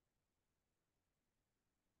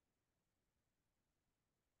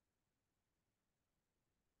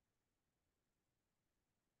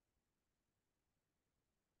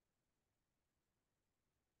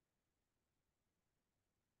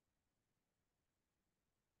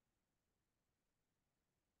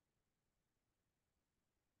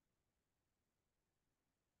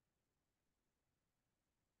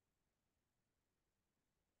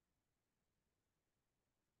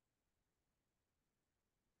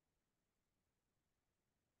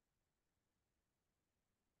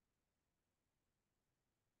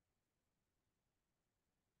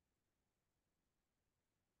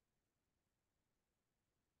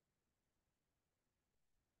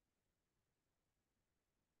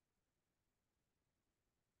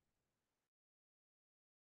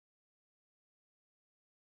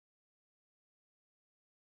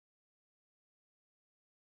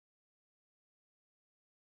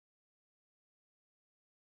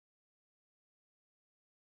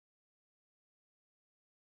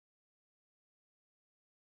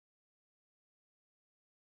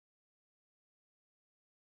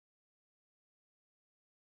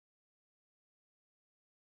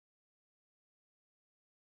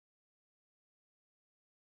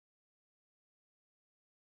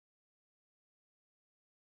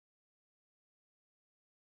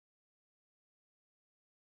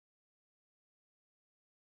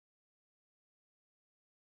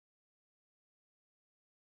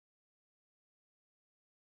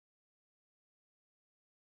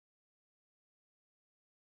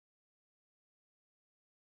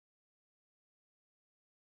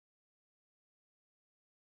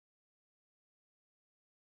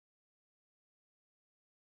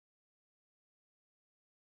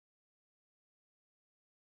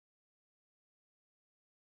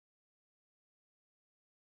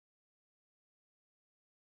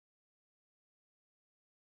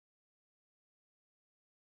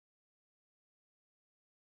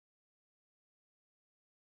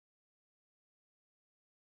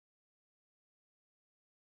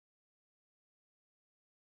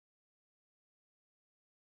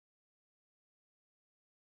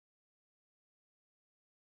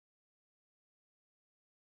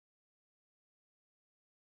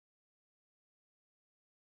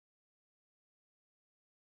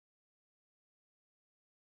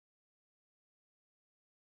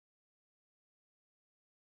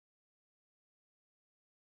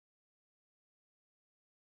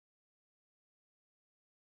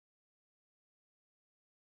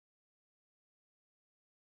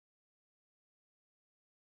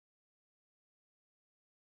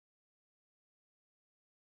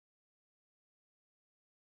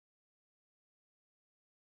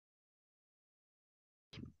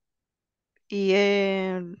 Y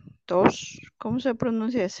el dos, ¿cómo se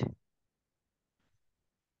pronuncia ese?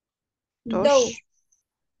 Dos.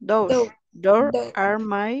 Those are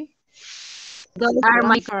my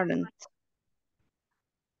grandparents.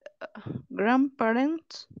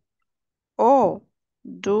 Grandparents. Oh,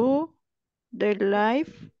 do they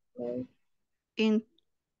live in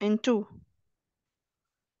two?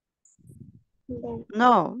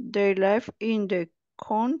 No, they live in the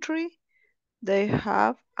country. They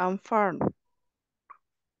have a farm.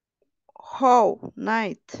 How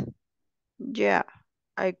nice. Yeah,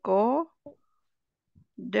 I go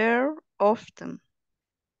there often.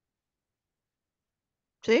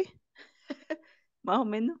 ¿Sí? Más o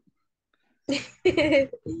menos. Hoy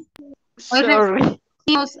Sorry.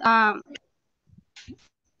 repetimos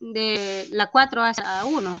de la 4 hasta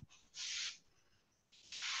 1.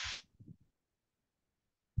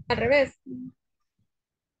 Al revés.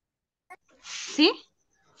 ¿Sí?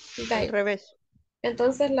 Al revés.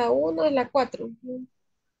 Entonces la 1 es la 4.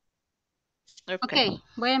 Ok,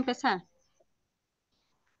 voy a empezar.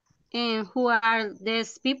 And who are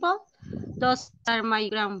these people? Those are my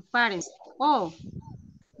grandparents. Oh,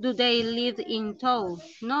 do they live in town?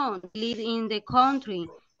 No, they live in the country.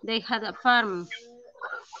 They had a farm.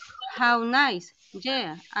 How nice.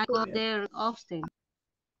 Yeah, I go there often.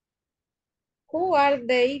 Who are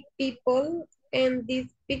they people in this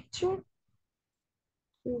picture?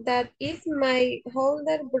 That is my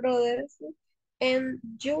older brothers and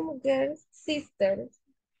younger sisters.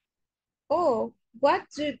 Oh, what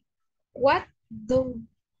do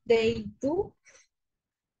they do?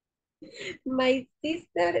 My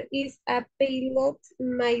sister is a pilot.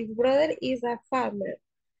 My brother is a farmer.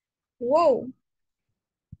 Whoa,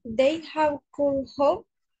 they have cool hope?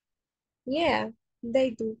 Yeah,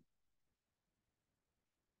 they do.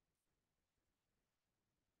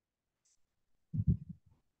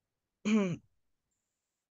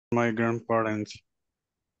 My grandparents.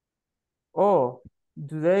 Oh,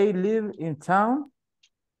 do they live in town?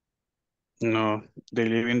 No, they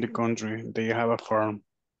live in the country. They have a farm.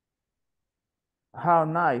 How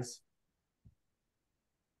nice.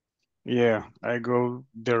 Yeah, I go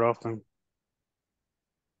there often.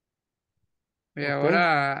 Y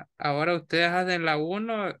Okay. ahora ustedes hacen la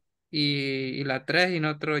 1 y la 3 y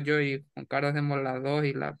nosotros yo y con Carlos hacemos la 2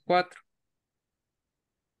 y la 4.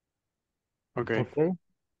 Okay. Okay.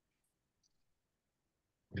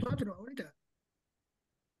 Otro, ahorita.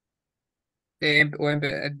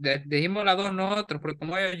 Dijimos la 2 nosotros, porque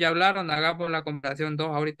como ellos ya hablaron, hagamos la comparación 2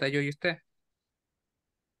 ahorita yo y usted.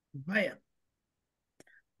 Vaya.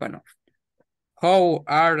 Bueno. How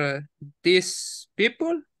are these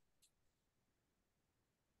people?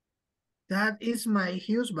 That is my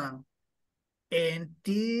husband. And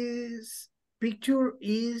this picture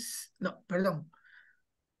is, no, perdón.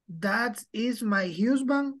 That is my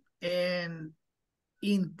husband. And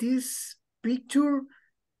in this picture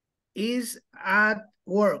is at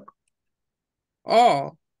work.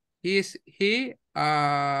 Oh, is he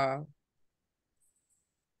a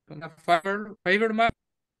fireman?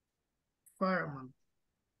 Fireman.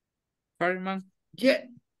 Fireman? Yeah.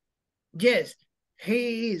 Yes,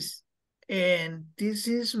 he is. And this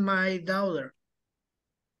is my daughter.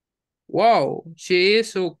 Wow, she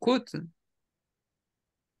is so cute.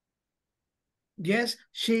 Yes,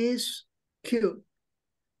 she is cute.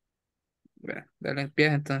 Bueno, dale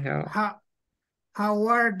empieza entonces ahora. How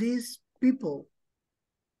are these people?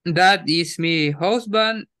 That is my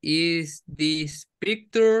husband. Is this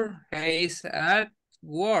picture? He is at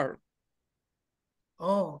work.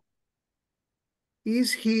 Oh.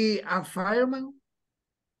 Is he a fireman?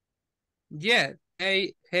 Yes,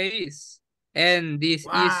 he is. And this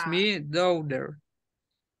is my daughter.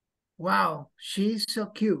 Wow, she's so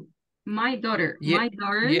cute. My daughter. Yeah, My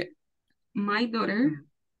daughter. yeah. My daughter.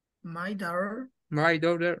 My daughter. My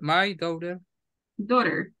daughter. My daughter.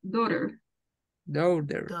 Daughter. Daughter.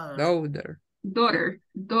 Daughter. Daughter. Daughter.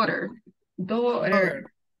 Daughter. Daughter.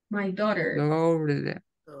 My daughter. Daughter.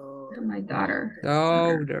 My daughter.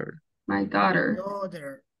 Daughter. My daughter.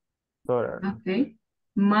 Daughter. Daughter. Okay.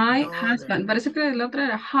 My Daughter. husband. Parece que la otra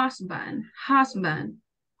era husband. Husband.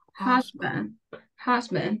 Husband.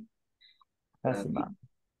 Husband. Husband.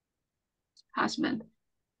 Husband.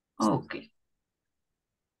 Ok.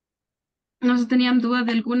 No sé, ¿tenían dudas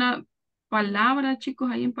de alguna palabra,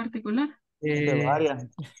 chicos, ahí en particular? De varias.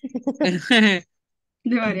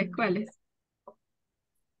 De varias, ¿cuáles?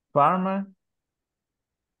 Farmer.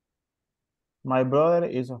 My brother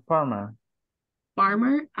is a farmer.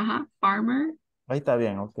 Farmer, ajá, farmer. Ahí está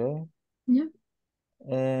bien, ok. Ya.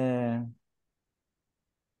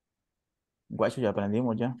 Guacho, ya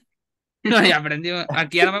aprendimos ya. No, ya aprendimos.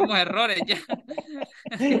 Aquí ya no vemos errores ya.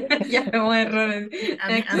 Ya vemos errores. A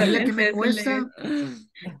mí la que me cuesta, excelente.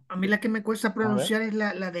 a mí la que me cuesta pronunciar es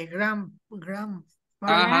la de gran.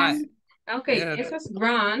 Ajá. Ok, eso es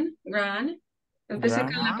gran. Empecé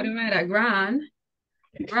con la primera, gran.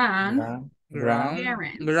 Grandparents.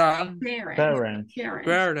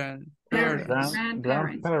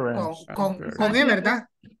 Con E, ¿verdad?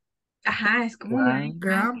 Ajá, es como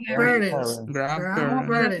Grandparents.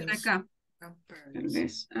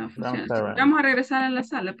 Vamos a regresar a la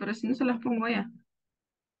sala, pero si no se las pongo ya.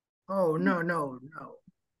 Oh, no.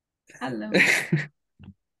 Hello.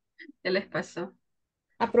 ¿Qué les pasó?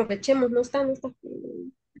 Aprovechemos, no está.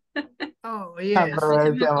 Oh, yes.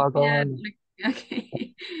 Aprovechemos.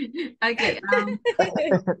 Okay.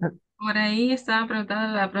 Por ahí estaba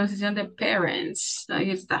preguntando la pronunciación de parents. Ahí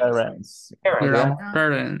está.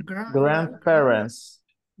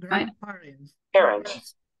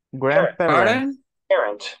 Grandparents.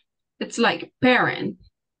 It's like parent.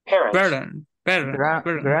 Grandparents.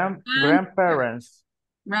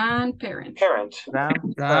 Grandparents.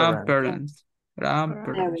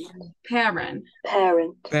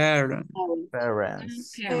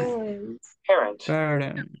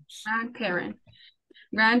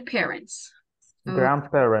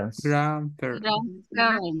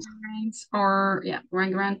 Or yeah,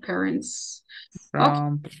 grandparents.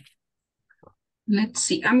 Okay. Let's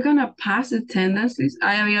see. I'm gonna pass the tendencies.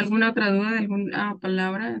 ¿Hay alguna otra duda de alguna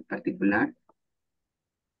palabra en particular?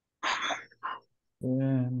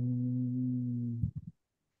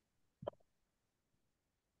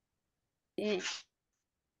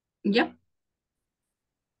 Yep.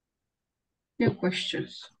 Your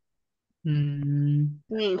questions. Who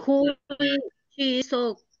is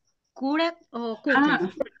so cute or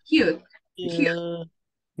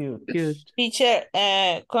Cute. Teacher,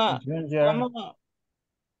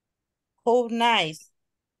 how nice.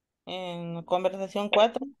 en conversación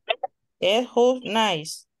 4 es who's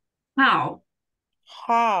nice. How.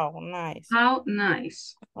 How nice. How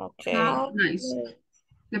nice. Okay. How nice.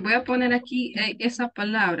 Les voy a poner aquí esa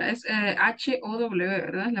palabra. Es H-O-W,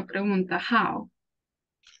 ¿verdad? La pregunta, how.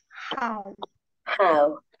 How.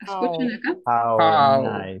 How. Escuchen acá. How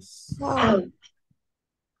nice. How.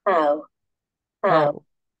 How. How.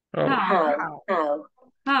 How. How.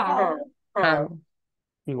 How. How.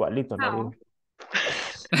 Igualito la How. vida.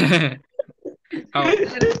 How.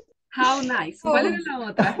 How nice. ¿Cuál era la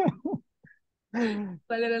otra?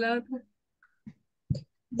 ¿Cuál era la otra?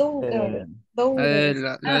 Daughter.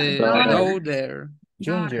 La de daughter.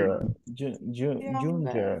 Junior.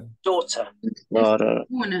 Junior. Daughter. Daughter.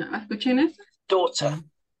 Una. ¿Escuchen esa? Daughter.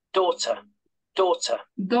 Daughter. Daughter.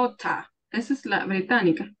 Daughter. Esa es la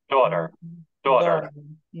británica. Daughter. Daughter.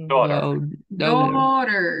 Daughter.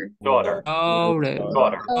 Daughter. Daughter. Daughter.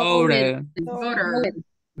 Daughter.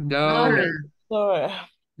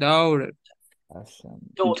 Daughter. Daughter.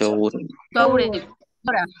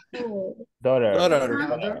 Daughter.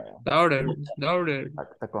 Daughter. Daughter.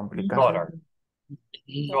 Está complicado.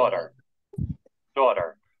 Daughter.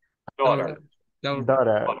 Daughter. Daughter.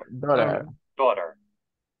 Daughter.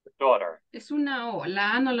 Daughter. Es una O.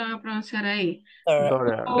 La A no la van a pronunciar ahí.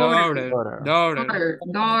 Daughter. Daughter. Daughter. Daughter.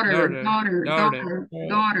 Daughter.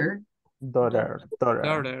 Daughter. Daughter.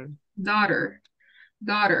 Daughter.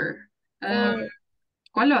 Daughter.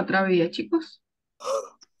 ¿Cuál otra vía, chicos?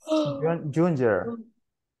 Junior.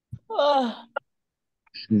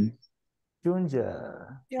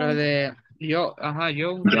 Junior. La de yo, ajá,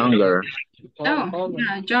 yo. Younger. Oh,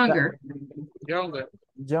 yeah, younger. Younger.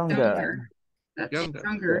 Younger. That's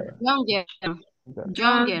Younger. younger.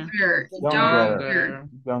 Younger.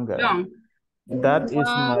 Younger. Young. That is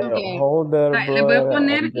my older Ay, le voy a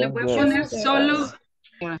brother. poner solo.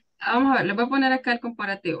 Vamos a ver, le voy a poner acá el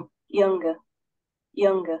comparativo. Younger.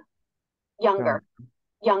 Younger. Younger.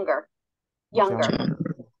 Younger. Younger.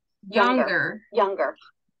 Younger. Younger.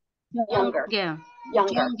 Younger. Yeah.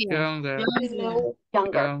 Younger. Younger.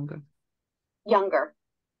 Younger. Younger.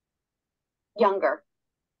 Younger.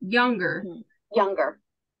 Younger. Younger.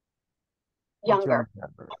 Younger.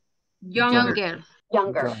 Younger.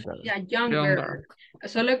 Younger. Yeah, younger.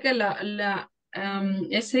 Solo que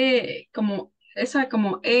ese como esa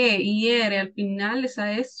como E y R al final,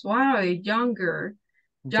 esa es suave. Younger.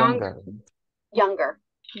 Younger. Younger.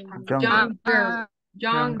 Younger.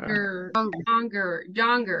 Younger.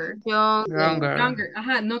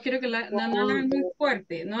 Ajá, no quiero que no la hagan muy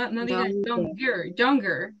fuerte. No digan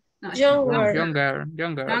younger. No, Younger.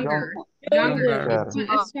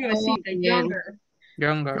 Es suavecita.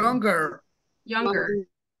 Younger.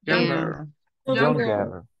 O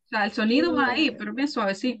sea, el sonido va ahí, pero bien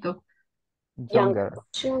suavecito. Younger.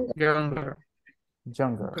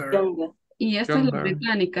 Y esta es la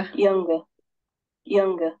británica. Younger.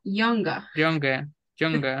 Younger. Younger.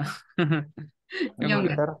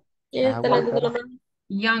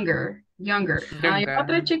 Younger. ¿Hay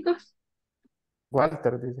otra, chicos?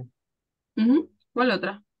 Walter dice. ¿Cuál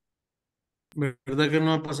otra? ¿Verdad que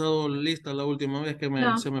no ha pasado lista la última vez que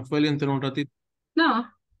No. se me fue el internet un ratito?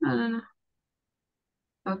 No.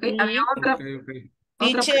 Ok, había otra. Okay.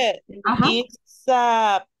 Teacher, it's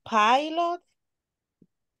a pilot.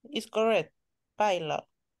 Is correct. Pilot.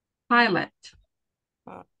 Pilot.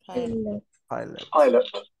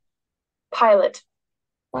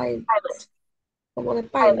 Como de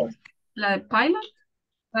pilot. ¿La de pilot?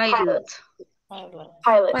 Pilot.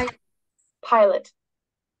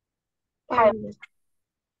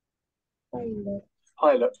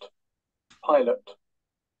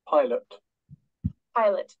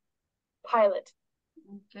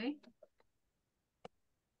 Ok.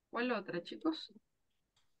 ¿Cuál otra, chicos?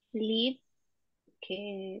 Live,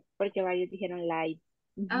 porque varios dijeron live.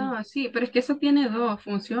 Ah, sí, pero es que eso tiene dos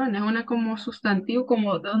funciones, una como sustantivo,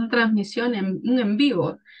 como una transmisión, un en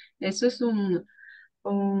vivo. Eso es un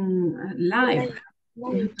live.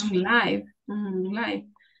 Un live.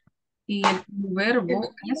 Y el verbo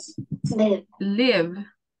es live.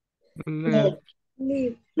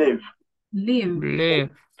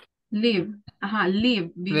 Ajá,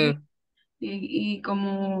 live, vivir. Y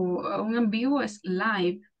como un en vivo es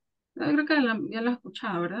live. Yo creo que ya lo he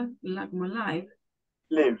escuchado, ¿verdad? Como live.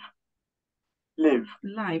 Live.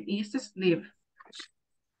 Y este es live.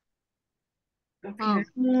 Okay.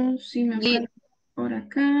 Sí, me falta por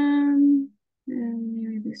acá.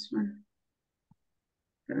 Maybe this one.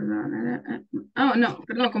 Perdón. Oh, no,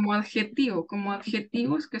 perdón, como adjetivo. Como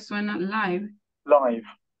adjetivos que suena live. Live.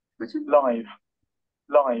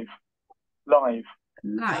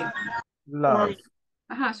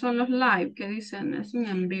 Ajá, son los live que dicen, es un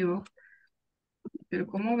en vivo. Pero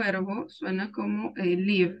como verbo suena como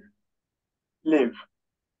live. Live.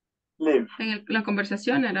 Live. La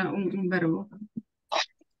conversación era un verbo.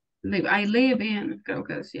 Live. I live in, creo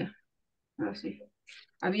que decía. Así.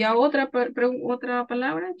 ¿Había otra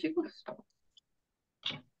palabra, chicos?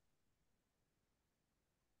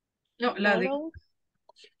 No, la de... Photos,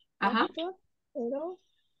 Ajá. photos,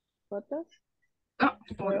 photos, Ah,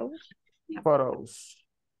 photos. Photos.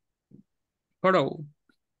 Photo.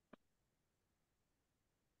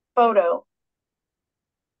 Photo.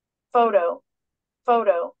 Photo.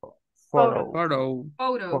 Photo. Photo. Photo.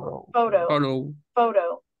 Photo. Photo. Photo.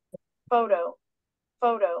 Photo. Photo.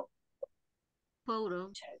 Photo. Photo.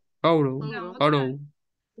 Photo. No, Photo.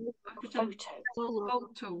 Photo. Photo.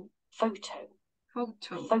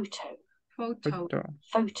 Photo. Photo. Photo. Photo. Photo. Photo. Photo.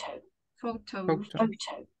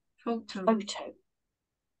 Photo. Photo. Photo.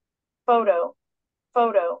 Photo.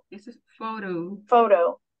 Photo. This is photo.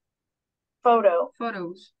 Photo. Photo.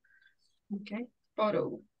 Photos. Okay.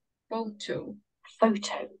 Photo. Photo.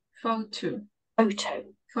 Photo. Photo.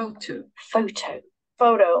 Photo. Photo. Photo.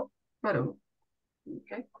 Photo. Photo.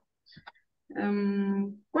 Okay.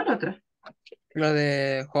 ¿Cuál otra? Lo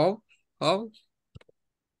de how. How.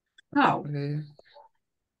 How.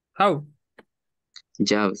 How.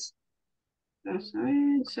 Jobs. Vamos a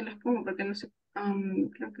ver, se las pongo porque no sé.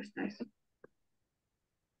 Creo que está eso.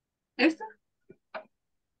 ¿Esta?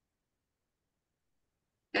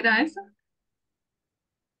 ¿Era esa?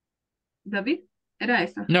 David, ¿era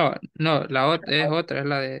esa? No, no, la otra es otra, es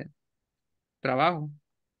la de trabajo.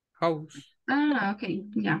 House. Ah, ok,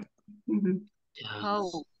 ya. Ujú.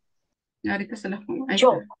 How. Ahorita se las pongo. Ahí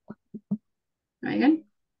Job. está. Oigan.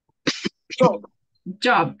 Job.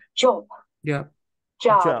 Job. Job. Job.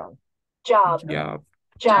 Job. Job. Job.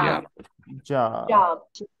 Job. Job. Job. Job.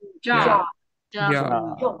 Job.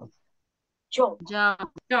 Job. Job. Job.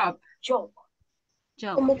 Job. Job.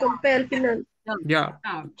 Job. Como con P al final. Job. Job.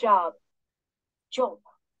 Job. Job.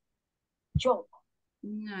 Job.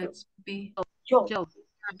 No, it's B. Job. Job.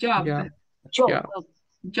 Job. Job. Job.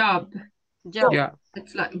 Job. Job. Job.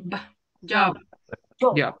 It's like B. Job.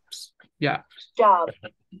 Job. Jobs. Jobs. Job.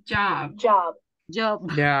 Job. Job. Job.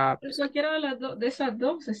 Jobs. Cualquiera de esas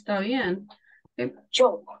dos está bien.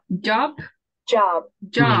 Job. Job. Job.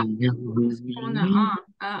 Job. Es como una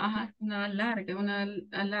A. Ajá, una larga, una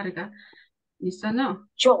larga. Y esa no.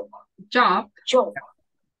 Job. Job. Job.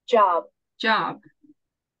 Job. Job.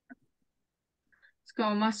 Es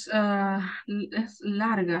como más, es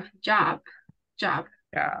larga. Job. Job.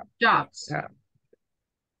 Job. Jobs. Job.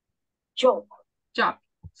 Job. Job.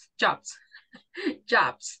 Jobs.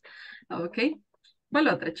 Jobs. Ok. ¿Cuál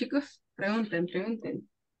otra, chicos? Pregunten. Pregunten,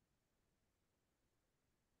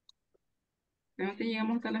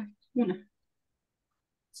 llegamos hasta las 1.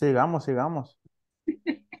 Sigamos.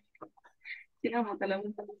 Llegamos hasta las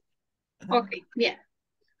 1. Ok, bien.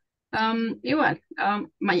 Igual,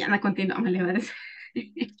 mañana continuamos, le voy a decir.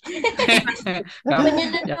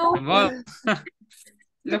 Mañana Ya, no. modo.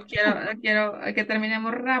 Los quiero que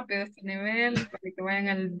terminemos rápido este nivel para que vayan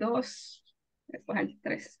al 2, después al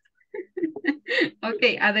 3. Ok,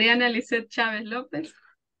 Adriana Lisette Chávez López.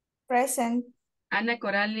 Present. Ana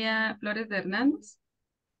Coralia Flores de Hernández.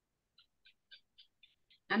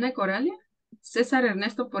 Ana Coralia. César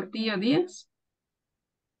Ernesto Portillo Díaz.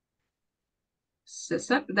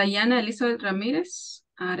 César. Dayana Elizabeth Ramírez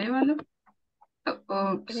Arevalo.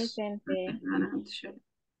 Presente.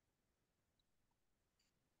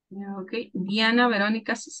 Ok, Diana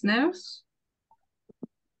Verónica Cisneros.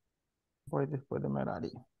 Voy después de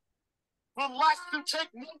Merari.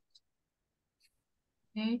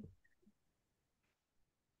 Okay.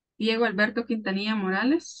 Diego Alberto Quintanilla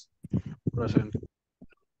Morales. Present.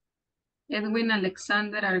 Edwin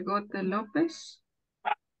Alexander Argote López.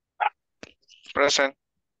 Present.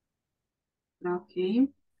 Ok.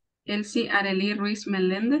 Elsie Arely Ruiz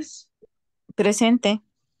Meléndez. Presente.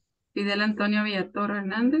 Fidel Antonio Villatoro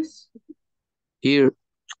Hernández. Here.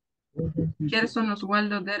 Gerson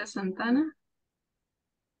Oswaldo Dere Santana.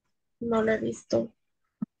 No lo he visto.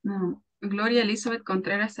 No. Gloria Elizabeth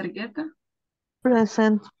Contreras Argueta.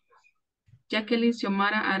 Present. Jacqueline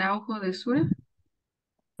Xiomara Araujo de Sura.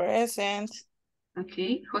 Present.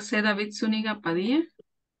 Ok. José David Zúñiga Padilla.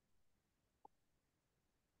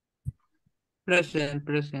 Present.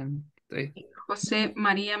 Estoy. José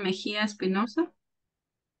María Mejía Espinosa.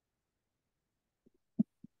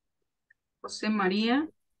 José María.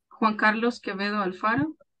 Juan Carlos Quevedo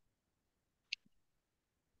Alfaro.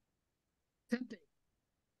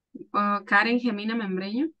 Karen Gemina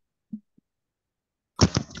Membreño.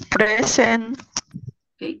 Present.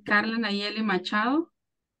 Okay. Carla Nayeli Machado.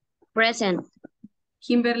 Present.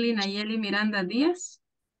 Kimberly Nayeli Miranda Díaz.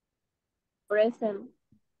 Present.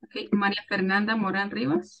 Okay. María Fernanda Morán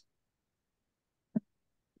Rivas.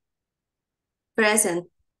 Present.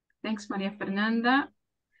 Thanks, María Fernanda.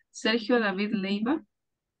 Sergio David Leiva.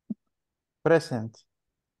 Present.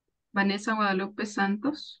 Vanessa Guadalupe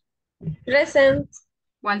Santos. Present.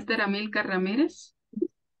 Walter Amilcar Ramírez.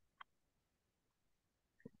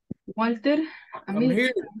 Walter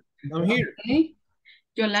Amilcar. I'm here. Okay.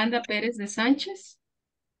 Yolanda Pérez de Sánchez.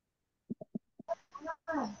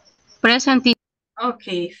 Present.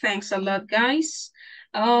 Okay, thanks a lot, guys.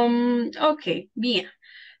 Okay, bien.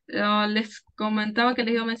 Les comentaba que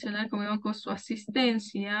les iba a mencionar cómo iban con su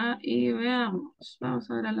asistencia y veamos.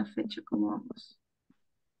 Vamos a ver a la fecha cómo vamos.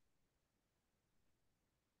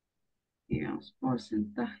 Y veamos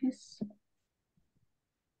porcentajes.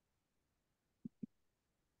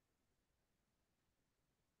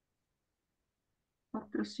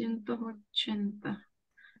 $480.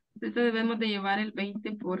 Ahorita debemos de llevar el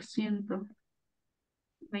 20%.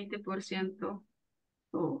 20%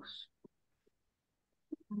 todos.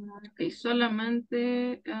 Ok,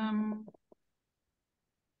 solamente...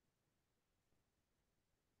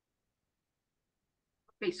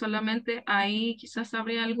 ok, solamente ahí quizás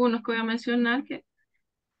habría algunos que voy a mencionar que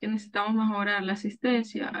necesitamos mejorar la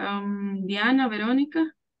asistencia. Diana,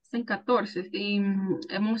 Verónica, están 14 y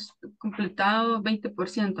hemos completado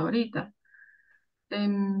 20% ahorita.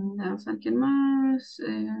 Vamos a ver quién más.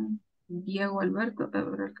 Diego Alberto,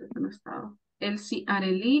 creo que no estaba. Elsie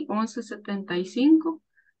Arelí, 11.75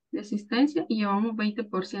 de asistencia y llevamos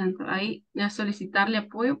 20%. Ahí a solicitarle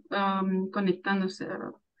apoyo conectándose,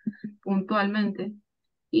 ¿verdad? Puntualmente.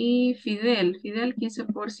 Y Fidel,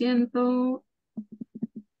 15%.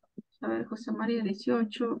 A ver, José María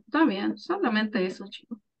 18, está bien, solamente eso,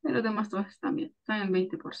 chicos. Pero los demás todos están bien, están en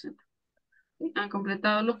 20%. Han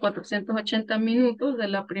completado los 480 minutos de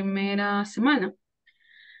la primera semana.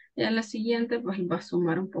 Ya en la siguiente, pues va a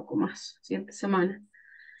sumar un poco más, siguiente semana.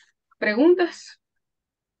 ¿Preguntas?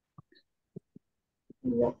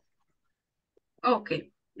 No. Ok,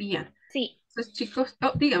 bien. Sí. Entonces, chicos,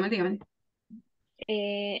 dígame.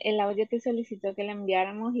 El audio que solicitó que le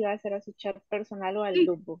enviáramos iba a ser a su chat personal o al Sí.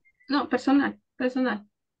 grupo. No, personal.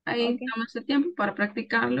 Ahí Ok. tómense tiempo para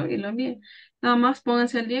practicarlo y lo envíen. Nada más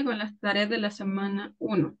pónganse al día con las tareas de la semana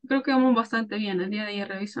 1. Creo que vamos bastante bien. El día de ayer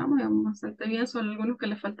revisamos y vamos bastante bien. Solo algunos que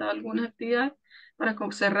les faltaba algunas actividades para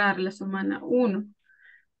cerrar la semana 1.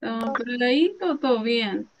 Pero de ahí todo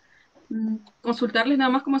bien. Consultarles nada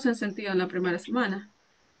más cómo se han sentido en la primera semana.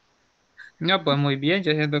 No, pues muy bien,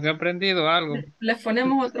 yo siento que he aprendido algo. Les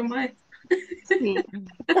ponemos otro maestro. Sí.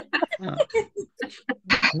 No.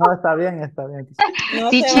 No, está bien, está bien. No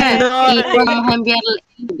se Teacher, vaya. y podemos enviarle.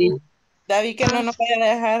 David, que no nos vaya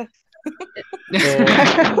a dejar.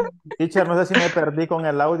 Teacher, no sé si me perdí con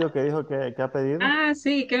el audio que dijo que ha pedido. Ah,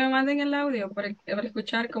 sí, que me manden el audio para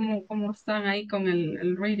escuchar cómo están ahí con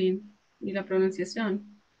el reading y la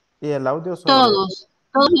pronunciación. Y el audio sobre... Todos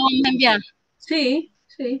lo vamos a enviar. Sí,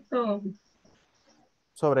 todo.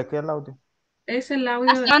 ¿Sobre qué el audio? Es el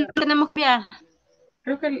audio ¿Hasta dónde tenemos que enviar?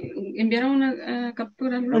 Creo que enviaron una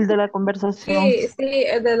captura, ¿no? El de la conversación. Sí,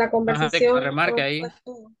 el de la Ajá, conversación. remarque ahí.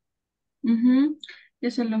 Ujú.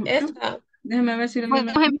 Ese es lo Esta. Déjame ver si alguien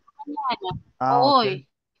Podemos enviar mañana Ah, o ok. hoy.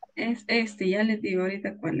 es este, ya les digo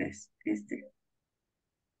ahorita cuál es. Este.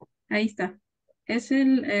 Ahí está. Es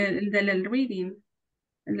el del reading.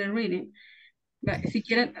 El del reading. Si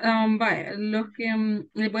quieren, los que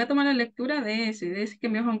les voy a tomar la lectura de ese que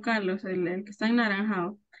envió Juan Carlos, el que está en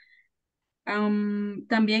naranjado.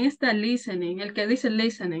 También está listening, el que dice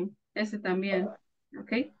listening, ese también,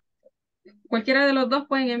 ¿ok? Cualquiera de los dos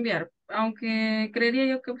pueden enviar, aunque creería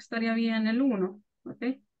yo que estaría bien el uno, ¿ok?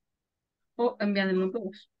 O envían los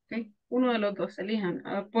dos, ¿ok? Uno de los dos, elijan.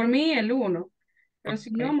 Por mí el uno, pero si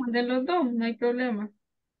no, manden los dos, no hay problema.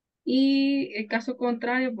 Y en caso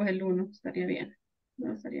contrario, pues el uno estaría bien.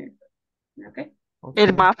 No estaría bien, ¿ok?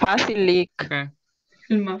 El más fácil, Lick.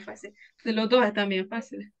 El más fácil. De los dos están bien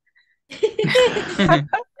fáciles.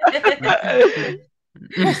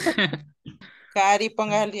 Cari,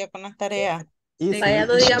 ponga al día con las tareas. Vaya,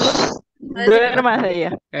 no digamos. Duermas de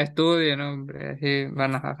ella. Estudien, hombre, así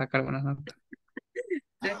van a sacar buenas notas.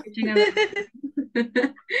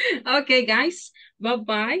 Okay, guys.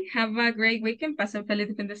 Bye-bye. Have a great weekend. Pasen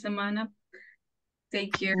feliz fin de semana.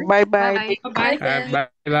 Take care. Bye bye. Bye-bye.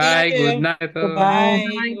 Bye. Good night. Goodbye.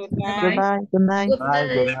 Bye. Goodbye. Good night. Good night.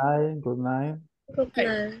 Good night. Good night. Good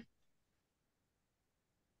night.